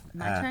 All right,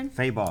 my turn?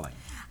 Faye Balling.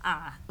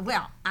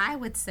 Well, I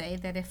would say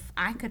that if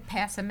I could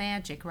pass a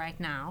magic right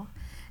now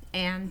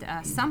and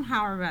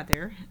somehow or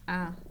other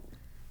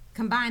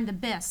combine the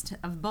best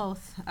of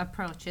both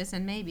approaches,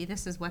 and maybe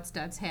this is what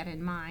Studs had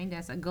in mind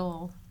as a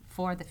goal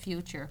for the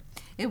future,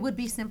 it would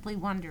be simply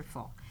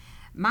wonderful.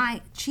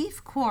 My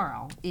chief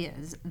quarrel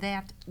is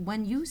that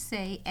when you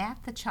say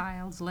at the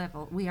child's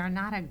level, we are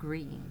not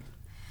agreeing.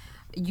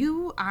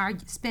 You are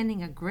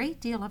spending a great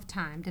deal of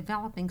time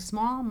developing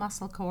small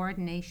muscle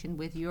coordination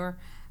with your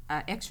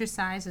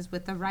exercises,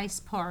 with the rice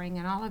pouring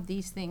and all of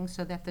these things,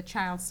 so that the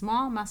child's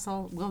small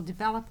muscle will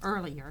develop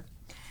earlier.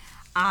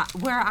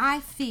 where I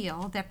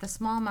feel that the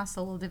small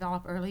muscle will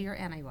develop earlier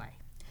anyway.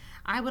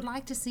 I would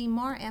like to see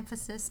more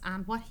emphasis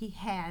on what he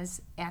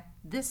has at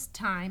this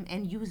time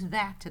and use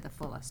that to the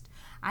fullest.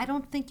 I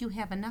don't think you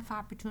have enough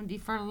opportunity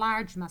for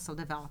large muscle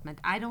development.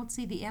 I don't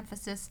see the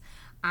emphasis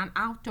on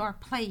outdoor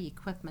play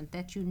equipment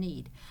that you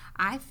need.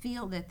 I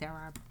feel that there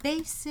are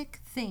basic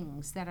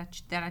things that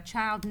a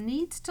child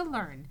needs to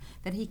learn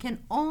that he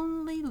can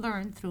only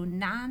learn through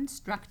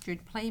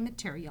non-structured play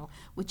material,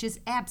 which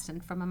is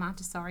absent from a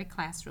Montessori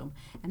classroom.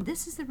 And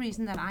this is the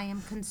reason that I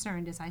am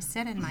concerned, as I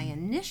said in my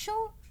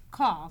initial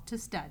call to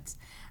studs.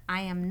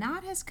 I am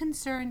not as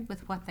concerned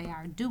with what they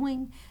are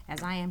doing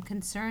as I am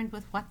concerned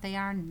with what they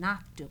are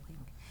not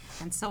doing.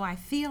 And so I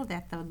feel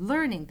that the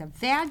learning, the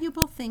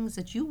valuable things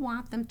that you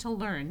want them to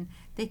learn,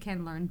 they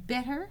can learn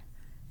better,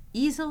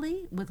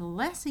 easily, with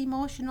less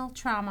emotional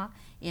trauma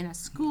in a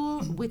school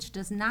which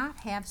does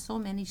not have so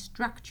many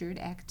structured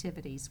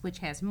activities, which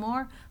has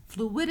more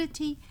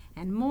fluidity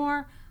and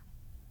more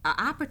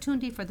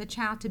opportunity for the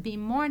child to be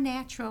more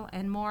natural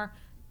and more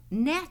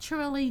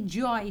naturally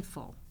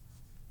joyful.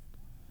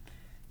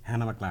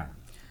 Hannah McLaren.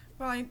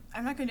 Well,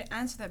 I'm not going to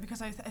answer that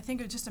because I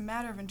think it's just a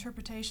matter of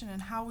interpretation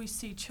and how we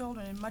see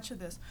children in much of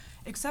this,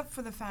 except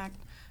for the fact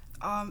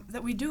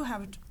that we do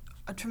have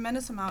a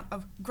tremendous amount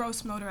of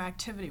gross motor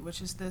activity, which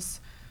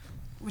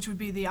would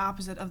be the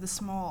opposite of the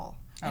small.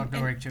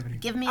 Outdoor activity.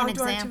 Give me an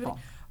Outdoor example.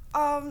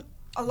 activity.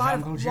 A lot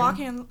Jungle of gym?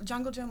 walking,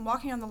 jungle gym,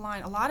 walking on the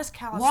line. A lot is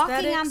calisthenics.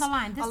 Walking on the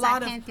line. This a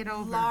lot I can't of get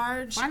over.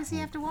 large. Why does he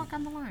have to walk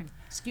on the line?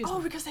 Excuse Oh,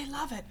 me. because they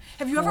love it.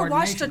 Have you ever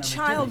watched a Coordination of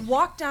child activities.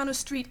 walk down a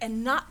street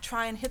and not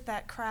try and hit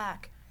that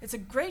crack? It's a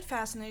great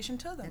fascination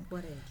to them. At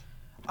what age?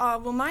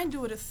 Well, mine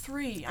do it at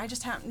 3. I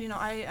just happen,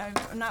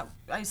 I'm not.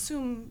 I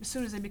assume as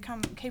soon as they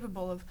become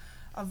capable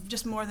of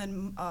just more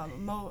than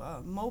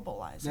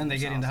mobilizing. Then they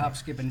get into themselves.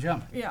 hop, skip, and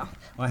jump. Yeah.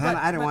 Well, Hannah,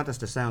 But- I don't but- want this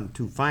to sound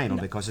too final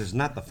because it's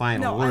not the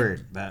final No,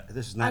 word.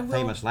 This is I not will-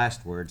 famous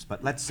last words,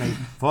 but let's say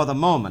for the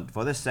moment,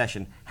 for this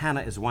session,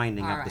 Hannah is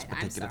winding All up this right, I'm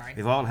particular. sorry.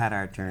 We've all had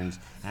our turns,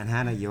 and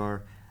Hannah,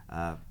 your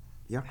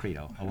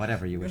credo or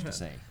whatever you wish to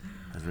say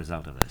as a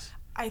result of this.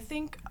 I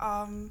think,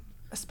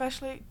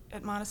 especially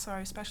at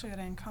Montessori, especially at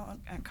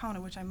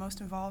Ancona, which I'm most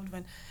involved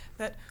in,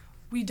 that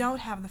we don't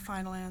have the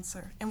final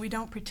answer, and we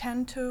don't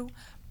pretend to,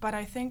 but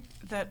I think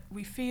that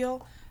we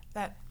feel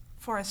that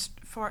for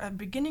a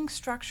beginning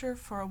structure,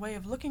 for a way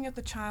of looking at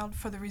the child,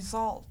 for the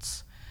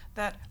results,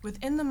 that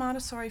within the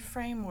Montessori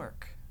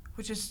framework,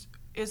 which is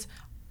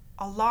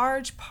a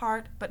large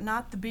part, but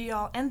not the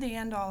be-all and the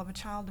end-all of a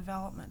child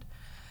development,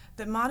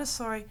 that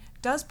Montessori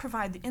does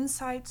provide the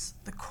insights,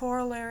 the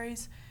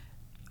corollaries,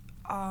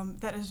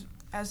 that is,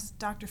 as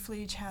Dr.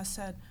 Fleege has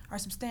said, are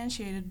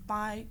substantiated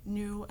by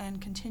new and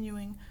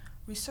continuing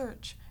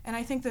research. And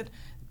I think that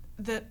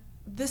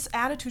this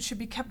attitude should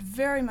be kept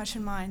very much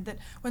in mind, that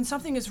when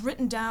something is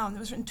written down, that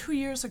was written 2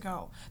 years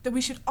ago, that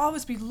we should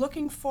always be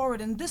looking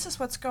forward, and this is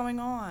what's going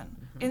on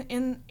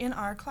in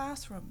our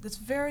classroom. That's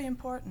very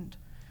important.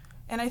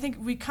 And I think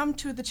we come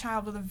to the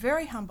child with a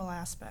very humble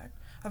aspect,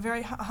 a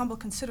very humble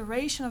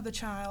consideration of the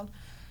child,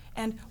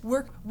 and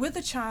work with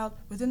the child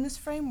within this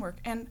framework.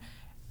 And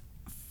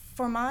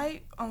for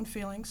my own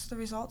feelings, the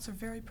results are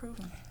very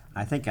proven.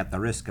 I think at the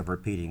risk of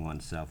repeating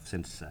oneself,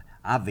 since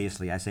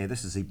obviously I say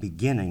this is a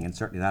beginning and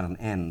certainly not an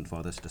end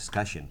for this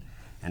discussion,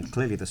 and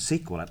clearly the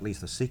sequel, at least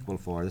the sequel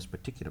for this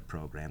particular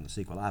program, the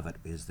sequel of it,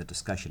 is the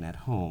discussion at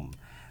home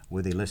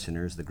with the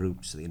listeners, the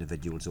groups, the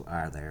individuals who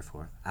are there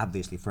for.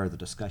 Obviously further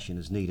discussion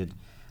is needed.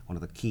 One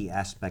of the key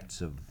aspects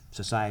of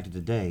society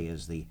today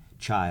is the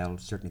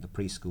child, certainly the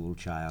preschool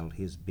child,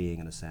 his being,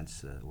 in a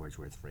sense,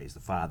 Wordsworth phrase, the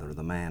father or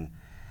the man,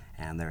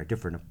 and there are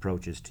different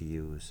approaches to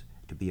use,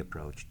 to be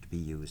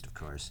used, of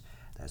course.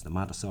 There's the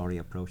Montessori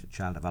approach, the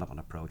child development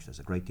approach. There's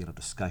a great deal of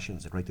discussion,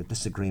 there's a great deal of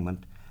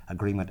disagreement,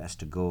 agreement as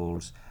to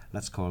goals.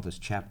 Let's call this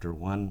Chapter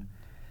 1.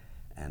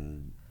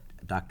 And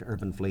Dr.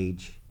 Urban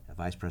Fleege, a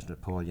Vice President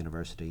at Paul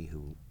University,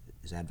 who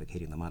is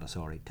advocating the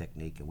Montessori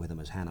technique, and with him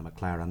is Hannah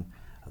McLaren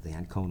of the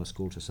Ancona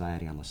School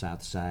Society on the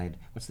south side.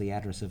 What's the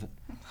address of it?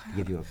 To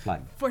give you a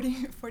plug.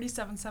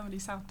 4770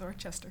 South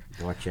Dorchester.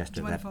 Dorchester. Do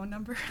you want a phone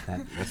number?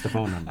 What's the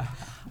phone number?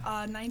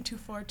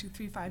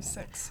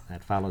 924-2356.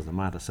 That follows the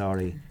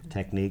Montessori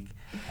technique.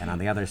 And on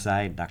the other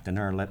side, Dr.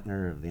 Nora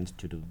Littner of the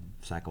Institute of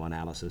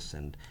Psychoanalysis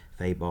and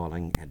Faye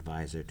Balling,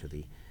 advisor to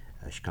the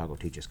Chicago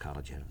Teachers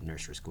College of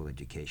Nursery School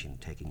Education,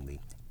 taking the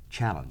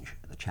challenge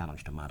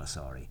to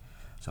Montessori.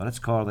 So let's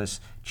call this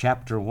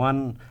Chapter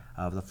 1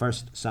 of the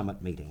first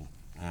summit meeting.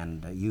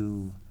 And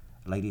you,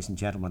 ladies and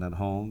gentlemen at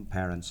home,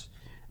 parents,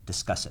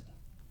 discuss it.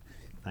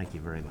 Thank you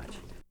very much.